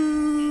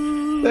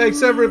show.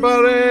 Thanks,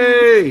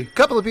 everybody. A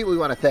couple of people we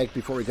want to thank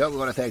before we go. We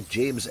want to thank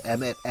James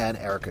Emmett and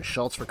Erica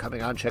Schultz for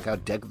coming on. Check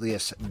out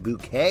Degliest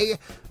Bouquet,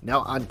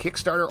 now on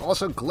Kickstarter.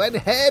 Also, Glenn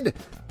Head,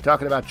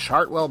 talking about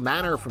Chartwell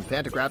Manor from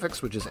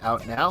Fantagraphics, which is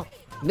out now.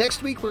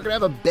 Next week, we're going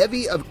to have a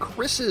bevy of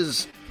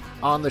Chris's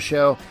on the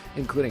show,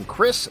 including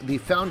Chris, the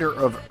founder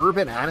of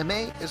Urban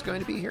Anime, is going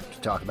to be here to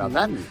talk about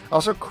that.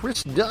 Also,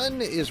 Chris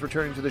Dunn is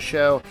returning to the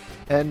show,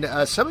 and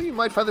some of you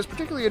might find this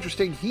particularly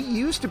interesting. He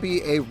used to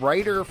be a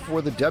writer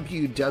for the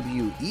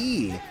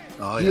WWE.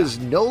 Oh, He yeah. is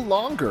no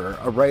longer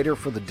a writer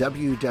for the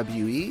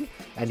WWE,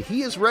 and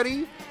he is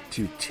ready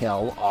to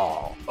tell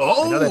all.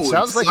 Oh, I know that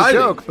sounds like a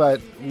exciting. joke,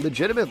 but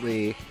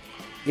legitimately,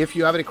 if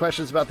you have any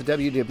questions about the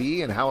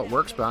WWE and how it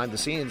works behind the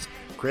scenes,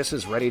 Chris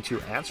is ready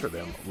to answer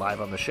them live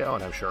on the show,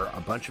 and I'm sure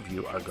a bunch of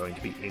you are going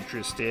to be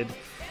interested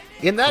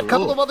in that. Cool.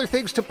 Couple of other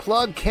things to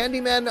plug.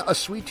 Candyman, a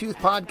Sweet Tooth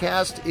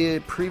podcast,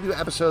 preview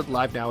episode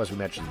live now, as we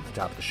mentioned at the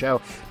top of the show.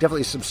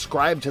 Definitely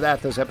subscribe to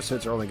that. Those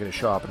episodes are only going to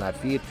show up in that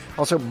feed.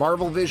 Also,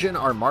 Marvel Vision,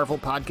 our Marvel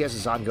podcast,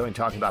 is ongoing,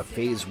 talking about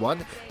Phase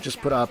 1.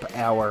 Just put up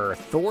our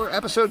Thor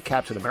episode,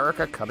 Captain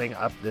America, coming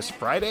up this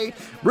Friday.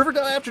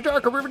 Riverdale After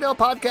Dark, a Riverdale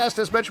podcast.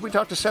 As mentioned, we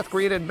talked to Seth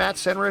Green and Matt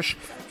Senrich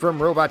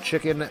from Robot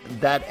Chicken.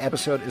 That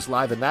episode is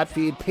live in that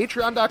feed.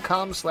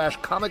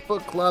 Patreon.com/Comic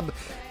Book Club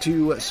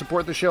to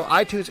support the show.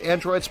 iTunes,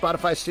 Android,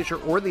 Spotify, Stitcher,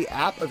 or the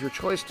app of your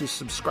choice to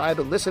subscribe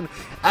and listen.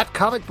 At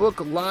Comic Book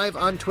Live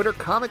on Twitter,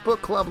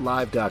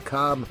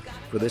 comicbookclublive.com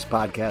for this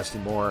podcast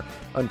and more.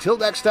 Until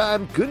next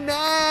time, good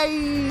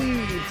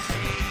night!